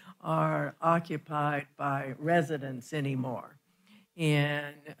area are occupied by residents anymore.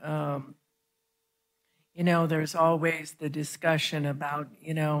 And, there's always the discussion about,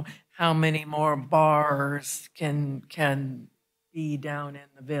 how many more bars can be down in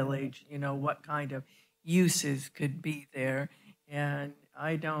the village, what kind of uses could be there. And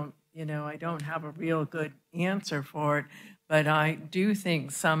I don't have a real good answer for it, but I do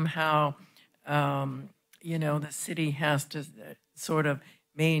think somehow, the city has to sort of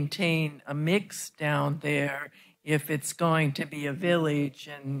maintain a mix down there if it's going to be a village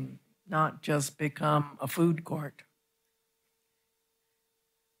and not just become a food court.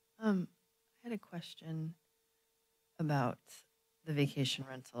 I had a question about the vacation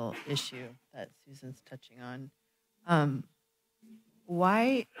rental issue that Susan's touching on.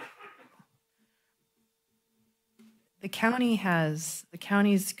 Why the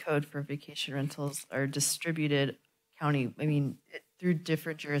county's code for vacation rentals are distributed through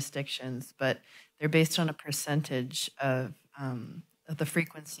different jurisdictions, but they're based on a percentage of the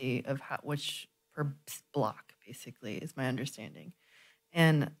frequency of which per block, basically, is my understanding.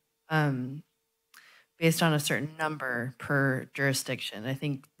 And based on a certain number per jurisdiction. I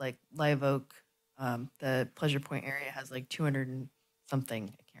think like Live Oak, the Pleasure Point area has like 200 and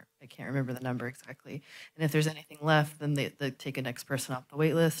something. I can't remember the number exactly. And if there's anything left, then they take a next person off the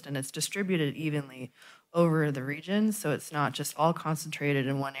wait list, and it's distributed evenly over the region. So it's not just all concentrated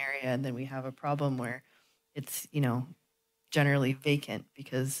in one area, and then we have a problem where it's, generally vacant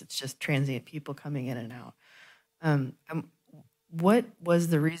because it's just transient people coming in and out. What was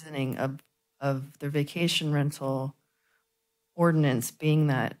the reasoning of the vacation rental ordinance being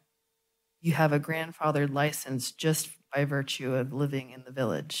that you have a grandfathered license just by virtue of living in the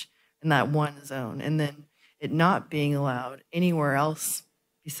village in that one zone, and then it not being allowed anywhere else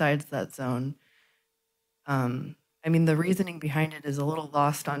besides that zone? The reasoning behind it is a little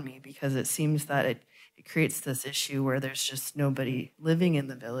lost on me, because it seems that it creates this issue where there's just nobody living in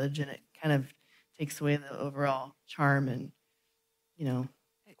the village, and it kind of takes away the overall charm and,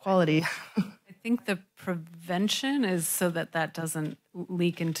 quality. I think the prevention is so that doesn't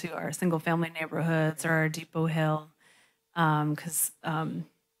leak into our single family neighborhoods or our Depot Hill. Because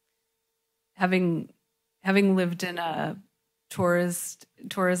having lived in a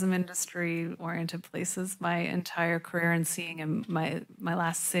tourism industry oriented places my entire career, and seeing in my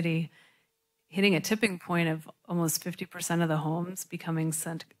last city hitting a tipping point of almost 50% of the homes becoming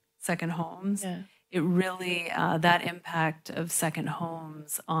second homes, Yeah. it really, that impact of second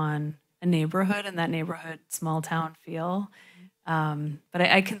homes on a neighborhood and that neighborhood small town feel. But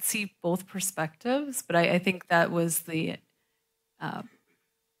I can see both perspectives, but I think that was the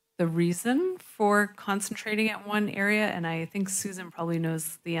reason for concentrating at one area, and I think Susan probably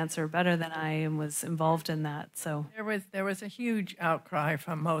knows the answer better than I and was involved in that. So There was a huge outcry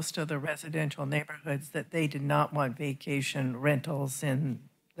from most of the residential neighborhoods that they did not want vacation rentals in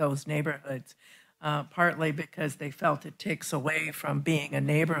those neighborhoods, partly because they felt it takes away from being a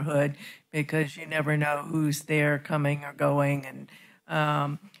neighborhood because you never know who's there coming or going. And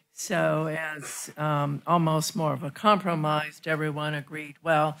so as almost more of a compromise, everyone agreed,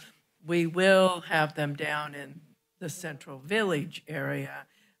 well, we will have them down in the Central Village area.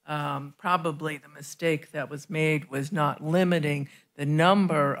 Probably the mistake that was made was not limiting the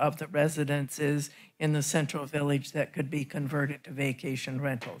number of the residences in the Central Village that could be converted to vacation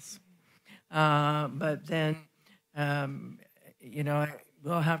rentals. But then,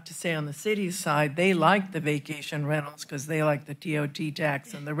 we'll have to say on the city's side, they like the vacation rentals because they like the TOT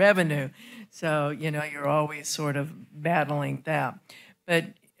tax and the revenue. So, you're always sort of battling that. But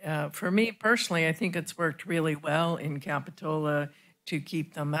for me personally, I think it's worked really well in Capitola to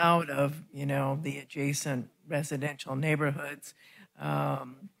keep them out of, the adjacent residential neighborhoods. A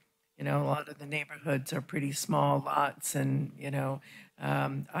lot of the neighborhoods are pretty small lots, and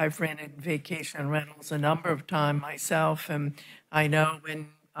I've rented vacation rentals a number of times myself, and I know when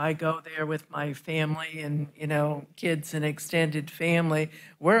I go there with my family and kids and extended family,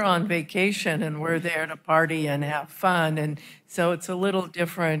 we're on vacation and we're there to party and have fun, and so it's a little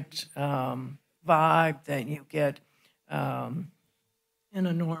different vibe than you get in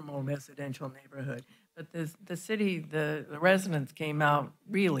a normal residential neighborhood. But the city, the residents came out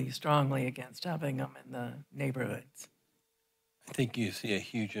really strongly against having them in the neighborhoods. I think you see a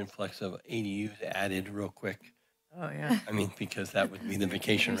huge influx of ADUs added real quick. Oh, yeah. I mean, because that would be the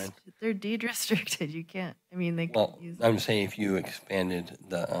vacation rent. They're deed restricted. You can't. I mean, they Well, could use. I'm saying if you expanded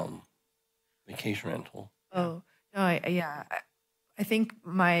the vacation rental. Oh no, I think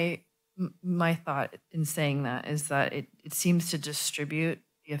my thought in saying that is that it seems to distribute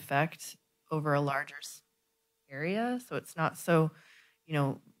the effect over a larger area, so it's not so,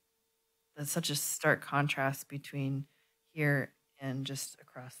 there's such a stark contrast between here and just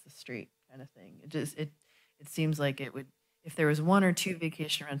across the street kind of thing. It seems like it would, if there was one or two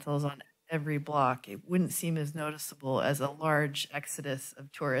vacation rentals on every block, it wouldn't seem as noticeable as a large exodus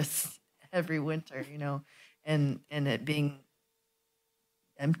of tourists every winter, and it being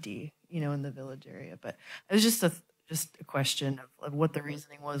empty, in the village area. But it was just a question of what the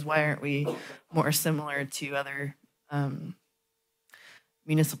reasoning was. Why aren't we more similar to other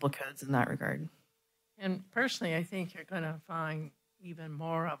municipal codes in that regard? And personally, I think you're going to find even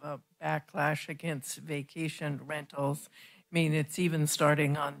more of a backlash against vacation rentals. I mean, it's even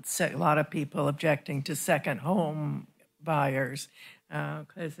starting on a lot of people objecting to second home buyers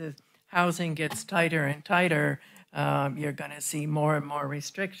because as housing gets tighter and tighter, you're going to see more and more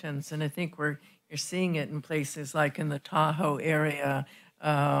restrictions. And I think you're seeing it in places like in the Tahoe area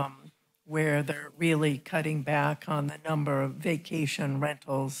where they're really cutting back on the number of vacation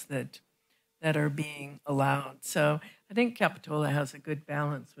rentals that are being allowed. So I think Capitola has a good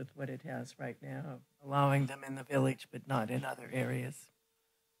balance with what it has right now, allowing them in the village but not in other areas.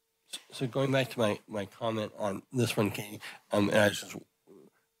 So going back to my comment on this one, Katie, and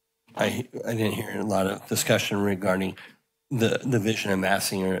I didn't hear a lot of discussion regarding the vision of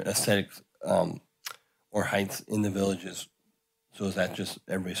massing or aesthetics or heights in the villages. So is that just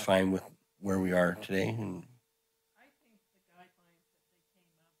everybody's fine with where we are today? And I think the guidelines that they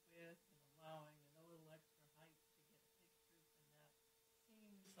came up with and allowing a little extra height to get pictures and that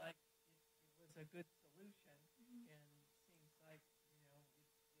seems like it was a good solution and seems like, it works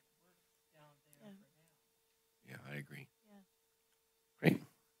down there for now. Yeah, I agree. great.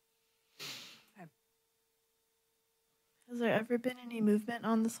 Has there ever been any movement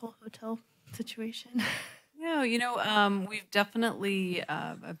on this whole hotel situation? No, we've definitely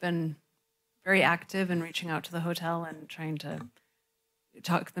been very active in reaching out to the hotel and trying to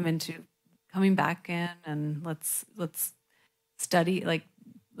talk them into coming back in, and let's study,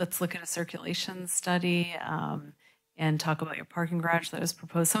 let's look at a circulation study and talk about your parking garage that was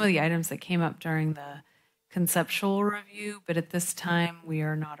proposed. Some of the items that came up during the conceptual review, but at this time we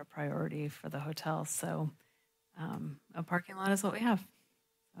are not a priority for the hotel. So a parking lot is what we have.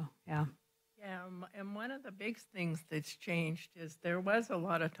 So yeah. Yeah, and one of the big things that's changed is there was a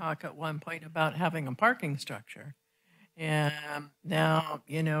lot of talk at one point about having a parking structure. And now,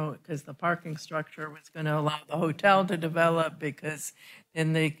 you know, because the parking structure was going to allow the hotel to develop, because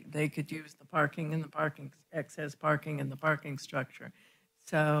then they could use the parking and the parking, excess parking in the parking structure.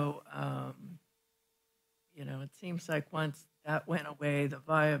 So, you know, it seems like once that went away, the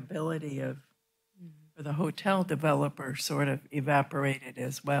viability of for the hotel developer sort of evaporated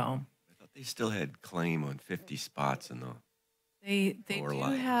as well. I thought they still had claim on 50 spots in the They lower do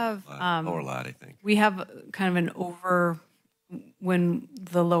lot. have Lower lot, I think. we have kind of an over when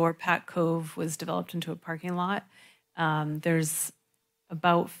the lower Pat Cove was developed into a parking lot. There's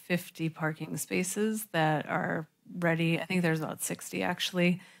about 50 parking spaces that are ready. I think there's about 60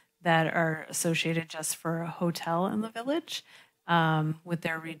 actually that are associated just for a hotel in the village with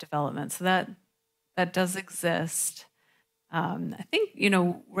their redevelopment. So that does exist. I think, you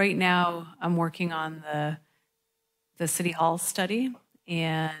know, right now I'm working on the City Hall study,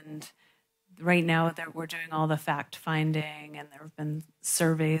 and right now that we're doing all the fact finding, and there have been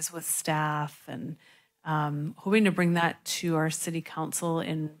surveys with staff, and hoping to bring that to our city council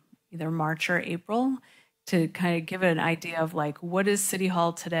in either March or April to kind of give it an idea of like what is City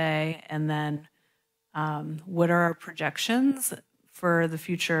Hall today, and then what are our projections for the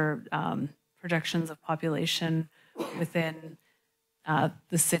future projections of population within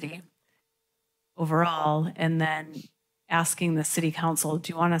the city overall, and then asking the city council,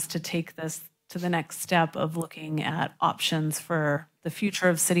 do you want us to take this to the next step of looking at options for the future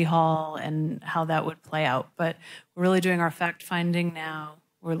of City Hall and how that would play out? But we're really doing our fact finding now.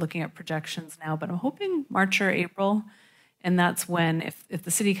 We're looking at projections now, but I'm hoping March or April. And that's when, if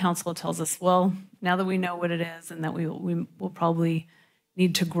the city council tells us, well, now that we know what it is and that we will probably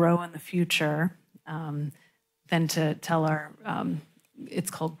need to grow in the future, then to tell our,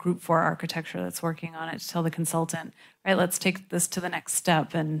 it's called Group 4 Architecture that's working on it, to tell the consultant, all right, let's take this to the next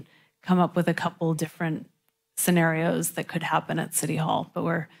step and come up with a couple different scenarios that could happen at City Hall.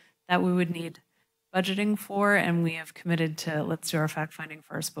 But that we would need budgeting for, and we have committed to let's do our fact finding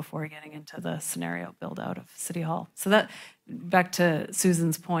first before getting into the scenario build out of City Hall. So that, back to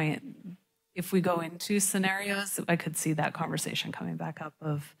Susan's point, if we go into scenarios, I could see that conversation coming back up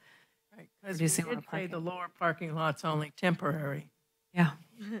of Because we reducing did our say parking. the lower parking lot's only temporary. Yeah,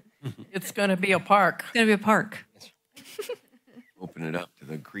 It's going to be a park. it's gonna be a park. Open it up to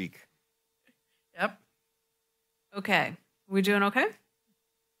the creek. Yep. Okay, we doing okay?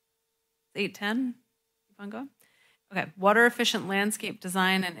 8:10. Keep on going. Okay, water efficient landscape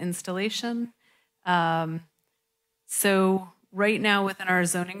design and installation. So right now within our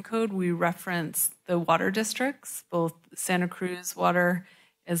zoning code, we reference the water districts, both Santa Cruz Water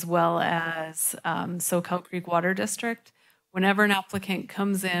as well as SoCal Creek Water District. Whenever an applicant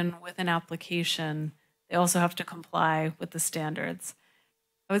comes in with an application, they also have to comply with the standards.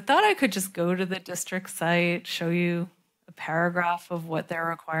 I thought I could just go to the district site, show you a paragraph of what their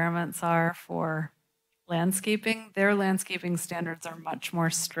requirements are for landscaping. Their landscaping standards are much more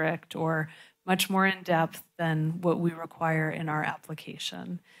strict or much more in depth than what we require in our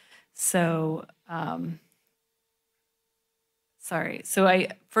application. So, sorry. So I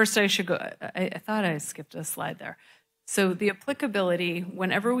should go. I thought I skipped a slide there. So the applicability,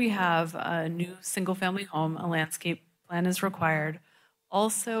 whenever we have a new single-family home, a landscape plan is required.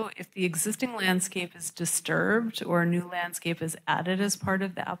 Also, if the existing landscape is disturbed or a new landscape is added as part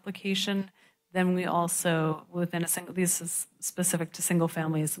of the application, then we also, within a single, this is specific to single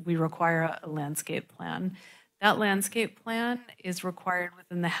families, we require a landscape plan. That landscape plan is required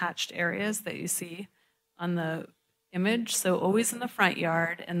within the hatched areas that you see on the image. So always in the front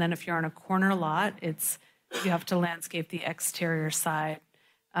yard, and then if you're on a corner lot, you have to landscape the exterior side.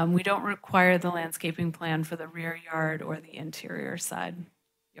 We don't require the landscaping plan for the rear yard or the interior side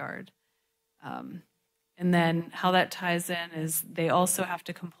yard. And then how that ties in is they also have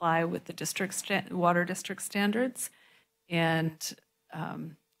to comply with the water district standards. And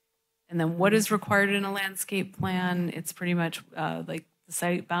then what is required in a landscape plan? It's pretty much like the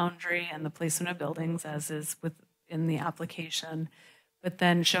site boundary and the placement of buildings as is within the application, but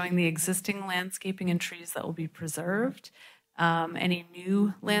then showing the existing landscaping and trees that will be preserved, any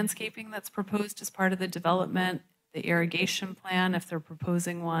new landscaping that's proposed as part of the development, the irrigation plan, if they're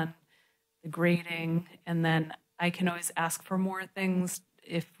proposing one, the grading, and then I can always ask for more things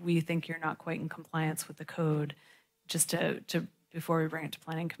if we think you're not quite in compliance with the code, just to before we bring it to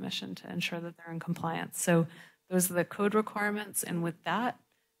Planning Commission to ensure that they're in compliance. So those are the code requirements, and with that,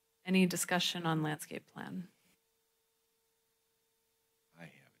 any discussion on landscape plan? I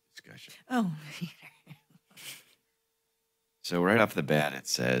have a discussion. Oh. So right off the bat, it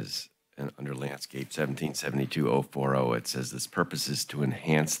says, under landscape 1772-040, it says this purpose is to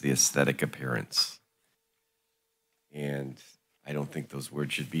enhance the aesthetic appearance. and I don't think those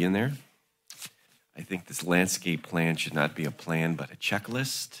words should be in there. I think this landscape plan should not be a plan, but a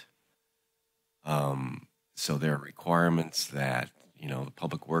checklist. So there are requirements that, you know, the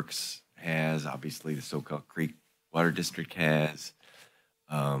Public Works has, obviously the Soquel Creek Water District has.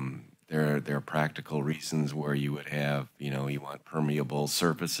 There are practical reasons where you would have, you know, you want permeable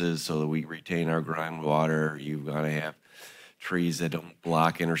surfaces so that we retain our groundwater. You want to have trees that don't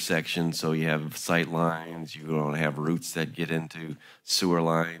block intersections, so you have sight lines. You don't have roots that get into sewer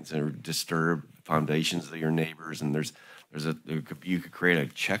lines or disturb foundations of your neighbors. And you could create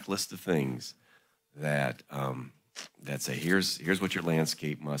a checklist of things that that say here's what your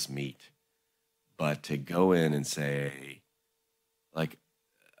landscape must meet. But to go in and say, like,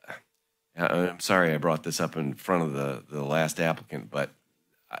 I'm sorry I brought this up in front of the last applicant, but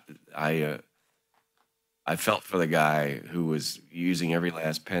I felt for the guy who was using every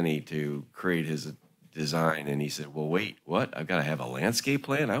last penny to create his design, and he said, well, wait, what? I've got to have a landscape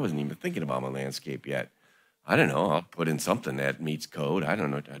plan? I wasn't even thinking about my landscape yet. I don't know. I'll put in something that meets code. I don't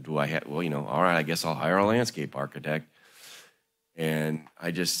know. Do I have, well, you know, all right, I guess I'll hire a landscape architect. And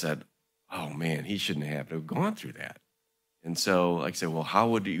I just said, oh, man, he shouldn't have to have gone through that. And so, like I said, well, how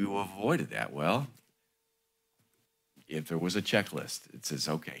would you have avoided that? Well, if there was a checklist, it says,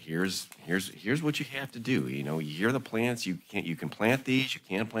 okay, here's what you have to do. You know, you hear the plants, you can plant these, you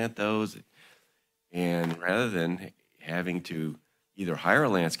can't plant those. And rather than having to either hire a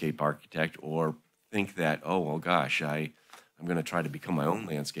landscape architect or think that, oh, well, gosh, I'm going to try to become my own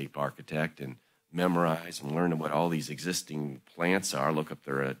landscape architect and memorize and learn what all these existing plants are, look up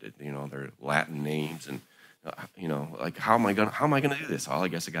their, you know, their Latin names, and you know, like, how am I gonna do this? I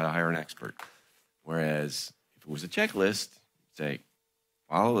guess I got to hire an expert. Whereas if it was a checklist, say,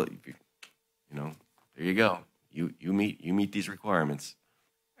 follow, you know, there you go. You meet these requirements.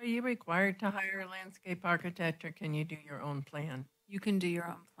 Are you required to hire a landscape architect, or can you do your own plan? You can do your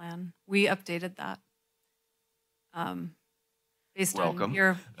own plan. We updated that based Welcome.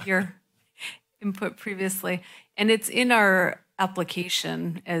 on your input previously, and it's in our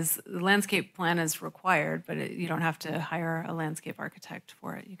application as the landscape plan is required, but you don't have to hire a landscape architect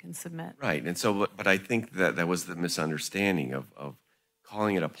for it. You can submit. Right, and so, but I think that was the misunderstanding of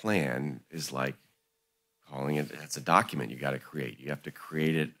calling it a plan is like calling it's a document you got to create. You have to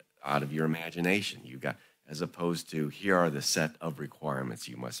create it out of your imagination. As opposed to, here are the set of requirements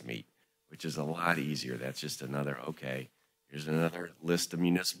you must meet, which is a lot easier. That's just another, okay, here's another list of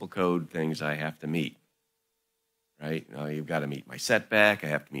municipal code things I have to meet. Right? You've got to meet my setback. I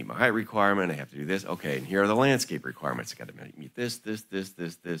have to meet my height requirement. I have to do this. Okay, and here are the landscape requirements. I got to meet this.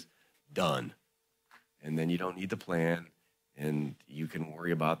 Done. And then you don't need the plan, and you can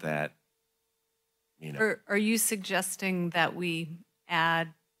worry about that. You know. Are you suggesting that we add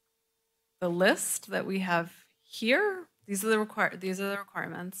the list that we have here? These are the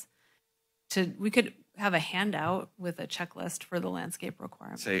requirements. We could have a handout with a checklist for the landscape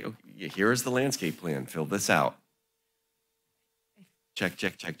requirements. Say, okay, here is the landscape plan. Fill this out. Check.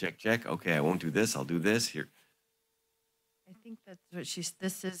 Okay, I won't do this. I'll do this here. I think that's what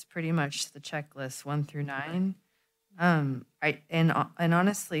this is pretty much the checklist 1 through 9. And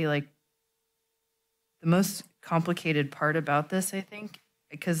honestly, like, the most complicated part about this, I think,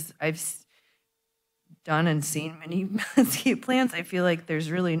 because I've done and seen many landscape plans, I feel like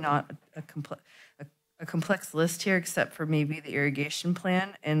there's really not a complex list here, except for maybe the irrigation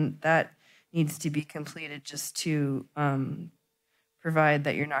plan, and that needs to be completed just to provide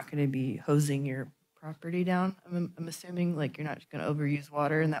that you're not going to be hosing your property down. I'm assuming, like, you're not going to overuse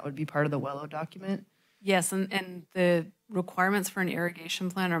water, and that would be part of the WELO document. Yes, and the requirements for an irrigation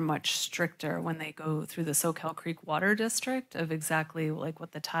plan are much stricter when they go through the Soquel Creek Water District, of exactly like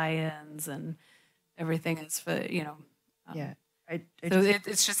what the tie-ins and everything is for, you know. Yeah.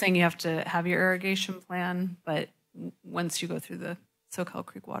 It's just saying you have to have your irrigation plan, but once you go through the Soquel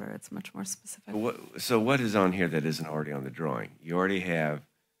Creek water, it's much more specific. So what is on here that isn't already on the drawing? You already have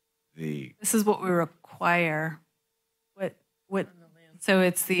the... This is what we require. What? So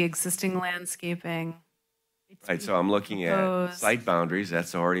it's the existing landscaping. Right, so I'm looking at site boundaries.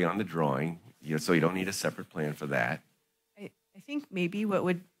 That's already on the drawing. So you don't need a separate plan for that. I think maybe what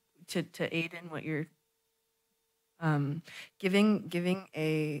would, to aid in what you're giving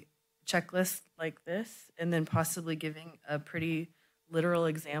a checklist like this, and then possibly giving a pretty literal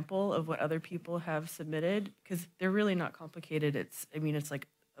example of what other people have submitted, because they're really not complicated. It's like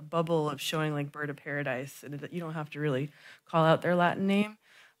a bubble of showing, like, bird of paradise, and you don't have to really call out their Latin name.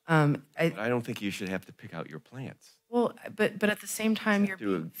 But I don't think you should have to pick out your plants. Well, but at the same time, you're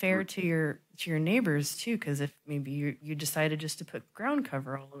being fair to your neighbors too, because if maybe you decided just to put ground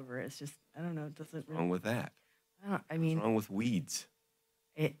cover all over it, it's just, I don't know, it doesn't really... Wrong with that? I What's mean, wrong with weeds?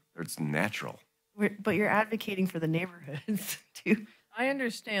 It's natural. but you're advocating for the neighborhoods too. I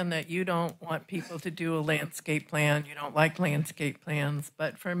understand that you don't want people to do a landscape plan. You don't like landscape plans.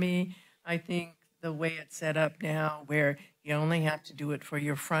 But for me, I think the way it's set up now, where you only have to do it for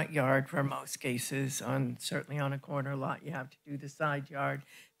your front yard for most cases, certainly on a corner lot, you have to do the side yard,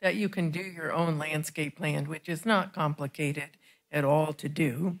 that you can do your own landscape plan, which is not complicated at all to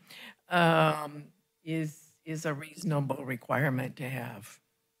do, is a reasonable requirement to have.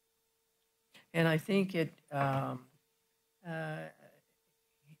 And I think I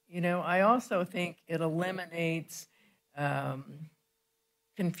also think it eliminates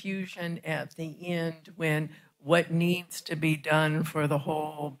confusion at the end when what needs to be done for the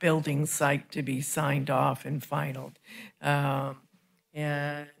whole building site to be signed off and finalized.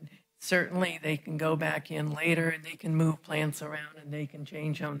 And certainly they can go back in later and they can move plants around and they can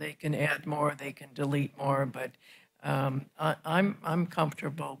change them, they can add more, they can delete more, but I'm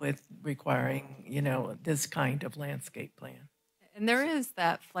comfortable with requiring, this kind of landscape plan. And there is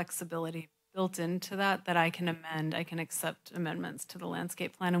that flexibility built into that I can amend. I can accept amendments to the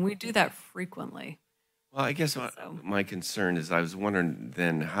landscape plan, and we do that frequently. Well, I guess my concern is I was wondering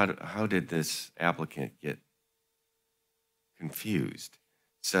then how did this applicant get confused?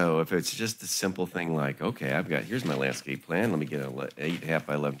 So if it's just a simple thing like, okay, here's my landscape plan. Let me get an 8.5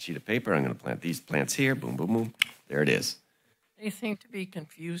 by 11 sheet of paper. I'm going to plant these plants here. Boom, boom, boom. There it is. They seem to be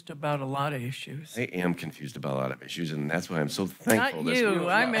confused about a lot of issues. I am confused about a lot of issues, and that's why I'm so thankful. Not you.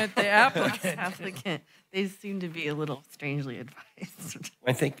 I meant the applicant. They seem to be a little strangely advised.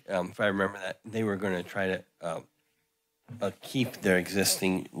 I think, if I remember that, they were going to try to keep their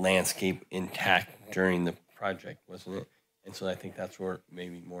existing landscape intact during the project, wasn't it? And so I think that's where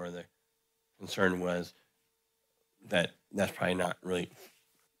maybe more of the concern was that's probably not really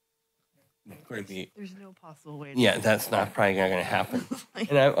going to be. There's no possible way. Yeah, that's not probably not going to happen.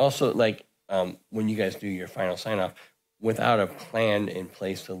 And I also like when you guys do your final sign off, without a plan in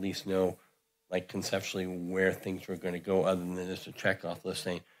place to at least know, like conceptually, where things were going to go, other than just a check off list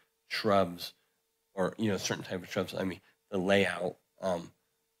saying shrubs or certain type of shrubs. I mean, the layout and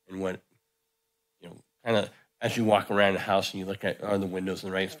what kind of. As you walk around the house and you look at, are the windows in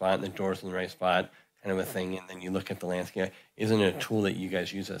the right spot and the doors in the right spot, kind of a thing, and then you look at the landscape. Isn't it a tool that you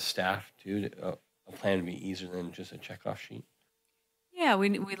guys use as staff too, a plan to be easier than just a checkoff sheet? Yeah,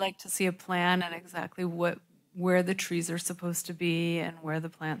 we like to see a plan and exactly where the trees are supposed to be and where the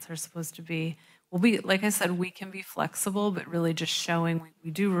plants are supposed to be. Like I said, we can be flexible, but really just showing,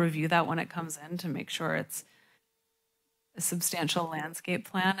 we do review that when it comes in to make sure it's a substantial landscape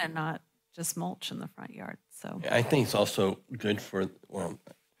plan and not just mulch in the front yard. So I think it's also good for, I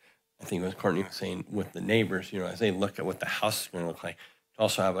think what Courtney was saying with the neighbors, as they look at what the house is going to look like, to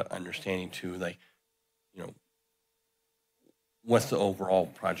also have an understanding too, like, what's the overall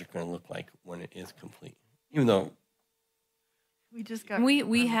project going to look like when it is complete? Even though we just got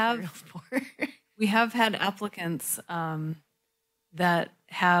we have had applicants that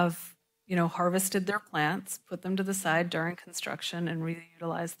have harvested their plants, put them to the side during construction, and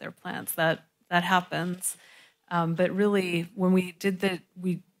reutilized their plants. That happens. But really, when we did the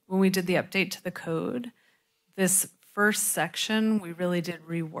update to the code, this first section we really did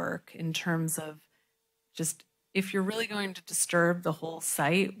rework in terms of just if you're really going to disturb the whole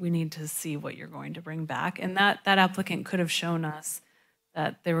site, we need to see what you're going to bring back. And that applicant could have shown us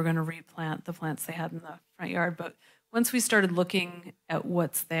that they were going to replant the plants they had in the front yard, but once we started looking at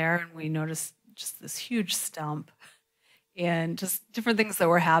what's there and we noticed just this huge stump and just different things that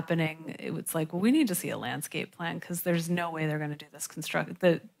were happening, it was like, well, we need to see a landscape plan because there's no way they're going to do this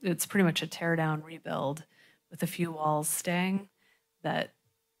it's pretty much a tear down rebuild with a few walls staying, that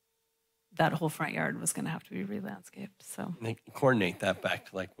whole front yard was going to have to be re-landscaped. So they coordinate that back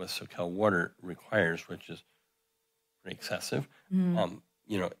to like what SoCal Water requires, which is pretty excessive. Mm-hmm.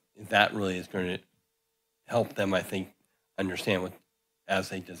 That really is going to help them, I think, understand as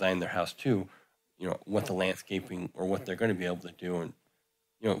they design their house too, what the landscaping or what they're going to be able to do,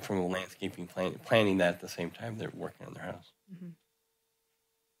 and from a landscaping planning that at the same time they're working on their house. Mm-hmm.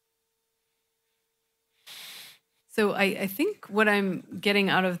 So I think what I'm getting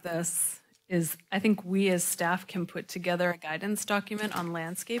out of this is I think we as staff can put together a guidance document on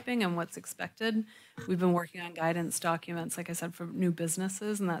landscaping and what's expected. We've been working on guidance documents, like I said, for new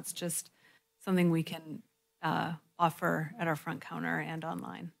businesses, and that's just something we can offer at our front counter and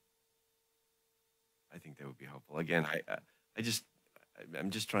online. I think that would be helpful. Again, I'm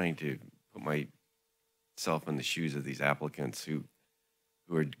just trying to put myself in the shoes of these applicants who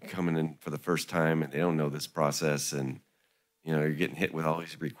are coming in for the first time and they don't know this process, and You know, you're getting hit with all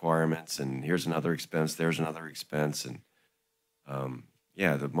these requirements, and here's another expense, there's another expense, and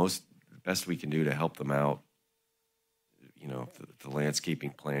yeah, the best we can do to help them out. You know, if the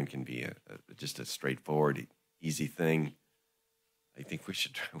landscaping plan can be just a straightforward, easy thing, I think we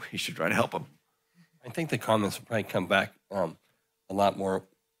should try to help them. I think the comments will probably come back a lot more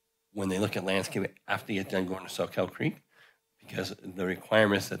when they look at landscape after they get done going to Soquel Creek, because the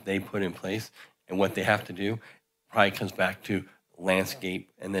requirements that they put in place and what they have to do probably comes back to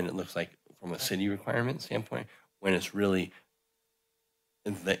landscape, and then it looks like from a city requirement standpoint, when it's really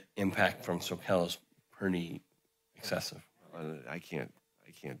the impact from Soquel is pretty excessive. I can't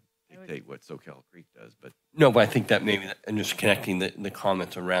dictate what Soquel Creek does, but No, but I think that maybe, and just connecting the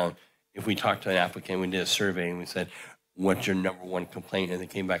comments around, if we talked to an applicant, we did a survey and we said, what's your number one complaint? And they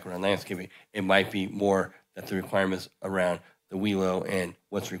came back around landscaping. It might be more that the requirements around the WELO and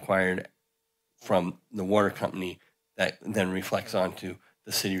what's required from the water company that then reflects onto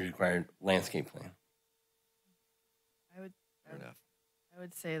the city required landscape plan. fair enough. I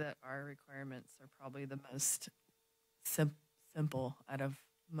would say that our requirements are probably the most simple out of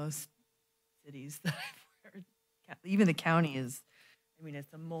most cities that I've heard. Even the county is, I mean,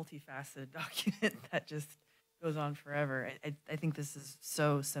 it's a multifaceted document that just goes on forever. I think this is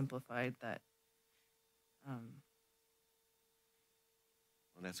so simplified that. Well,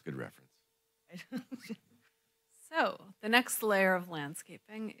 that's a good reference. So the next layer of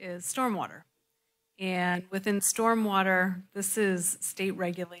landscaping is stormwater. And within stormwater, this is state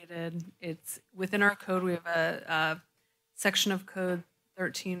regulated. It's within our code. We have a section of code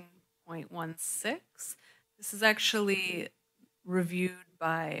 13.16. This is actually reviewed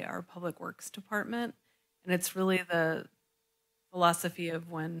by our Public Works Department. And it's really the philosophy of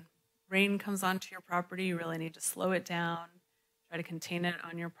when rain comes onto your property, you really need to slow it down, try to contain it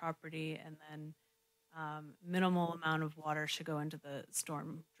on your property, and then minimal amount of water should go into the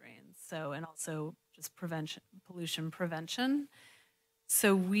storm drains. So, and also just pollution prevention.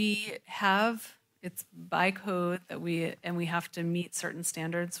 So we have, it's by code that we have to meet certain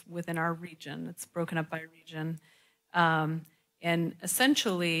standards within our region. It's broken up by region. And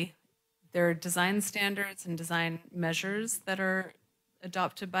essentially, there are design standards and design measures that are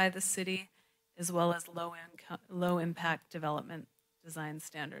adopted by the city, as well as low impact development design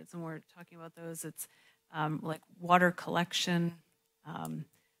standards. And we're talking about those. It's like water collection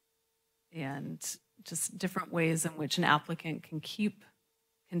and just different ways in which an applicant can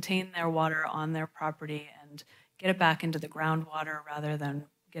contain their water on their property and get it back into the groundwater rather than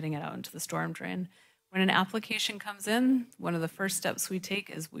getting it out into the storm drain. When an application comes in, one of the first steps we take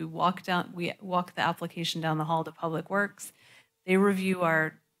is we walk the application down the hall to Public Works. They review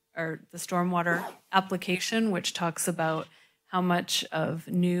the stormwater application, which talks about how much of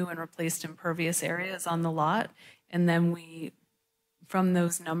new and replaced impervious area is on the lot. And then from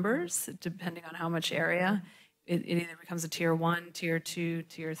those numbers, depending on how much area, it either becomes a tier 1, tier 2,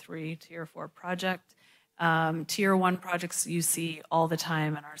 tier 3, tier 4 project. Tier 1 projects you see all the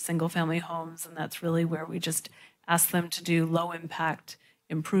time in our single family homes, and that's really where we just ask them to do low impact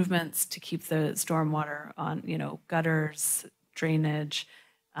improvements to keep the stormwater on, gutters, drainage,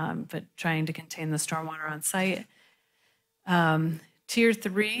 but trying to contain the stormwater on site. Tier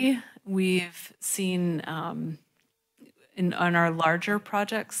 3, we've seen on our larger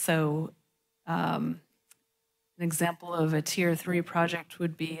projects. So an example of a tier 3 project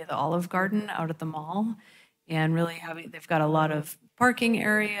would be the Olive Garden out at the mall, and really they've got a lot of parking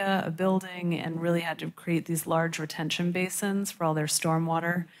area, a building, and really had to create these large retention basins for all their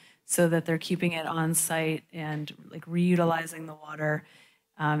stormwater so that they're keeping it on site and like reutilizing the water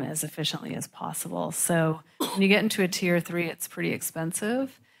as efficiently as possible. So when you get into a tier 3, it's pretty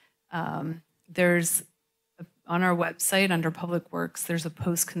expensive. There's on our website under Public Works, there's a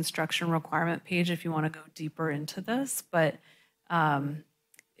post-construction requirement page if you want to go deeper into this. But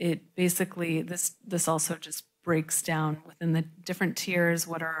it basically, this also just breaks down within the different tiers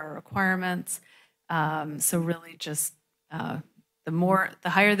what are our requirements. So really just the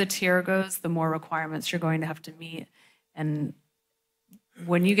higher the tier goes, the more requirements you're going to have to meet. And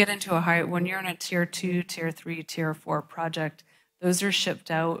when you get into when you're in a tier 2, tier 3, tier 4 project, those are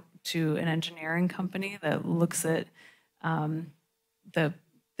shipped out to an engineering company that looks at their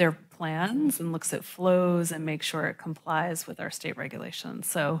plans and looks at flows and makes sure it complies with our state regulations.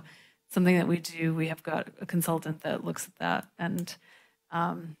 So something that we do, we have got a consultant that looks at that, and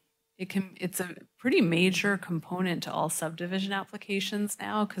it's a pretty major component to all subdivision applications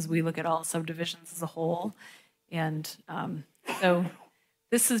now because we look at all subdivisions as a whole. And so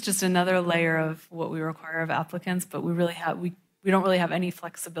this is just another layer of what we require of applicants, but we don't really have any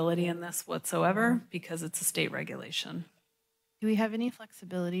flexibility in this whatsoever because it's a state regulation. Do we have any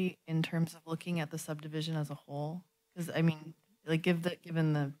flexibility in terms of looking at the subdivision as a whole? Because I mean, like,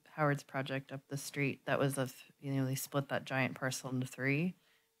 given the Howard's project up the street, that was they split that giant parcel into three,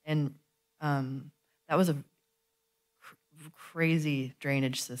 and that was a crazy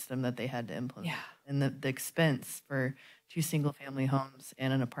drainage system that they had to implement. Yeah. And the expense for 2 single-family homes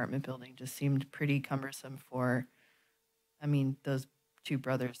and an apartment building just seemed pretty cumbersome for, I mean, those 2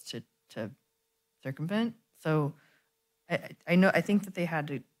 brothers to circumvent. So I think that they had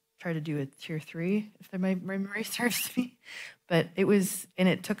to try to do a tier 3, if my memory serves me. But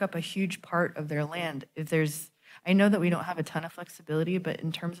it took up a huge part of their land. I know that we don't have a ton of flexibility, but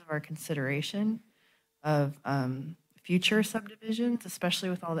in terms of our consideration of future subdivisions, especially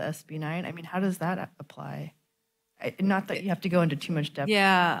with all the SB9, I mean, how does that apply? Not that you have to go into too much depth.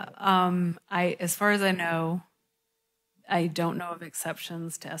 Yeah, as far as I know, I don't know of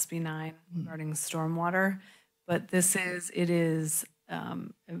exceptions to SB9 regarding stormwater, but it is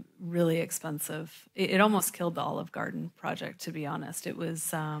really expensive. It almost killed the Olive Garden project, to be honest. It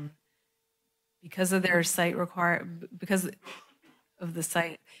was because of their site because of the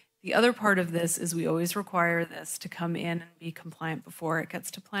site. The other part of this is we always require this to come in and be compliant before it gets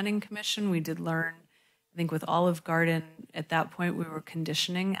to Planning Commission. We did learn, I think with Olive Garden, at that point we were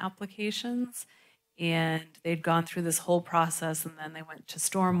conditioning applications, and they'd gone through this whole process, and then they went to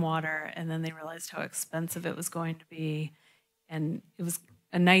stormwater, and then they realized how expensive it was going to be, and it was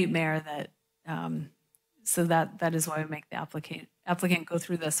a nightmare. So that is why we make the applicant go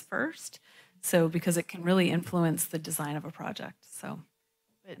through this first, so because it can really influence the design of a project. So.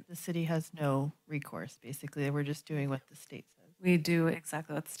 But the city has no recourse, basically. We're just doing what the state says. We do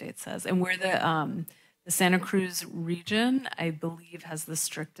exactly what the state says. And we're the Santa Cruz region, I believe, has the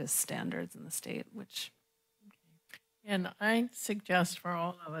strictest standards in the state, which... And I suggest for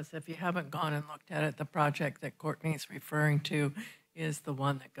all of us, if you haven't gone and looked at it, the project that Courtney's referring to is the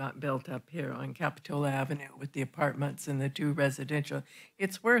one that got built up here on Capitola Avenue with the apartments and the 2 residential.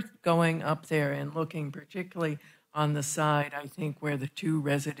 It's worth going up there and looking, particularly on the side, I think, where the 2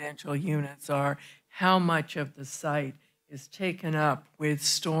 residential units are, how much of the site is taken up with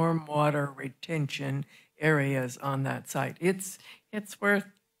stormwater retention areas on that site. It's worth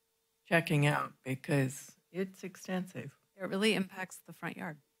checking out because it's extensive. It really impacts the front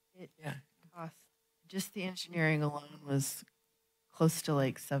yard. Yeah. Cost, just the engineering alone was close to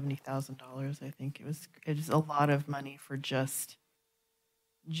like $70,000, I think. It was a lot of money for just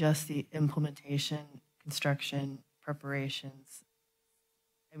the implementation, construction, preparations.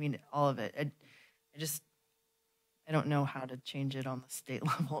 I mean, all of it. I don't know how to change it on the state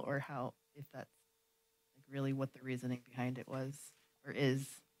level, or if that's like really what the reasoning behind it was or is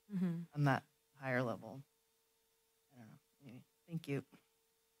on that higher level. I don't know. Anyway, thank you.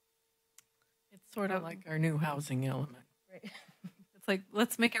 It's sort of like our new housing element. Right. It's like,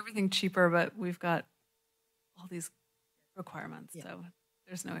 let's make everything cheaper, but we've got all these requirements, so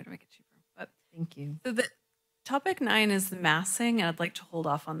there's no way to make it cheaper. But thank you. So the topic 9 is the massing, and I'd like to hold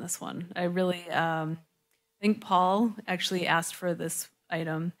off on this one. I really think Paul actually asked for this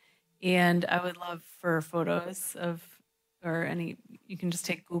item, and I would love for photos you can just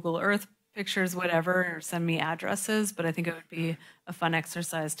take Google Earth pictures, whatever, or send me addresses, but I think it would be a fun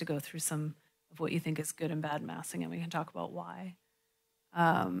exercise to go through some of what you think is good and bad massing, and we can talk about why.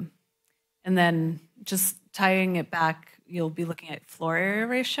 And then just tying it back, you'll be looking at floor area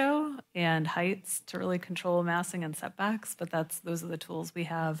ratio and heights to really control massing and setbacks, but those are the tools we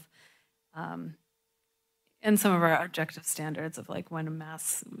have. And some of our objective standards of like when a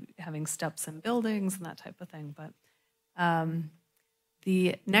mass, having steps in buildings and that type of thing. But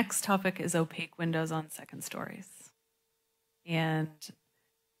the next topic is opaque windows on second stories. And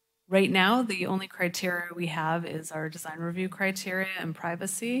right now, the only criteria we have is our design review criteria and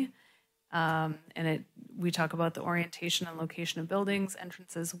privacy. We talk about the orientation and location of buildings,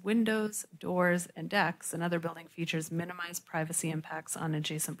 entrances, windows, doors, and decks, and other building features minimize privacy impacts on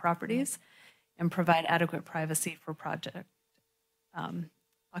adjacent properties and provide adequate privacy for project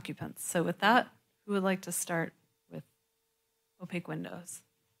occupants. So with that, who would like to start with opaque windows?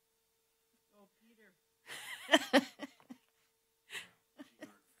 Oh, Peter.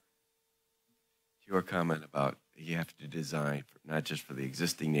 Your comment about you have to design not just for the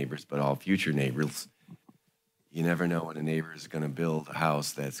existing neighbors, but all future neighbors. You never know when a neighbor is going to build a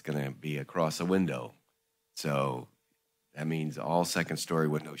house that's going to be across a window. So that means all second story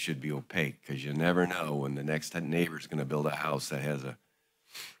windows should be opaque, because you never know when the next neighbor is going to build a house that has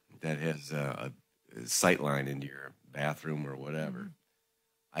a sight line into your bathroom or whatever.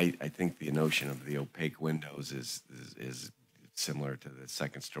 I think the notion of the opaque windows is similar to the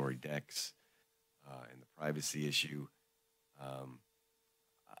second story decks and the privacy issue. Um,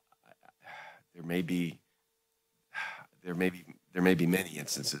 there may be many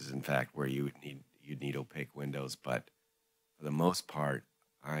instances, in fact, where you'd need opaque windows, but for the most part,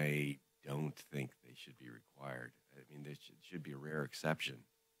 I don't think they should be required. I mean, there should be a rare exception.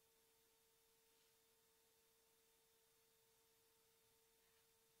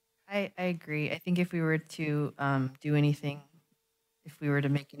 I agree. I think if we were to do anything, if we were to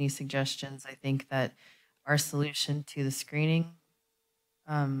make any suggestions, I think that our solution to the screening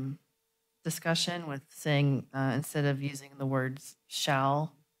discussion with saying instead of using the words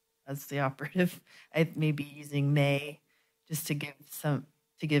shall as the operative, I may be using may, just to give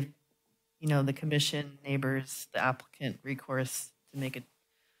the commission, neighbors, the applicant recourse to make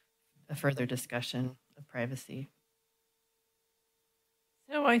a further discussion of privacy.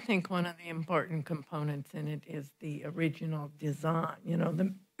 So I think one of the important components in it is the original design,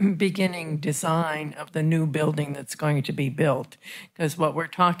 the beginning design of the new building that's going to be built. Because what we're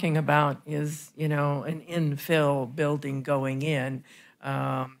talking about is, an infill building going in.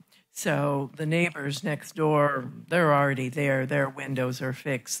 So the neighbors next door, they're already there. Their windows are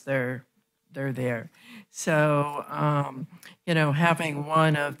fixed. They're there. So, having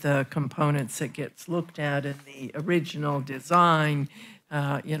one of the components that gets looked at in the original design,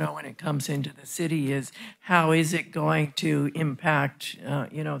 when it comes into the city is how is it going to impact,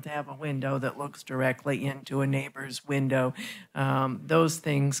 to have a window that looks directly into a neighbor's window. Those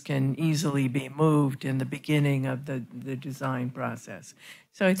things can easily be moved in the beginning of the design process.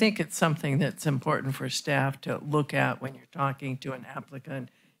 So I think it's something that's important for staff to look at when you're talking to an applicant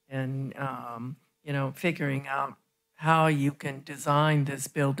and, figuring out how you can design this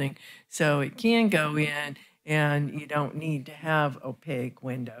building so it can go in and you don't need to have opaque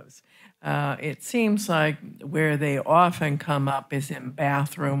windows. It seems like where they often come up is in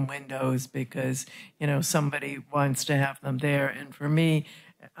bathroom windows because, somebody wants to have them there. And for me,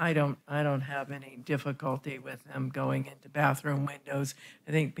 I don't have any difficulty with them going into bathroom windows.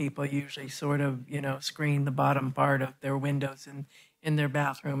 I think people usually sort of, screen the bottom part of their windows in their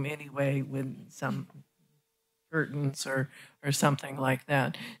bathroom anyway with some curtains or something like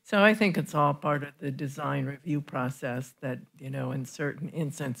that. So I think it's all part of the design review process that, in certain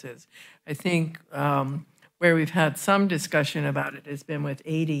instances. I think where we've had some discussion about it has been with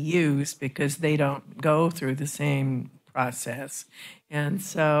ADUs because they don't go through the same process.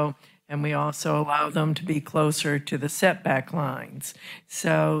 And we also allow them to be closer to the setback lines.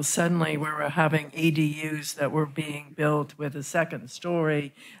 So suddenly we were having ADUs that were being built with a second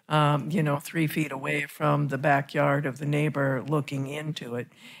story, 3 feet away from the backyard of the neighbor looking into it.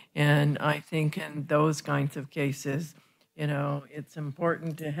 And I think in those kinds of cases, it's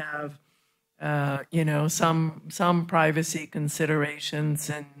important to have, some privacy considerations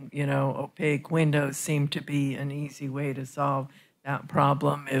and, opaque windows seem to be an easy way to solve that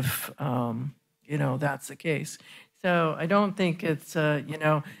problem if, that's the case. So I don't think it's,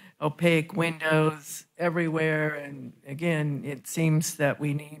 opaque windows everywhere. And again, it seems that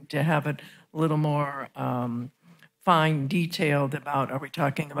we need to have it a little more fine detailed about, are we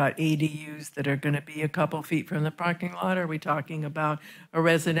talking about ADUs that are going to be a couple feet from the parking lot? Or are we talking about a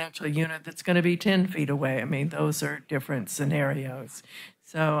residential unit that's going to be 10 feet away? I mean, those are different scenarios.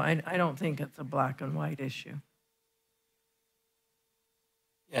 So I don't think it's a black and white issue.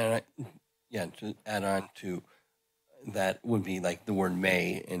 Yeah, to add on to that would be like the word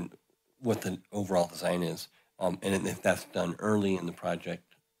may and what the overall design is. And if that's done early in the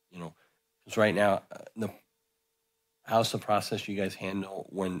project, because right now, how's the process you guys handle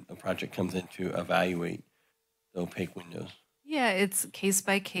when a project comes in to evaluate the opaque windows? Yeah, it's case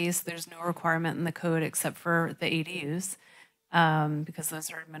by case. There's no requirement in the code except for the ADUs because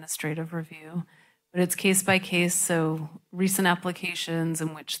those are administrative review. But it's case by case, so recent applications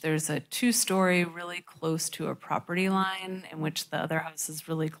in which there's a 2-story really close to a property line in which the other house is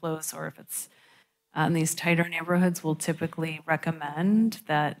really close, or if it's in these tighter neighborhoods, we'll typically recommend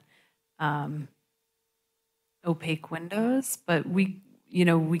that opaque windows. But we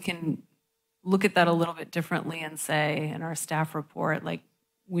can look at that a little bit differently and say in our staff report, like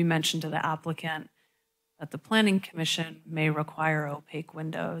we mentioned to the applicant, that the Planning Commission may require opaque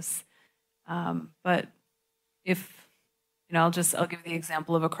windows. But if, I'll give the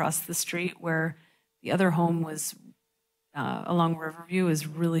example of across the street where the other home was along Riverview is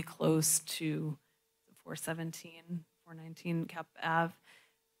really close to 419 Cap Ave.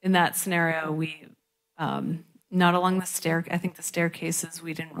 In that scenario, we, not along the stair, I think the staircases,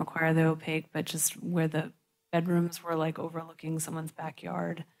 we didn't require the opaque, but just where the bedrooms were like overlooking someone's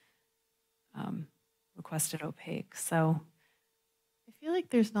backyard, requested opaque. So I feel like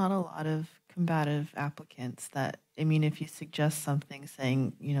there's not a lot of combative applicants that, I mean, if you suggest something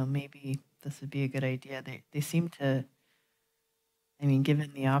saying, maybe this would be a good idea, they seem to, I mean,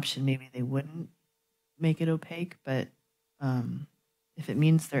 given the option, maybe they wouldn't make it opaque, but if it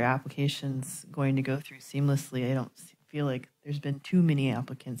means their application's going to go through seamlessly, I don't feel like there's been too many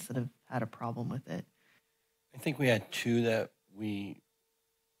applicants that have had a problem with it. I think we had 2 that we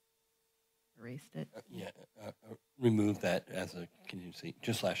Erased it. removed that as a contingency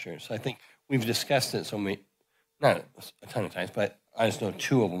just last year. So I think we've discussed it not a ton of times, but I just know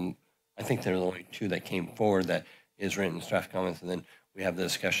 2 of them. I think there are only 2 that came forward that is written in staff comments, and then we have the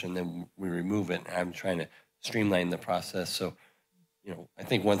discussion, then we remove it. And I'm trying to streamline the process. So, I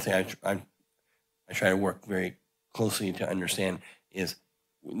think one thing I try to work very closely to understand is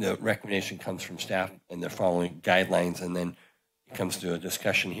the recommendation comes from staff and they're following guidelines, and then it comes to a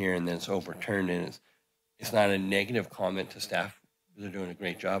discussion here and then it's overturned, and it's not a negative comment to staff. They're doing a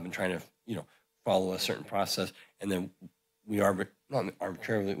great job and trying to, follow a certain process, and then we not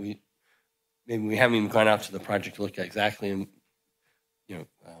arbitrarily, maybe we haven't even gone out to the project to look at exactly, and the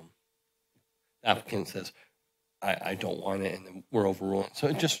applicant says, I don't want it, and then we're overruling. So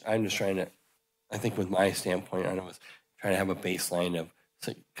I'm just trying to, I think with my standpoint on it, was trying to have a baseline of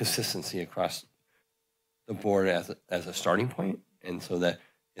consistency across the board as a starting point, and so that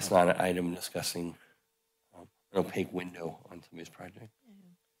it's not an item discussing an opaque window on somebody's project.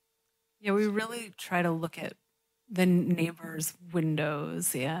 Yeah, we really try to look at the neighbors'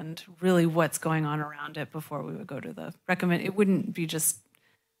 windows and really what's going on around it before we would go to the recommend. It wouldn't be just,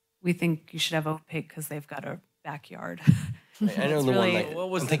 we think you should have opaque because they've got a backyard. I know the really, one that What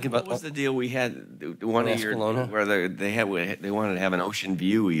was I'm thinking about. What was the deal we had? The one of your Escalona? where they wanted to have an ocean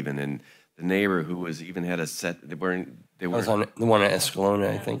view even, and the neighbor who was even had a set. They were That was on the one at Escalona,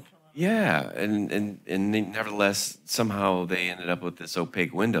 I think. yeah, and they, nevertheless somehow they ended up with this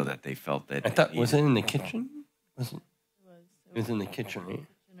opaque window that they felt that I thought, was it needed. in the kitchen? Wasn't it was in the kitchen, right?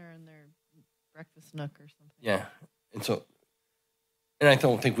 Kitchen or in their breakfast nook or something. Yeah, and I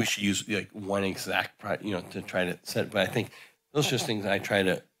don't think we should use like one exact, to try to set. But I think those are just things I try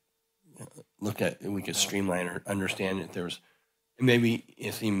to look at, and we could streamline or understand if there's, and maybe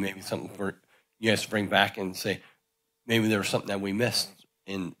it's even maybe something for you guys to bring back and say, maybe there was something that we missed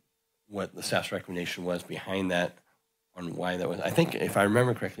in what the staff's recommendation was behind that, on why that was. I think if I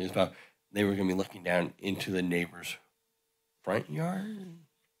remember correctly, it's about they were going to be looking down into the neighbor's front yard.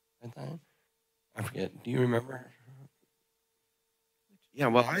 I forget. Do you remember? Yeah,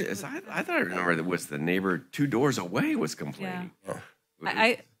 well, I thought I remember that was the neighbor 2 doors away was complaining.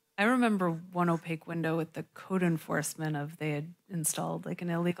 Yeah. I remember one opaque window with the code enforcement of they had installed like an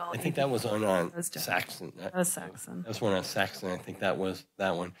illegal. I think that was on was different. Saxon. That was Saxon. That was one on Saxon. I think that was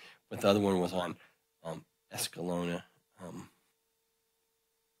that one. But the other one was on Escalona.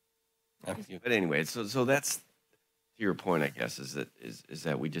 I forget. But anyway, so that's to your point, I guess, is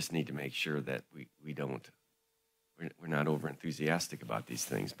that we just need to make sure that we're not over enthusiastic about these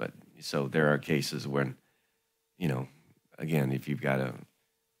things. But so there are cases when, again, if you've got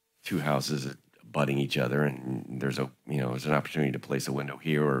 2 houses butting each other and there's an opportunity to place a window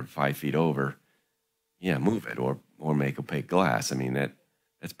here or 5 feet over, yeah, move it or make opaque glass. I mean,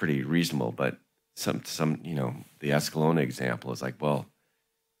 that's pretty reasonable. But some the Escalona example is like, well,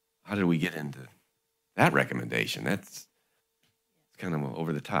 how did we get into that recommendation? It's kind of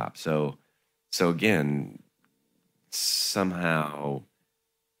over the top. So again, somehow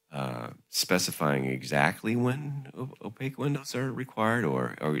specifying exactly when opaque windows are required,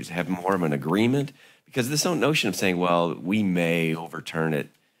 or have more of an agreement, because this notion of saying, well, we may overturn it.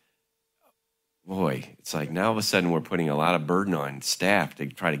 Boy, it's like now all of a sudden we're putting a lot of burden on staff to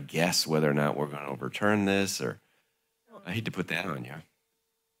try to guess whether or not we're going to overturn this, or I hate to put that on you.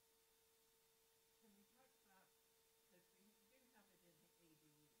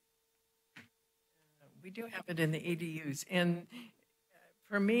 We do have it in the ADUs. And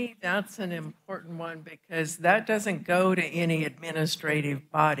for me, that's an important one because that doesn't go to any administrative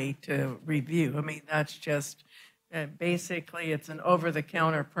body to review. I mean, that's just basically it's an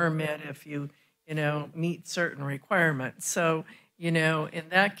over-the-counter permit if you meet certain requirements. So, in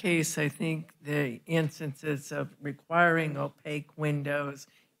that case, I think the instances of requiring opaque windows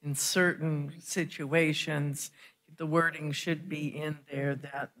in certain situations, the wording should be in there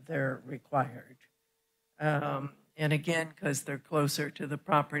that they're required. And again, because they're closer to the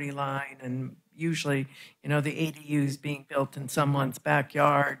property line, and usually, the ADUs being built in someone's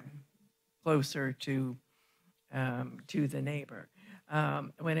backyard, closer to the neighbor.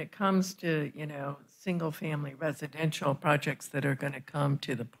 When it comes to single-family residential projects that are going to come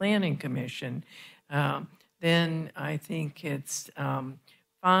to the Planning Commission, then I think it's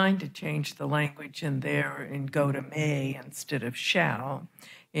fine to change the language in there and go to may instead of shall.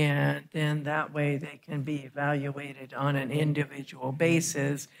 And then that way they can be evaluated on an individual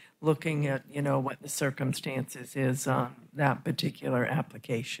basis, looking at, what the circumstances is on that particular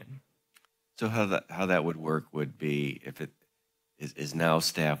application. So how that would work would be if it is now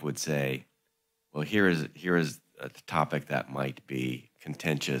staff would say, well, here is a topic that might be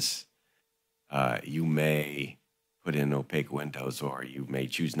contentious. You may put in opaque windows, or you may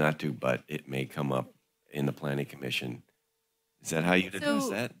choose not to, but it may come up in the planning commission. Is that how you'd address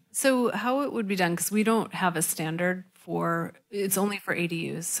that? So how it would be done, because we don't have a standard for, it's only for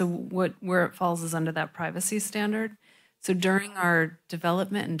ADUs. So where it falls is under that privacy standard. So during our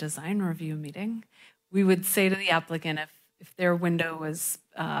development and design review meeting, we would say to the applicant, if their window was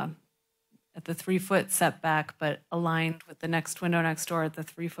at the 3-foot setback, but aligned with the next window next door at the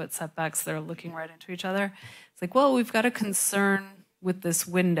 3-foot setbacks, they're looking right into each other. It's like, well, we've got a concern with this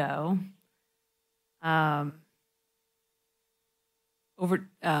window. We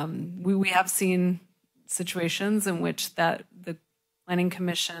have seen situations in which that the planning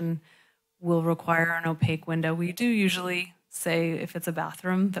commission will require an opaque window. We do usually say if it's a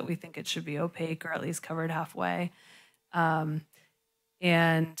bathroom that we think it should be opaque or at least covered halfway.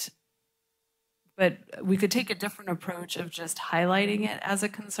 But we could take a different approach of just highlighting it as a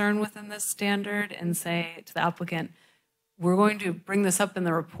concern within this standard and say to the applicant, we're going to bring this up in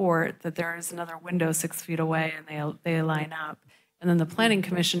the report that there is another window 6 feet away and they line up. And then the planning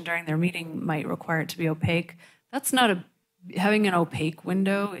commission during their meeting might require it to be opaque. That's not having an opaque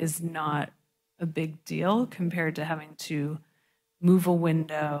window is not a big deal compared to having to move a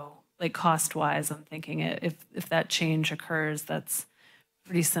window, like cost-wise. I'm thinking if that change occurs, that's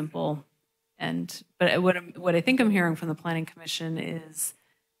pretty simple. But what I think I'm hearing from the planning commission is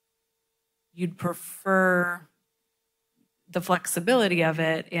you'd prefer the flexibility of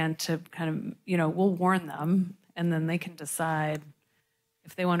it and to kind of, we'll warn them and then they can decide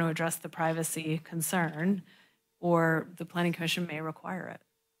if they want to address the privacy concern, or the planning commission may require it.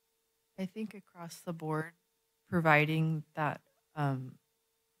 I think across the board, providing that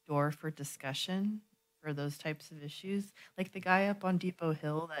door for discussion for those types of issues, like the guy up on Depot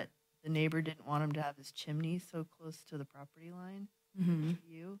Hill that the neighbor didn't want him to have his chimney so close to the property line, and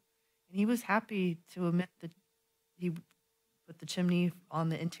he was happy to omit he put the chimney on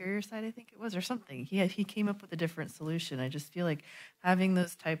the interior side, I think it was, or something. He came up with a different solution. I just feel like having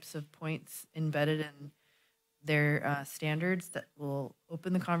those types of points embedded in their standards that will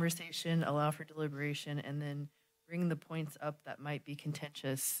open the conversation, allow for deliberation, and then bring the points up that might be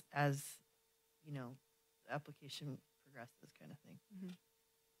contentious as, the application progresses, kind of thing. Yeah.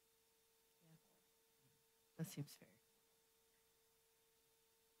 That seems fair.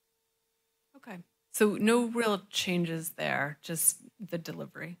 Okay. So no real changes there, just the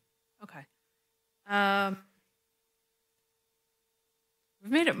delivery. Okay.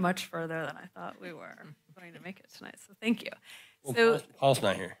 We've made it much further than I thought we were going to make it tonight, so thank you. Well, So Paul's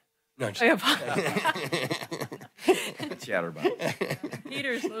not here. No, just Chatterbox.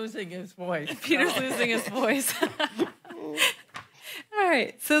 Peter's losing his voice. Peter's losing his voice. All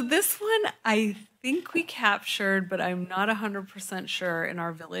right, so this one I think we captured, but I'm not 100% sure in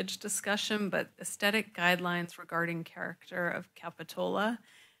our village discussion, but aesthetic guidelines regarding character of Capitola.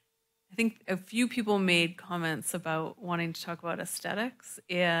 I think a few people made comments about wanting to talk about aesthetics,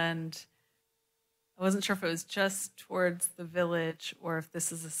 and I wasn't sure if it was just towards the village or if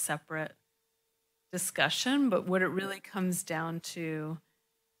this is a separate discussion, but what it really comes down to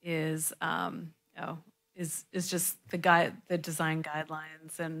is just the design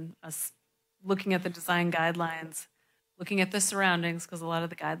guidelines and us looking at the design guidelines, looking at the surroundings, because a lot of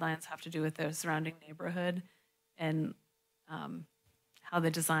the guidelines have to do with the surrounding neighborhood and how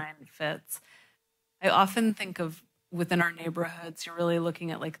the design fits. I often think of within our neighborhoods, you're really looking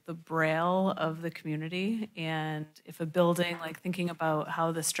at like the braille of the community, and if a building, like thinking about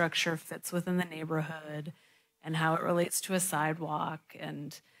how the structure fits within the neighborhood and how it relates to a sidewalk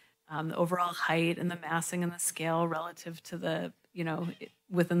and the overall height and the massing and the scale relative to the,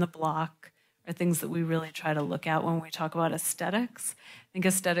 within the block are things that we really try to look at when we talk about aesthetics. I think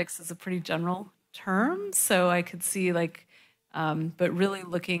aesthetics is a pretty general term, so I could see but really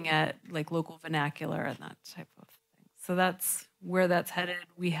looking at like local vernacular and that type of thing. So that's where that's headed.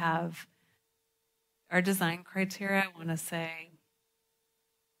 We have our design criteria, I want to say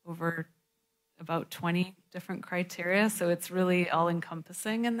over about 20 different criteria, so it's really all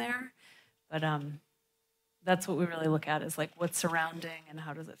encompassing in there. But that's what we really look at is like what's surrounding and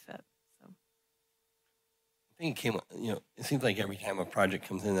how does it fit. So I think it came, it seems like every time a project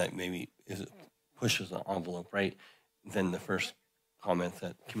comes in that maybe pushes an envelope, right? Then the first comments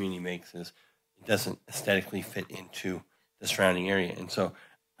that the community makes is it doesn't aesthetically fit into the surrounding area. And so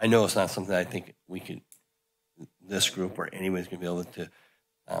I know it's not something I think this group or anybody's going to be able to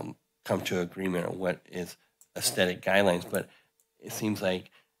come to agreement on what is aesthetic guidelines, but it seems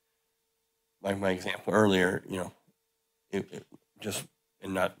like my example earlier,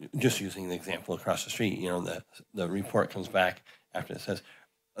 and not just using the example across the street, the report comes back after it says,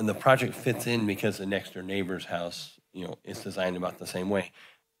 and the project fits in because the next door neighbor's house, is designed about the same way.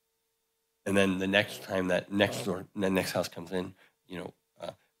 And then the next time the next house comes in,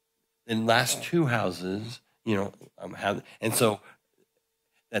 the last two houses, have, and so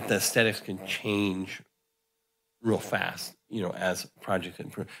that the aesthetics can change real fast, as projects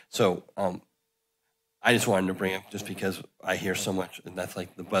improve. So I just wanted to bring up just because I hear so much, and that's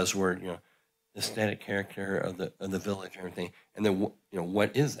like the buzzword, the aesthetic character of the village and everything. And then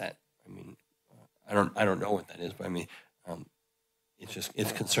what is that? I mean, I don't know what that is, but I mean,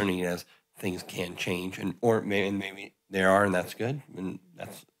 it's concerning as things can change, or maybe they are, and that's good, and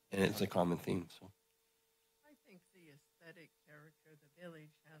it's a common theme. So I think the aesthetic character of the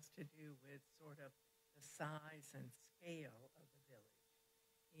village has to do with sort of the size and scale of the village,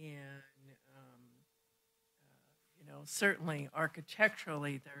 and certainly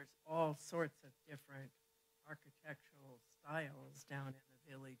architecturally, there's all sorts of different architectural styles down in the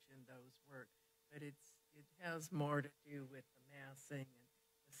village in those work, but it has more to do with the massing and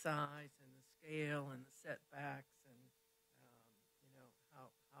the size and the scale and the setbacks and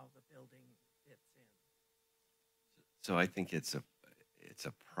how the building fits in. So I think it's a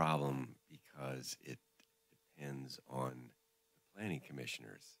problem because it depends on the planning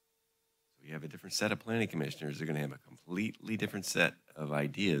commissioners. So we have a different set of planning commissioners. They're going to have a completely different set of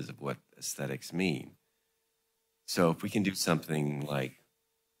ideas of what aesthetics mean. So if we can do something like,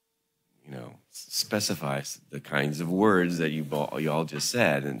 specify the kinds of words that you all just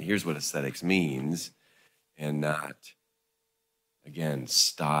said, and here's what aesthetics means, and not, again,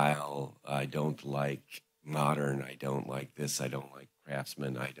 style, I don't like modern, I don't like this, I don't like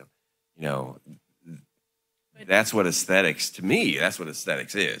craftsman, I don't, that's what aesthetics, to me, that's what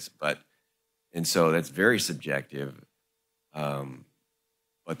aesthetics is. And so that's very subjective.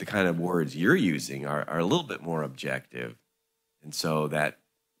 But the kind of words you're using are a little bit more objective. And so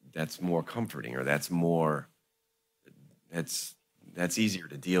that's more comforting, or that's easier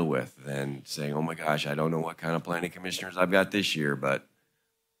to deal with than saying, oh my gosh, I don't know what kind of planning commissioners I've got this year, but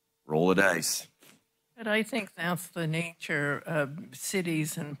roll the dice. But I think that's the nature of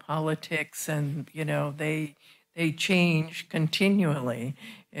cities and politics, and they change continually.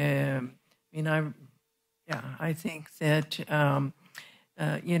 I think that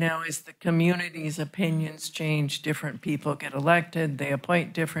as the community's opinions change, different people get elected, they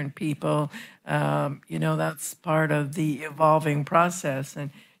appoint different people. That's part of the evolving process. And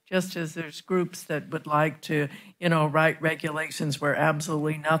just as there's groups that would like to, write regulations where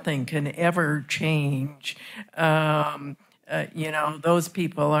absolutely nothing can ever change, those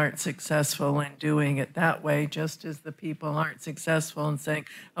people aren't successful in doing it that way, just as the people aren't successful in saying,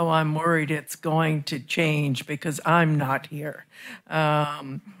 oh, I'm worried it's going to change because I'm not here.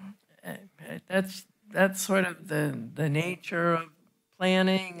 That's sort of the nature of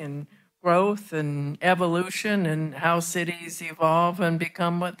planning and growth and evolution and how cities evolve and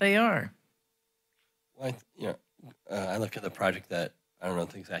become what they are. Well, I look at the project that, I don't know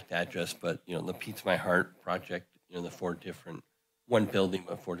the exact address, but, the Pete's My Heart project, the one building,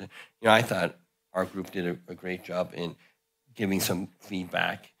 but four, I thought our group did a great job in giving some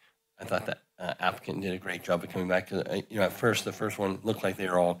feedback. I thought that applicant did a great job of coming back to, at first, the first one looked like they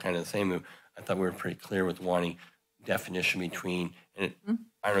were all kind of the same. I thought we were pretty clear with wanting definition between, and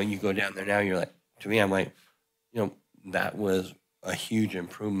I don't know, you go down there now, you're like, to me, I'm like, that was a huge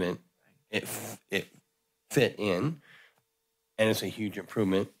improvement. It fit in, and it's a huge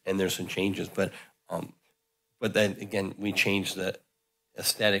improvement, and there's some changes, but then again, we changed the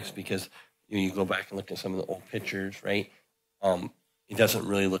aesthetics because you go back and look at some of the old pictures, right? It doesn't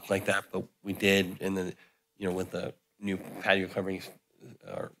really look like that, but we did, and then with the new patio coverings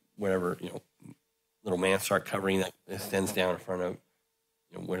or whatever, little mansard covering that extends down in front of,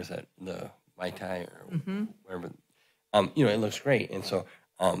 what is that, the Mai Tai or whatever. It looks great, and so,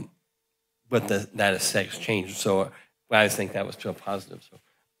 but that aesthetics changed. So I think that was still positive. So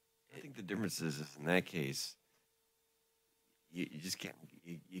I think the difference is in that case, you just can't.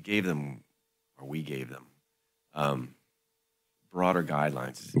 You gave them, or we gave them, broader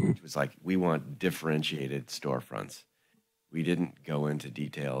guidelines. It was like, we want differentiated storefronts. We didn't go into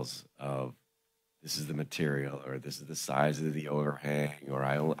details of this is the material, or this is the size of the overhang, or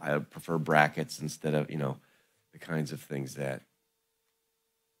I prefer brackets instead of the kinds of things that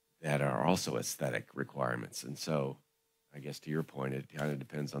that are also aesthetic requirements. And so I guess to your point, it kind of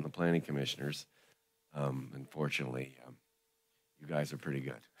depends on the planning commissioners. Unfortunately, you guys are pretty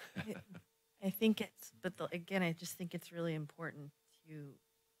good. I think it's, but again, I just think it's really important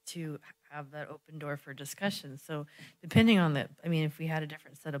to have that open door for discussion. So depending on that, I mean, if we had a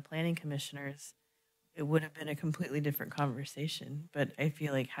different set of planning commissioners, it would have been a completely different conversation. But I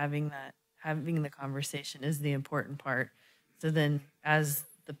feel like having the conversation is the important part. So then as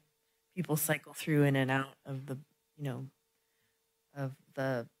the people cycle through in and out of the, of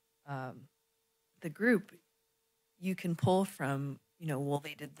the group, you can pull from, well,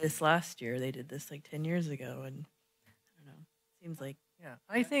 they did this last year, they did this like 10 years ago. And I don't know, seems like. Yeah,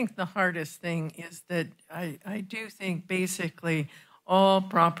 I think the hardest thing is that I do think basically all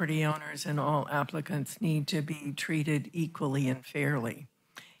property owners and all applicants need to be treated equally and fairly.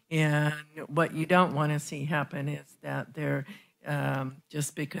 And what you don't want to see happen is that they're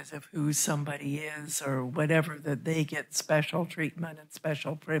just because of who somebody is or whatever, that they get special treatment and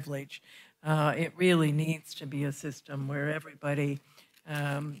special privilege. It really needs to be a system where everybody,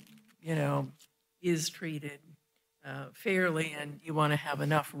 is treated fairly, and you want to have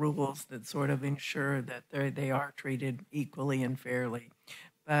enough rules that sort of ensure that they are treated equally and fairly.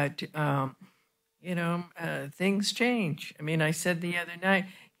 But, things change. I mean, I said the other night,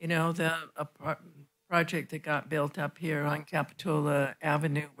 the project that got built up here on Capitola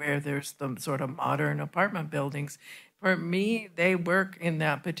Avenue where there's the sort of modern apartment buildings, for me, they work in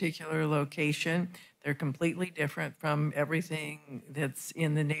that particular location. They're completely different from everything that's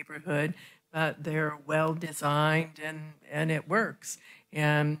in the neighborhood, but they're well designed and it works.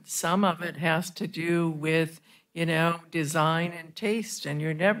 And some of it has to do with, design and taste. And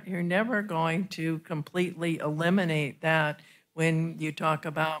you're never going to completely eliminate that when you talk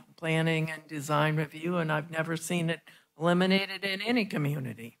about planning and design review. And I've never seen it eliminated in any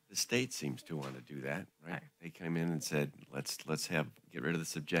community. The state seems to want to do that, right? They came in and said, let's get rid of the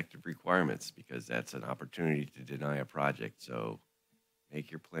subjective requirements because that's an opportunity to deny a project. So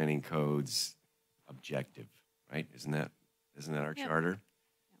make your planning codes objective, right? Isn't that our charter?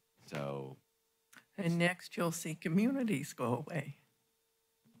 So, and next you'll see communities go away.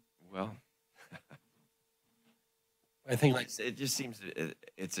 Well, I think it just seems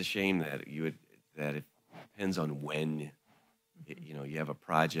it's a shame that it depends on when. You have a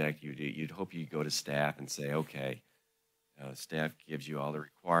project. You'd hope you go to staff and say, okay, staff gives you all the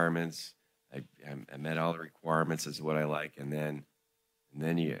requirements. I met all the requirements. Is what I like, and then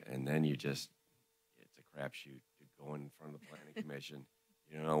you just it's a crapshoot. You go in front of the planning commission.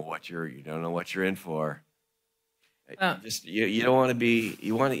 You don't know what you're in for. You don't want to be.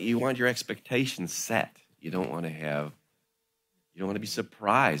 You want your expectations set. You don't want to be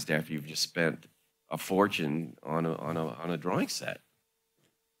surprised after you've just spent a fortune on a drawing set.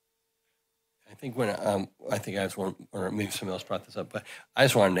 I think or maybe somebody else brought this up, but I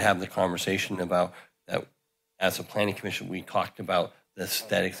just wanted to have the conversation about that. As a planning commission, we talked about the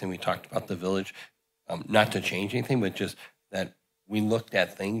aesthetics and we talked about the village, not to change anything, but just that we looked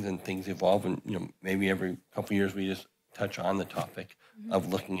at things and things evolve, and maybe every couple of years we just touch on the topic of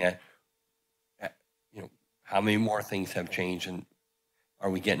looking at how many more things have changed, and are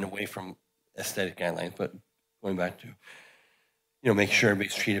we getting away from aesthetic guidelines, but going back to, make sure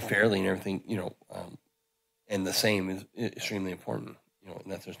everybody's treated fairly and everything, and the same is extremely important,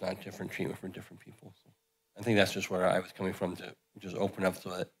 and that there's not different treatment for different people. So I think that's just where I was coming from, to just open up so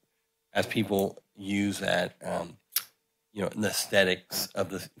that as people use that, the aesthetics of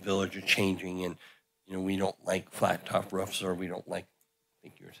the village are changing, and, we don't like flat top roofs, or we don't like, I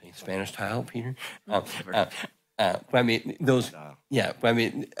think you were saying Spanish tile, Peter. But I mean,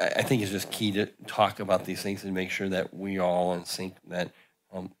 I think it's just key to talk about these things and make sure that we are all in sync, that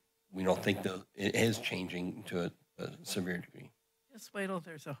we don't think that it is changing to a severe degree. Just wait till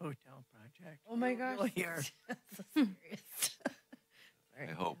there's a hotel project. Oh my gosh. Here. So serious. I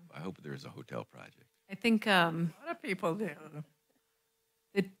hope there's a hotel project. I think A lot of people do.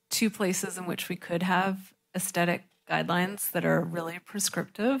 the two places in which we could have aesthetic guidelines that are really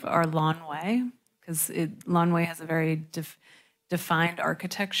prescriptive are Lawnway, because Lawnway has a very defined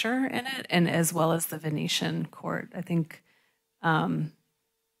architecture in it, and as well as the Venetian Court. I think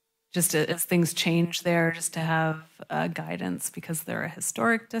just as things change there, just to have guidance, because they're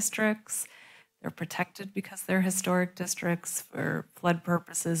historic districts. They're protected because they're historic districts for flood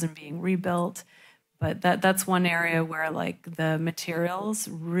purposes and being rebuilt. But that's one area where like the materials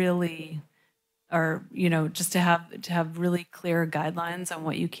really are, just to have really clear guidelines on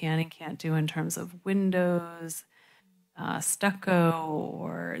what you can and can't do in terms of windows, stucco,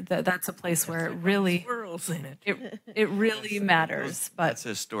 or that's a place where it really Swirls in it. it really matters. But That's a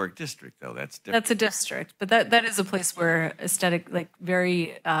historic district, though. That's different. that's a district, but that is a place where aesthetic, like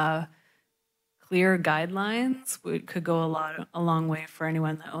very clear guidelines could go a long way for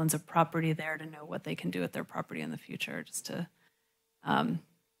anyone that owns a property there to know what they can do with their property in the future. Just to,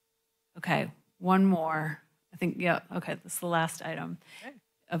 okay, one more. I think, yeah, okay, this is the last item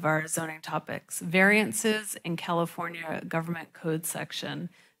of our zoning topics. Variances in California Government Code section.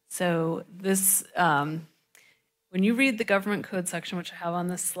 So this, when you read the Government Code section, which I have on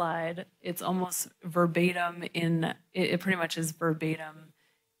this slide, it's almost verbatim it pretty much is verbatim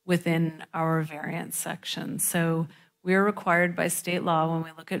within our variance section. So we're required by state law when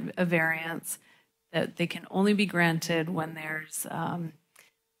we look at a variance that they can only be granted when there's,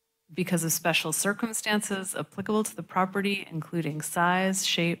 because of special circumstances applicable to the property, including size,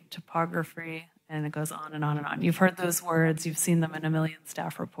 shape, topography, and it goes on and on and on. You've heard those words, you've seen them in a million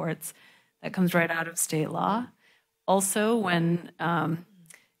staff reports. That comes right out of state law. Also, when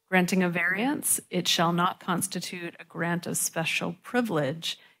granting a variance, it shall not constitute a grant of special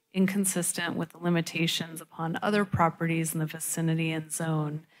privilege inconsistent with the limitations upon other properties in the vicinity and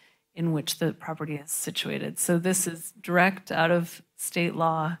zone in which the property is situated. So this is direct out of state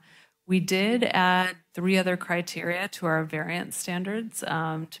law. We did add 3 other criteria to our variance standards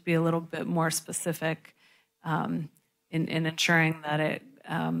to be a little bit more specific in ensuring that it,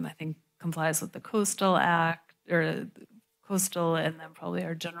 I think, complies with the Coastal Act, or coastal, and then probably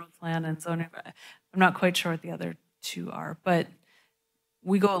our general plan and zoning. I'm not quite sure what the other 2 are, but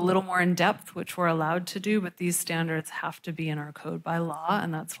we go a little more in depth, which we're allowed to do, but these standards have to be in our code by law,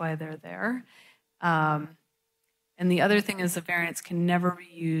 and that's why they're there. And the other thing is the variance can never be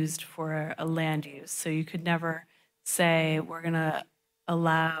used for a land use. So you could never say, we're going to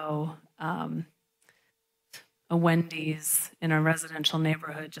allow a Wendy's in a residential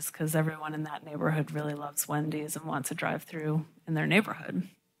neighborhood just because everyone in that neighborhood really loves Wendy's and wants a drive-through in their neighborhood.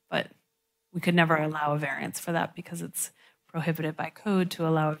 But we could never allow a variance for that because it's prohibited by code to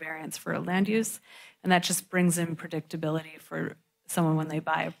allow a variance for a land use. And that just brings in predictability for someone when they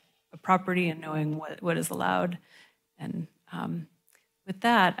buy a property and knowing what is allowed. And with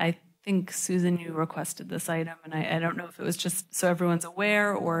that, I think, Susan, you requested this item, and I don't know if it was just so everyone's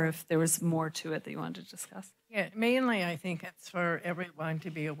aware or if there was more to it that you wanted to discuss. Yeah, mainly I think it's for everyone to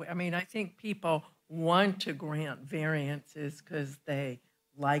be aware. I mean, I think people want to grant variances because they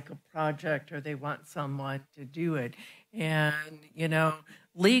like a project or they want someone to do it. And, you know,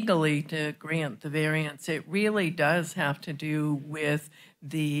 legally to grant the variance, it really does have to do with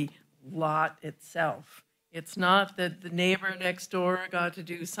the lot itself. It's not that the neighbor next door got to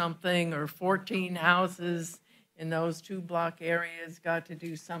do something, or 14 houses in those 2 block areas got to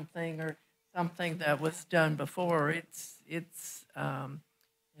do something, or something that was done before. I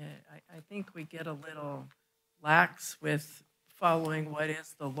think we get a little lax with following what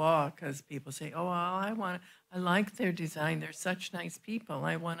is the law because people say, oh, well, I like their design. They're such nice people.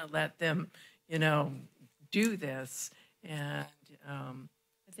 I want to let them, you know, do this. And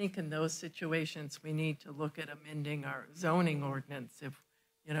I think in those situations, we need to look at amending our zoning ordinance if,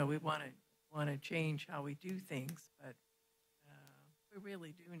 you know, we want to change how we do things. But we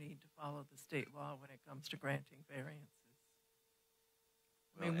really do need to follow the state law when it comes to granting variances.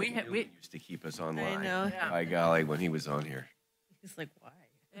 Well, I mean, we used to keep us online. I know. Yeah. By golly, when he was on here. He's like, why?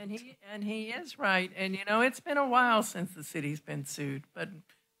 And he is right. And you know, it's been a while since the city's been sued, but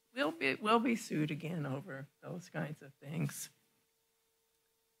we'll be sued again over those kinds of things.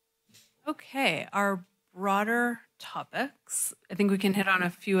 Okay, our broader topics. I think we can hit on a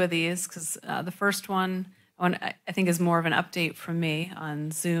few of these because the first one I think is more of an update from me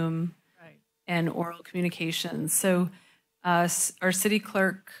on Zoom and oral communications. So our city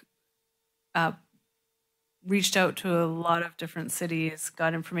clerk reached out to a lot of different cities,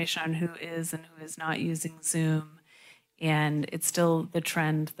 got information on who is and who is not using Zoom. And it's still the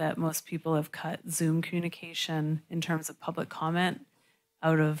trend that most people have cut Zoom communication in terms of public comment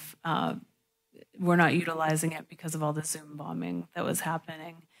out of, we're not utilizing it because of all the Zoom bombing that was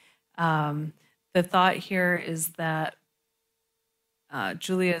happening. The thought here is that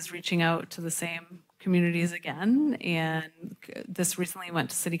Julia is reaching out to the same communities again, and this recently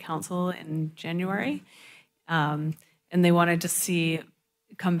went to City Council in January, and they wanted to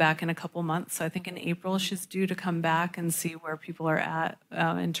come back in a couple months. So I think in April she's due to come back and see where people are at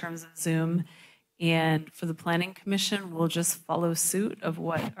in terms of Zoom. And for the Planning Commission, we'll just follow suit of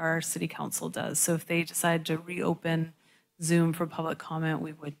what our City Council does. So if they decide to reopen Zoom for public comment,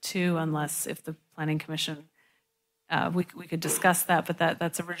 we would too, unless if the Planning Commission we could discuss that, but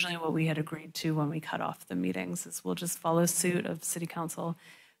that's originally what we had agreed to when we cut off the meetings, is we'll just follow suit of City Council.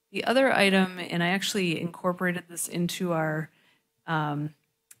 The other item, and I actually incorporated this into our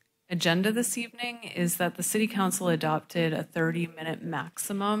agenda this evening, is that the City Council adopted a 30-minute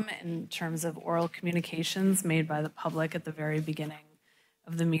maximum in terms of oral communications made by the public at the very beginning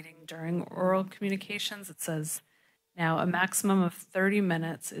of the meeting during oral communications. It says, now a maximum of 30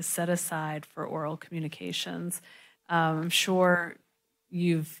 minutes is set aside for oral communications. I'm sure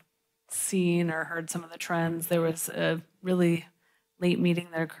you've seen or heard some of the trends. There was a really late meeting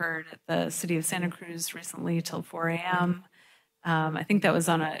that occurred at the City of Santa Cruz recently till 4 a.m. I think that was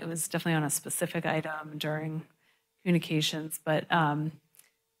it was definitely on a specific item during communications, but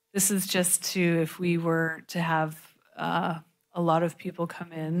this is just to, if we were to have a lot of people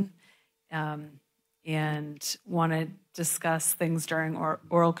come in and want to discuss things during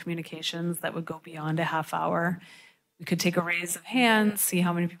oral communications that would go beyond a half hour, we could take a raise of hands, see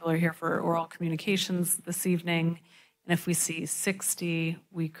how many people are here for oral communications this evening. And if we see 60,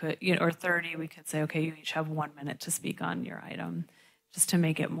 we could, or 30, we could say, okay, you each have 1 minute to speak on your item, just to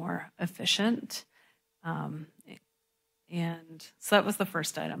make it more efficient. And so that was the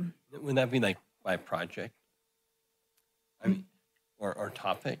first item. Would that be like by project? I mean, or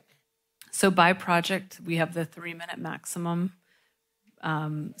topic? So by project, we have the 3-minute maximum.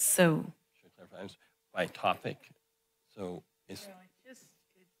 By topic. So it's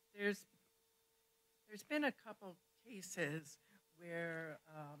there's been a couple cases where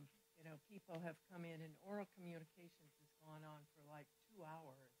people have come in and oral communications has gone on for like 2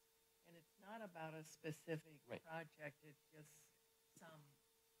 hours, and it's not about a specific project. It's just some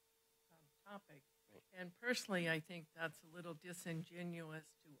topic. Right. And personally, I think that's a little disingenuous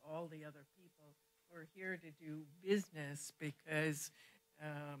to all the other people who are here to do business, because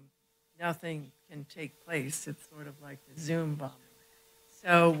nothing can take place. It's sort of like the Zoom bombing.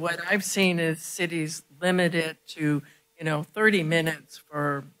 So what I've seen is cities limit it to, 30 minutes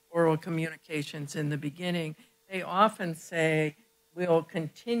for oral communications in the beginning. They often say, we'll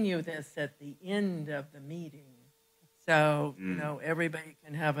continue this at the end of the meeting. So, everybody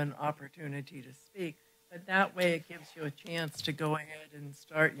can have an opportunity to speak. But that way it gives you a chance to go ahead and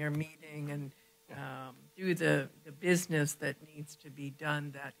start your meeting and do the business that needs to be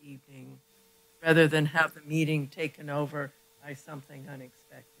done that evening, rather than have the meeting taken over by something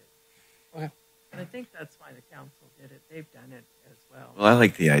unexpected. Okay. And I think that's why the council did it. They've done it as well. Well, I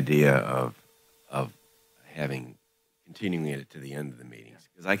like the idea of continuing it to the end of the meetings,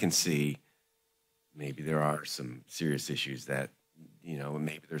 because I can see maybe there are some serious issues that,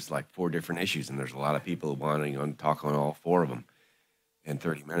 maybe there's like 4 different issues and there's a lot of people wanting to talk on all 4 of them, and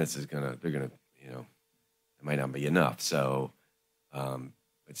 30 minutes is it might not be enough. So I'd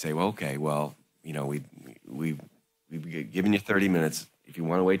say, well, okay, well, we've given you 30 minutes. If you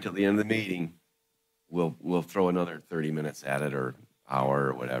want to wait till the end of the meeting, we'll throw another 30 minutes at it, or hour,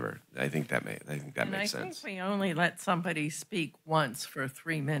 or whatever. I think that makes sense. I think we only let somebody speak once for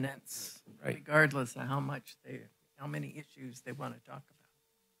 3 minutes, right, regardless of how many issues they want to talk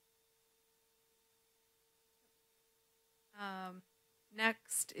about.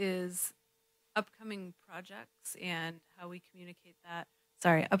 Next is upcoming projects and how we communicate that.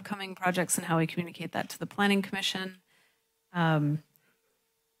 Sorry, upcoming projects and how we communicate that to the Planning Commission. I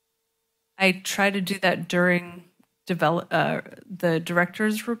try to do that during the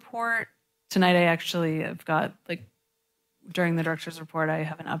director's report. Tonight I actually have got, during the director's report, I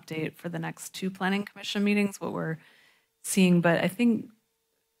have an update for the next 2 Planning Commission meetings, what we're seeing. But I think,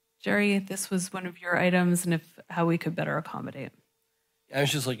 Jerry, this was one of your items, and how we could better accommodate. I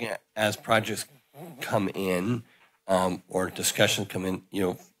was just looking at, as projects come in, or discussions come in,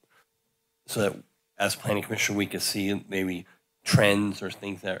 so that as Planning Commission we could see maybe trends or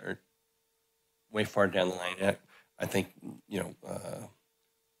things that are way far down the line. I think, I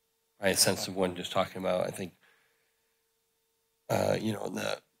had a sense of one just talking about, I think,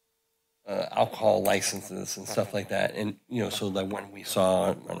 the alcohol licenses and stuff like that. And, so that when we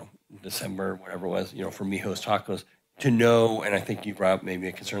saw, I don't know, December, whatever it was, for Mijo's Tacos, to know, and I think you brought up maybe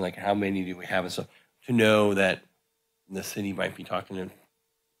a concern, like how many do we have? And so to know that the city might be talking to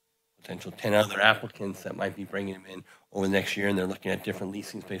potential 10 other applicants that might be bringing them in over the next year, and they're looking at different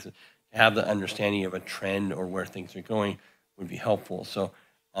leasing spaces, to have the understanding of a trend or where things are going would be helpful. So,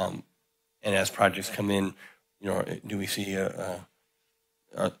 and as projects come in, do we see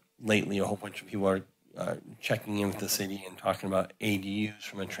lately a whole bunch of people are checking in with the city and talking about ADUs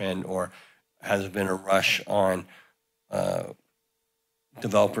from a trend, or has there been a rush on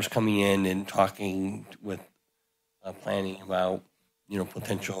developers coming in and talking with planning about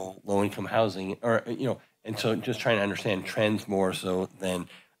potential low-income housing, or and so just trying to understand trends more so than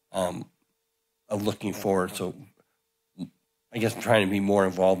looking forward. So I guess I'm trying to be more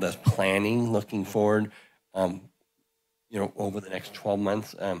involved as planning, looking forward, over the next 12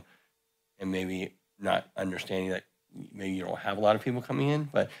 months, and maybe not understanding that maybe you don't have a lot of people coming in,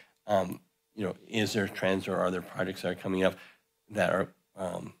 but is there trends or are there projects that are coming up that are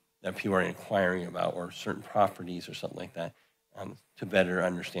that people are inquiring about, or certain properties or something like that, to better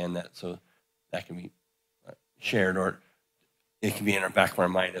understand that, so that can be shared, or it can be in our back of our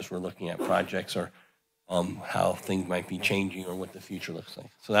mind as we're looking at projects, or how things might be changing, or what the future looks like.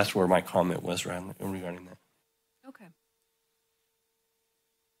 So that's where my comment was regarding that. Okay.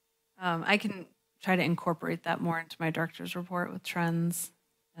 I can try to incorporate that more into my director's report with trends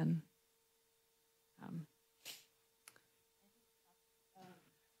and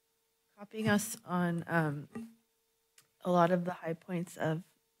copying us on a lot of the high points of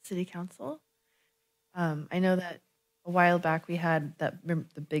city council. I know that a while back we had the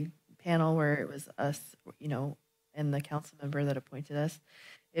big panel where it was us, and the council member that appointed us.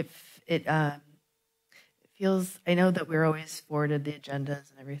 It feels, I know that we're always forwarded the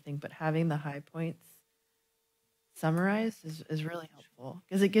agendas and everything, but having the high points summarized is really helpful,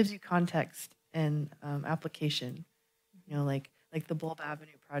 because it gives you context and application. Like the Bulb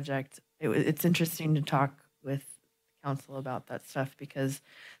Avenue project, it's interesting to talk with council about that stuff, because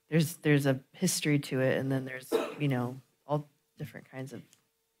there's a history to it, and then there's all different kinds of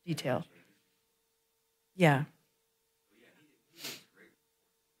detail. Yeah.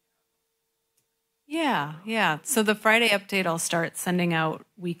 Yeah. So the Friday update I'll start sending out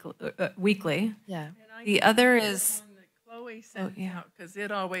weekly. Yeah. The other is Chloe sent out, because it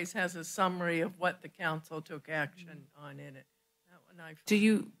always has a summary of what the council took action on in it. That one I do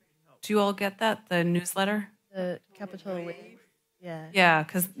you all get that, the newsletter? The Capitola Wave. Yeah. Yeah,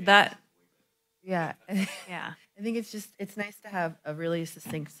 because that. Yeah. Yeah. I think it's nice to have a really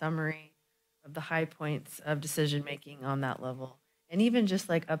succinct summary of the high points of decision making on that level, and even just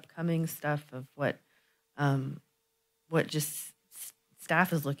like upcoming stuff of what just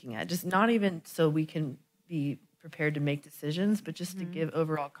staff is looking at. Just not even so we can be prepared to make decisions, but just to give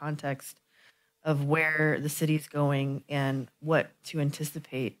overall context of where the city's going and what to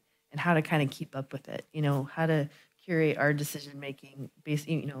anticipate and how to kind of keep up with it. How to curate our decision making based,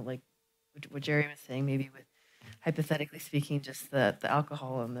 like what Jerry was saying, maybe with, hypothetically speaking, just the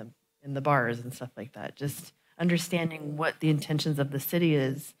alcohol in the bars and stuff like that. Just understanding what the intentions of the city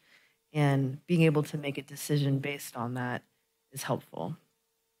is and being able to make a decision based on that is helpful.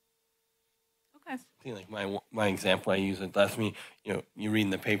 Okay. I think like my example I use it last me, you read in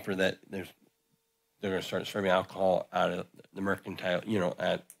the paper that they're going to start serving alcohol out of the mercantile,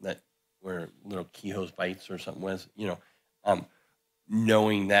 at that where Little Kehoe's Bites or something was,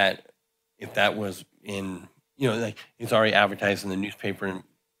 knowing that if that was in, like it's already advertised in the newspaper,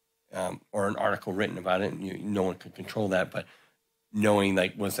 or an article written about it, and no one could control that, but knowing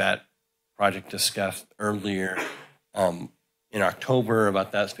like, was that project discussed earlier in October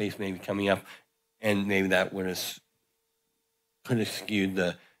about that space maybe coming up, and maybe that could have skewed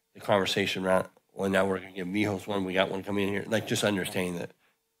the conversation around, well, now we're going to give Mijo's one, we got one coming in here, like just understanding that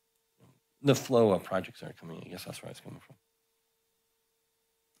the flow of projects that are coming in. I guess that's where it's coming from.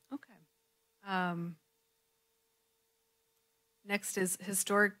 Okay. Next is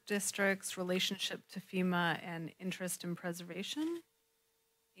historic districts, relationship to FEMA, and interest in preservation.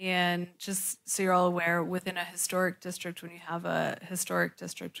 And just so you're all aware, within a historic district, when you have a historic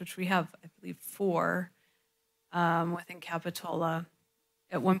district, which we have, I believe, 4 within Capitola,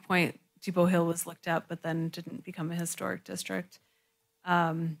 at one point Depot Hill was looked at, but then didn't become a historic district.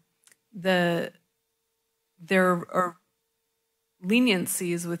 There are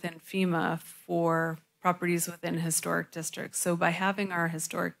leniencies within FEMA for properties within historic districts. So by having our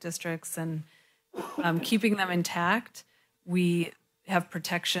historic districts and keeping them intact, we have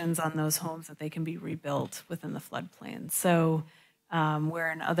protections on those homes that they can be rebuilt within the floodplain. So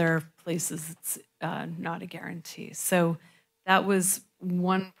where in other places it's not a guarantee. So that was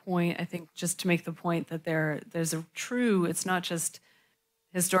one point, I think, just to make the point that there's a true, it's not just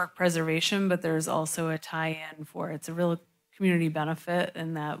historic preservation, but there's also a tie-in for, it's a real community benefit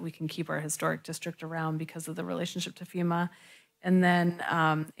in that we can keep our historic district around because of the relationship to FEMA. And then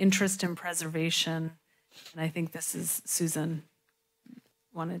interest in preservation, and I think this is Susan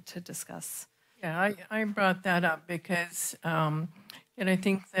wanted to discuss. Yeah, I brought that up because, and I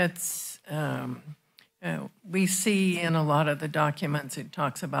think that's, we see in a lot of the documents, it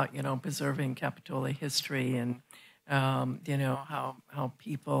talks about, preserving Capitola history and, how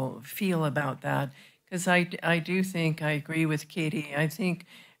people feel about that. Because I do think, I agree with Katie, I think,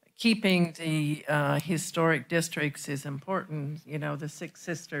 keeping the historic districts is important. You know, the Six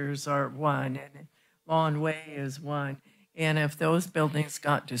Sisters are one, and Lawn Way is one. And if those buildings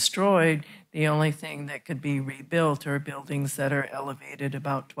got destroyed, the only thing that could be rebuilt are buildings that are elevated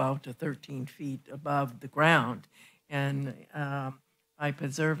about 12 to 13 feet above the ground. And by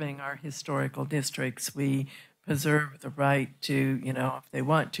preserving our historical districts, we preserve the right to, you know, if they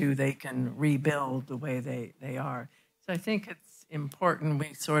want to, they can rebuild the way they are. So I think it's important.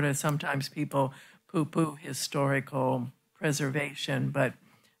 We sort of, sometimes people poo-poo historical preservation, but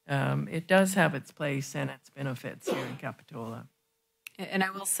it does have its place and its benefits here in Capitola. And I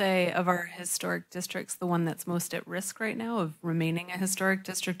will say, of our historic districts, the one that's most at risk right now of remaining a historic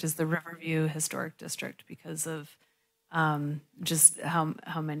district is the Riverview Historic District, because of just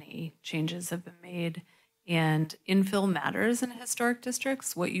how many changes have been made. And infill matters in historic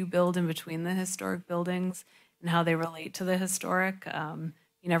districts, what you build in between the historic buildings and how they relate to the historic.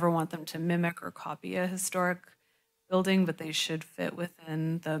 You never want them to mimic or copy a historic building, but they should fit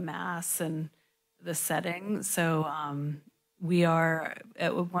within the mass and the setting. So we are,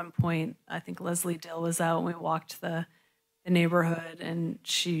 at one point, I think Leslie Dill was out and we walked the neighborhood, and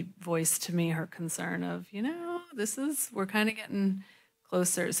she voiced to me her concern of, you know, we're kind of getting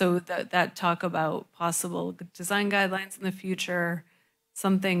closer. So that talk about possible design guidelines in the future,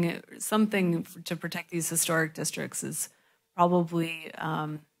 something to protect these historic districts is probably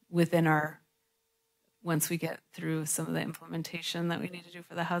within our, once we get through some of the implementation that we need to do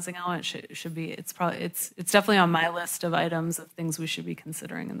for the housing element, should be, it's definitely on my list of items of things we should be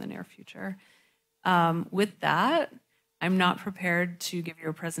considering in the near future. With that, I'm not prepared to give you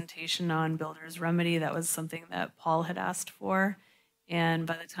a presentation on builder's remedy. That was something that Paul had asked for. And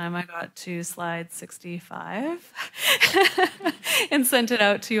by the time I got to slide 65 and sent it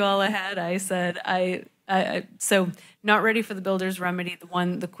out to you all ahead, I said, so not ready for the builder's remedy.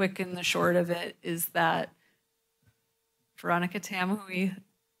 The quick and the short of it is that Veronica Tam, who we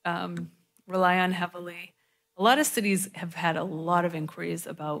rely on heavily, a lot of cities have had a lot of inquiries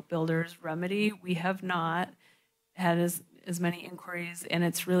about builder's remedy. We have not had as many inquiries, and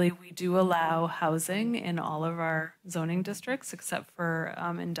it's really, we do allow housing in all of our zoning districts except for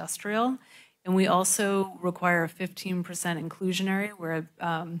industrial. And we also require a 15% inclusionary, where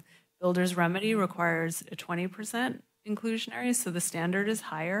builder's remedy requires a 20% inclusionary, so the standard is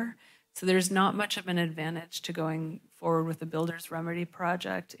higher. So there's not much of an advantage to going forward with the builder's remedy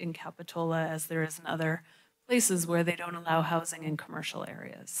project in Capitola as there is in other places where they don't allow housing in commercial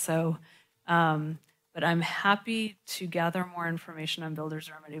areas. So, but I'm happy to gather more information on builder's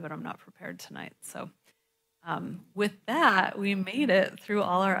remedy, but I'm not prepared tonight. So with that, we made it through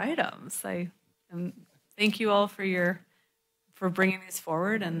all our items. Thank you all for bringing these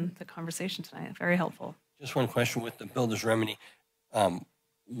forward and the conversation tonight. Very helpful. Just one question with the builder's remedy.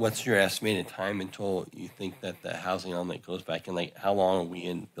 What's your estimated time until you think that the housing element goes back? And like, how long are we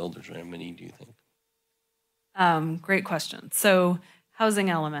in builder's remedy, do you think? Great question. So housing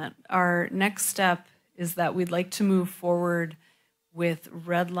element, our next step is that we'd like to move forward with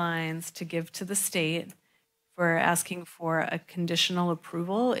red lines to give to the state for asking for a conditional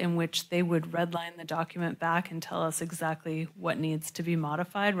approval in which they would redline the document back and tell us exactly what needs to be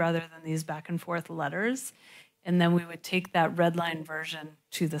modified rather than these back and forth letters. And then we would take that redline version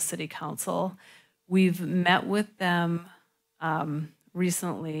to the city council. We've met with them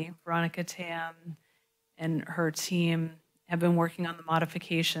recently. Veronica Tam and her team have been working on the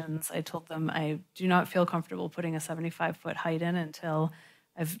modifications. I told them I do not feel comfortable putting a 75-foot height in until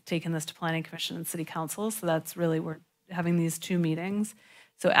I've taken this to Planning Commission and City Council. So that's really, we're having these two meetings.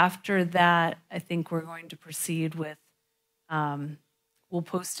 So after that, I think we're going to proceed with, we'll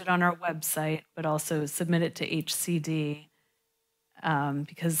post it on our website, but also submit it to HCD.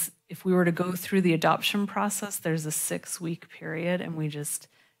 Because if we were to go through the adoption process, there's a 6-week period, and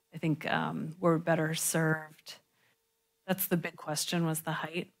I think we're better served. That's the big question, was the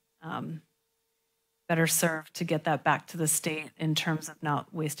height. Better served to get that back to the state in terms of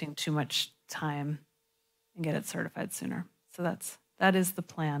not wasting too much time and get it certified sooner. So that is the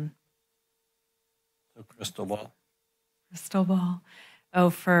plan. So crystal ball. Crystal ball.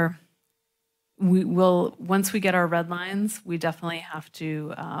 Once we get our red lines, we definitely have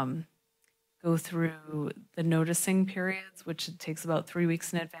to go through the noticing periods, which it takes about 3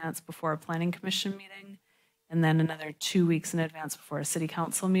 weeks in advance before a planning commission meeting, and then another 2 weeks in advance before a city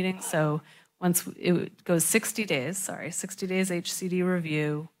council meeting. So once it goes 60 days HCD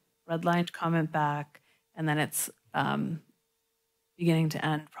review, redlined comment back, and then it's beginning to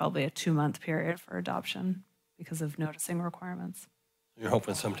end probably a 2-month period for adoption because of noticing requirements. You're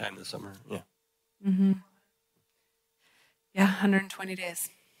hoping sometime this summer, yeah. Mm-hmm. Yeah, 120 days.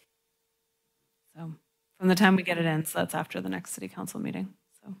 So from the time we get it in, so that's after the next city council meeting.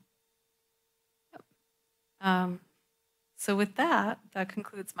 So, yep. So with that, that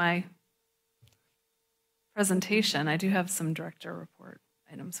concludes my presentation. I do have some director report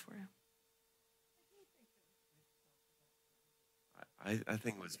items for you. I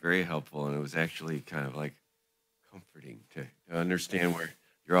think it was very helpful, and it was actually kind of like comforting to understand where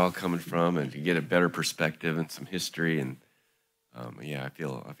you're all coming from and to get a better perspective and some history. And yeah, I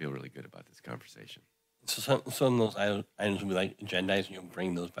feel really good about this conversation. So some of those items we like agendize, and you'll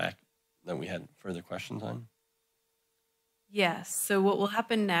bring those back that we had further questions on? Yes. So what will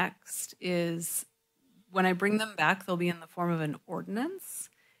happen next is when I bring them back, they'll be in the form of an ordinance,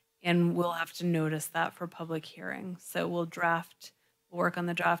 and we'll have to notice that for public hearing. So we'll work on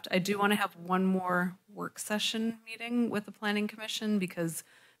the draft. I do want to have one more work session meeting with the Planning Commission because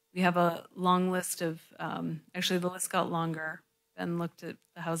we have a long list of, actually the list got longer. Ben looked at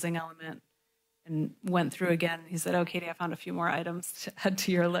the housing element and went through again. He said, oh, Katie, I found a few more items to add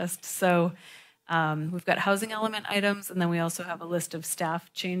to your list. So we've got housing element items, and then we also have a list of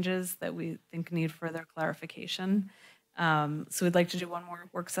staff changes that we think need further clarification. So we'd like to do one more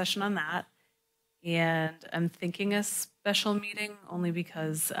work session on that. And I'm thinking a special meeting only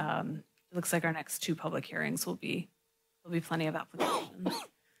because it looks like our next two public hearings there'll be plenty of applications.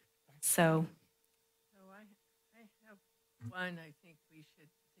 So I have one I think we should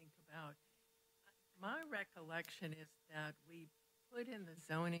think about. My recollection is that we put in the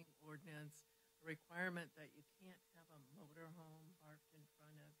zoning ordinance a requirement that you can't have a motorhome parked in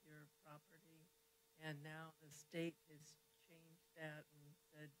front of your property. And now the state has changed that and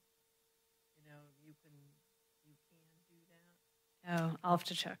said, you know, you can do that. oh, I'll have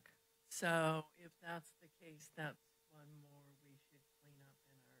to check. So if that's the case, that's one more we should clean up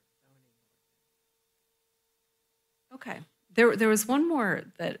in our zoning ordinance. Okay. There was one more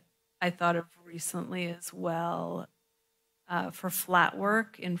that I thought of recently as well for flat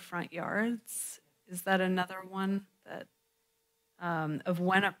work in front yards. Is that another one that of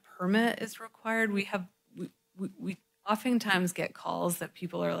when a permit is required? We oftentimes get calls that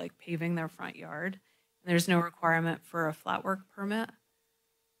people are like paving their front yard and there's no requirement for a flat work permit.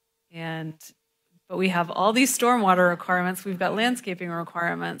 But we have all these stormwater requirements. We've got landscaping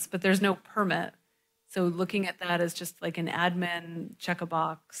requirements, but there's no permit. So looking at that as just like an admin check a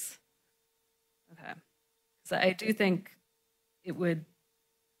box. Okay. So I do think it would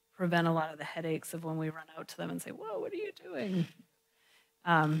prevent a lot of the headaches of when we run out to them and say, whoa, what are you doing?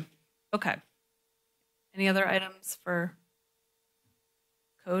 Okay. Any other items for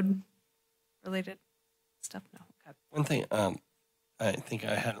code related stuff? No. Okay. One thing I think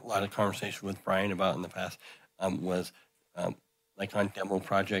I had a lot of conversation with Brian about in the past was like on demo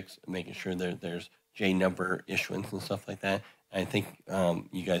projects, making sure there's J number issuance and stuff like that. And I think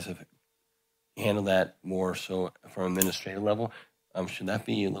you guys have handled that more so from administrative level. Should that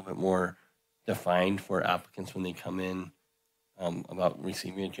be a little bit more defined for applicants when they come in about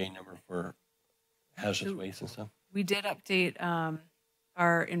receiving a J number for hazardous waste and stuff? We did update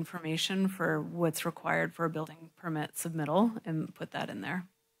our information for what's required for a building permit submittal and put that in there.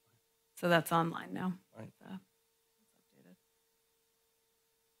 So that's online now. Right. It's updated.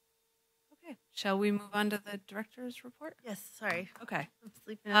 Okay, shall we move on to the director's report? Yes, sorry. Okay. I'm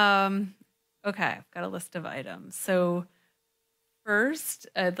sleeping. Okay, I've got a list of items. So first,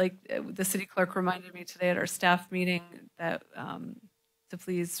 the city clerk reminded me today at our staff meeting that to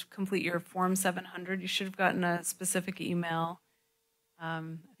please complete your Form 700. You should have gotten a specific email. I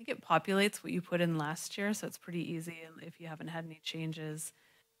think it populates what you put in last year, so it's pretty easy if you haven't had any changes.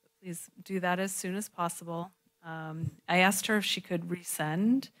 But please do that as soon as possible. I asked her if she could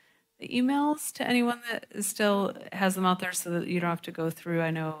resend the emails to anyone that still has them out there so that you don't have to go through.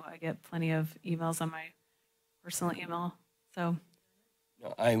 I know I get plenty of emails on my personal email. So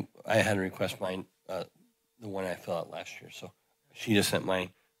No, I had to request mine, the one I filled out last year. So she just sent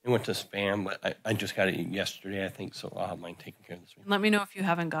mine. It went to spam, but I just got it yesterday, I think. So I'll have mine taken care of this week. let me know if you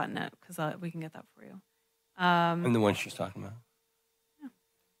haven't gotten it because we can get that for you. And the one she's talking about.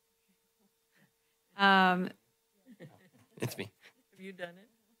 It's me. Have you done it?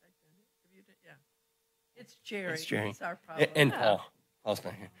 Have you done? Yeah. It's Jerry. It's Jerry. It's our problem. And Paul. Paul's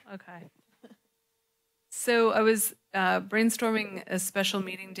not here. Okay. So I was brainstorming a special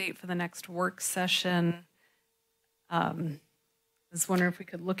meeting date for the next work session. I was wondering if we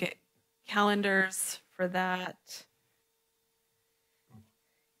could look at calendars for that.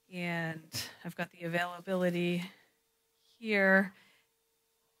 And I've got the availability here.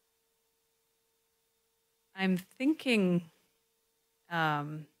 I'm thinking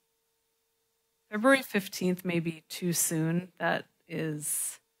February 15th may be too soon. That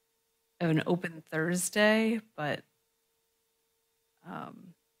is, an open Thursday, but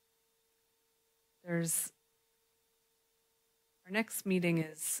there's our next meeting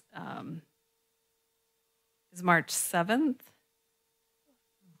is March 7th.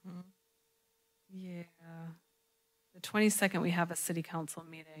 Yeah. The 22nd, we have a city council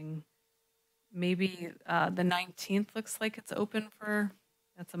meeting. Maybe the 19th looks like it's open for,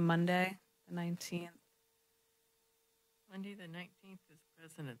 that's a Monday, the 19th. Monday the 19th is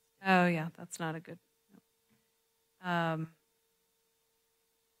President's Day. Oh, yeah, that's not a good.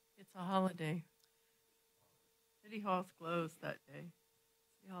 It's a holiday. City Hall's closed that day.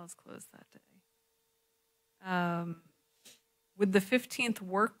 City Hall is closed that day. Would the 15th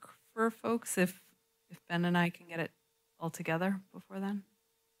work for folks if Ben and I can get it all together before then?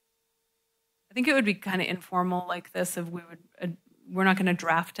 I think it would be kind of informal like this if we would, we're not going to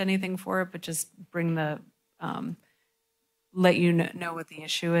draft anything for it, but just bring the, let you know what the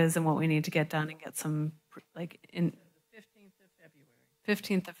issue is and what we need to get done and get some, like in. 15th of February.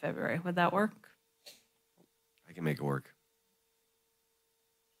 15th of February, would that work? I can make it work.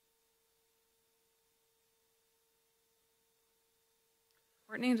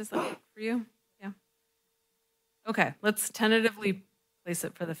 Courtney, does that work for you? Yeah. Okay, let's tentatively place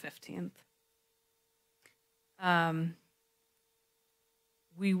it for the 15th.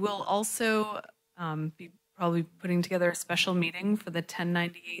 We will also be probably putting together a special meeting for the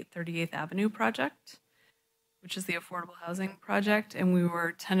 1098 38th Avenue project, which is the affordable housing project, and we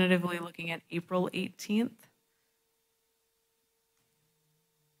were tentatively looking at April 18th.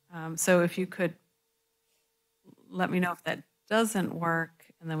 So if you could let me know if that doesn't work,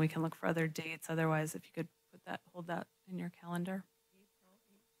 and then we can look for other dates. Otherwise, if you could hold that in your calendar.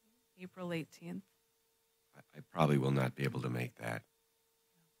 April 18th. I probably will not be able to make that.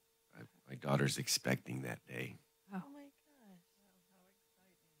 My daughter's expecting that day. Oh. My gosh. How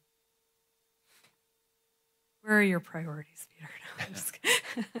exciting. Where are your priorities, Peter? No, I'm just kidding.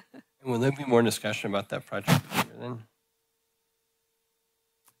 And will there be more discussion about that project then?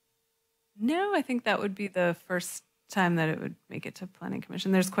 No, I think that would be the first time that it would make it to Planning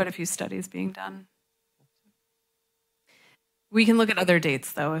Commission. There's quite a few studies being done. We can look at other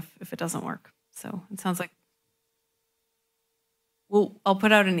dates, though, if it doesn't work. So it sounds like I'll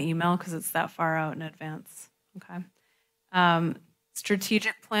put out an email because it's that far out in advance. Okay.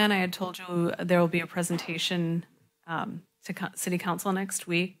 Strategic plan, I had told you there will be a presentation to City Council next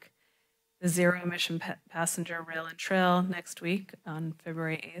week. The zero emission passenger rail and trail next week on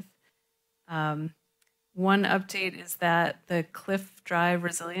February 8th. One update is that the Cliff Drive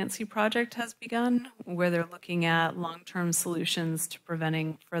Resiliency Project has begun, where they're looking at long-term solutions to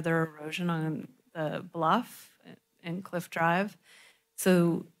preventing further erosion on the bluff and Cliff Drive.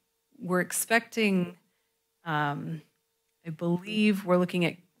 So we're expecting, I believe we're looking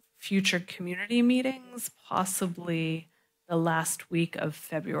at future community meetings, possibly the last week of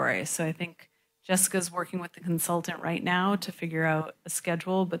February. So I think Jessica's working with the consultant right now to figure out a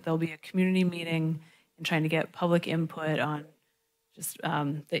schedule, but there'll be a community meeting and trying to get public input on just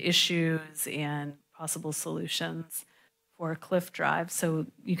the issues and possible solutions for Cliff Drive. So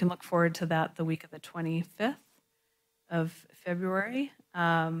you can look forward to that the week of the 25th of February.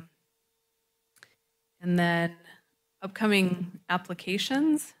 And then upcoming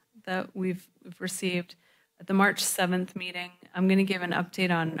applications that we've received. At the March 7th meeting, I'm going to give an update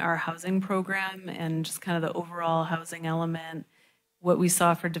on our housing program and just kind of the overall housing element, what we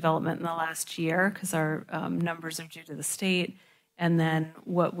saw for development in the last year, because our numbers are due to the state, and then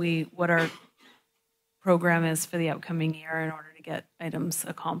what our program is for the upcoming year in order to get items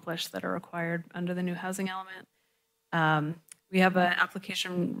accomplished that are required under the new housing element. We have an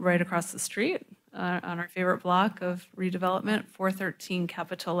application right across the street on our favorite block of redevelopment, 413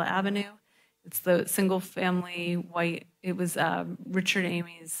 Capitola Avenue. It's the single-family white. It was Richard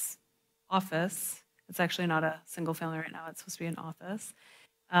Amy's office. It's actually not a single family right now. It's supposed to be an office.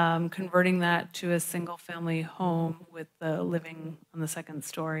 Converting that to a single family home with the living on the second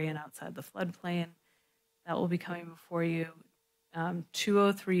story and outside the floodplain. That will be coming before you.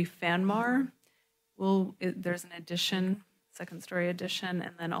 203 Fanmar. There's an addition, second story addition,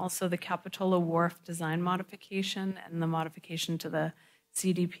 and then also the Capitola Wharf design modification and the modification to the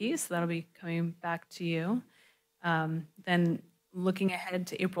CDP. So that'll be coming back to you. Then looking ahead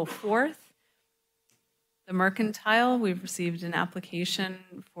to April 4th, the Mercantile, we've received an application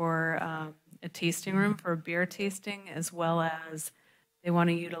for a tasting room for a beer tasting, as well as they want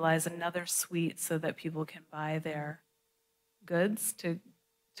to utilize another suite so that people can buy their goods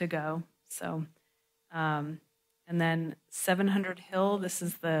to go. So, and then 700 Hill, this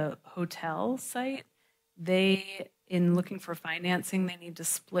is the hotel site. in looking for financing, they need to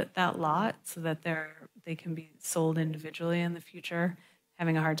split that lot so that they can be sold individually in the future.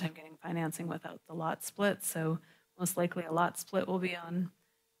 Having a hard time getting financing without the lot split. So most likely a lot split will be on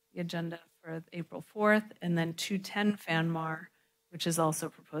the agenda for April 4th, and then 210 Fanmar, which is also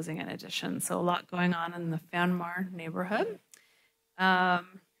proposing an addition. So a lot going on in the Fanmar neighborhood. And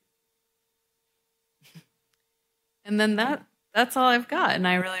then that's all I've got, and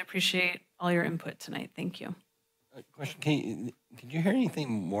I really appreciate all your input tonight. Thank you. Question: did you hear anything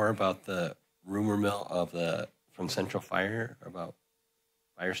more about the rumor mill from Central Fire about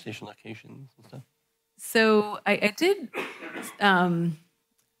fire station locations and stuff? So I did. I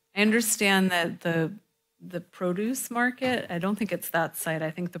understand that the produce market. I don't think it's that site. I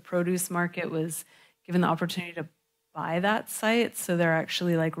think the produce market was given the opportunity to buy that site, so they're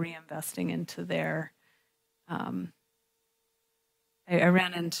actually like reinvesting into their. I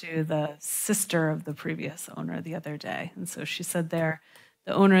ran into the sister of the previous owner the other day, and so she said the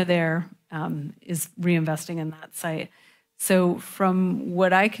owner there is reinvesting in that site. So from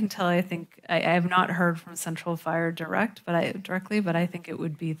what I can tell, I think I have not heard from Central Fire directly, but I think it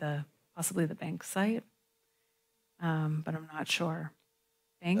would be possibly the bank site, but I'm not sure.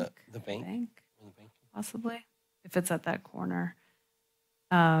 Bank, the bank, possibly, if it's at that corner.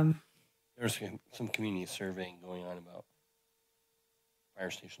 There's some community surveying going on about fire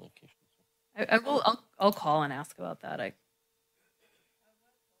station locations. I'll call and ask about that. I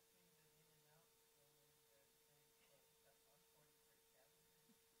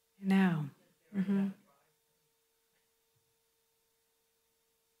know. Mm-hmm.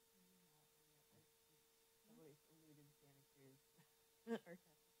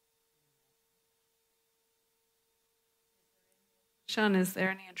 Sean, is there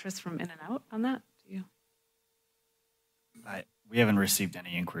any interest from In-N-Out on that? Do you? We haven't received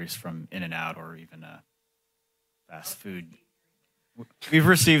any inquiries from In-N-Out or even fast food. We've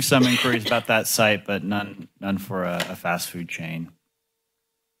received some inquiries about that site, but none for a fast food chain.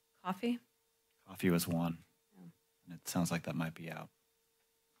 Coffee? Coffee was one. Yeah. It sounds like that might be out.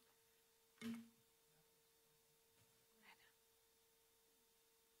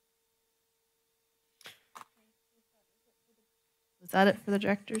 Was that it for the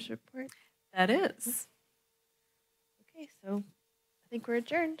director's report? That is. Okay, so I think we're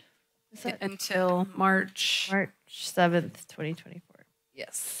adjourned. Until March 7th, 2024.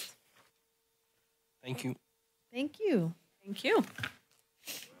 Yes. Thank you. Thank you. Thank you.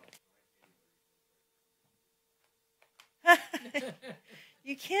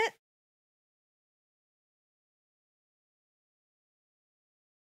 You can't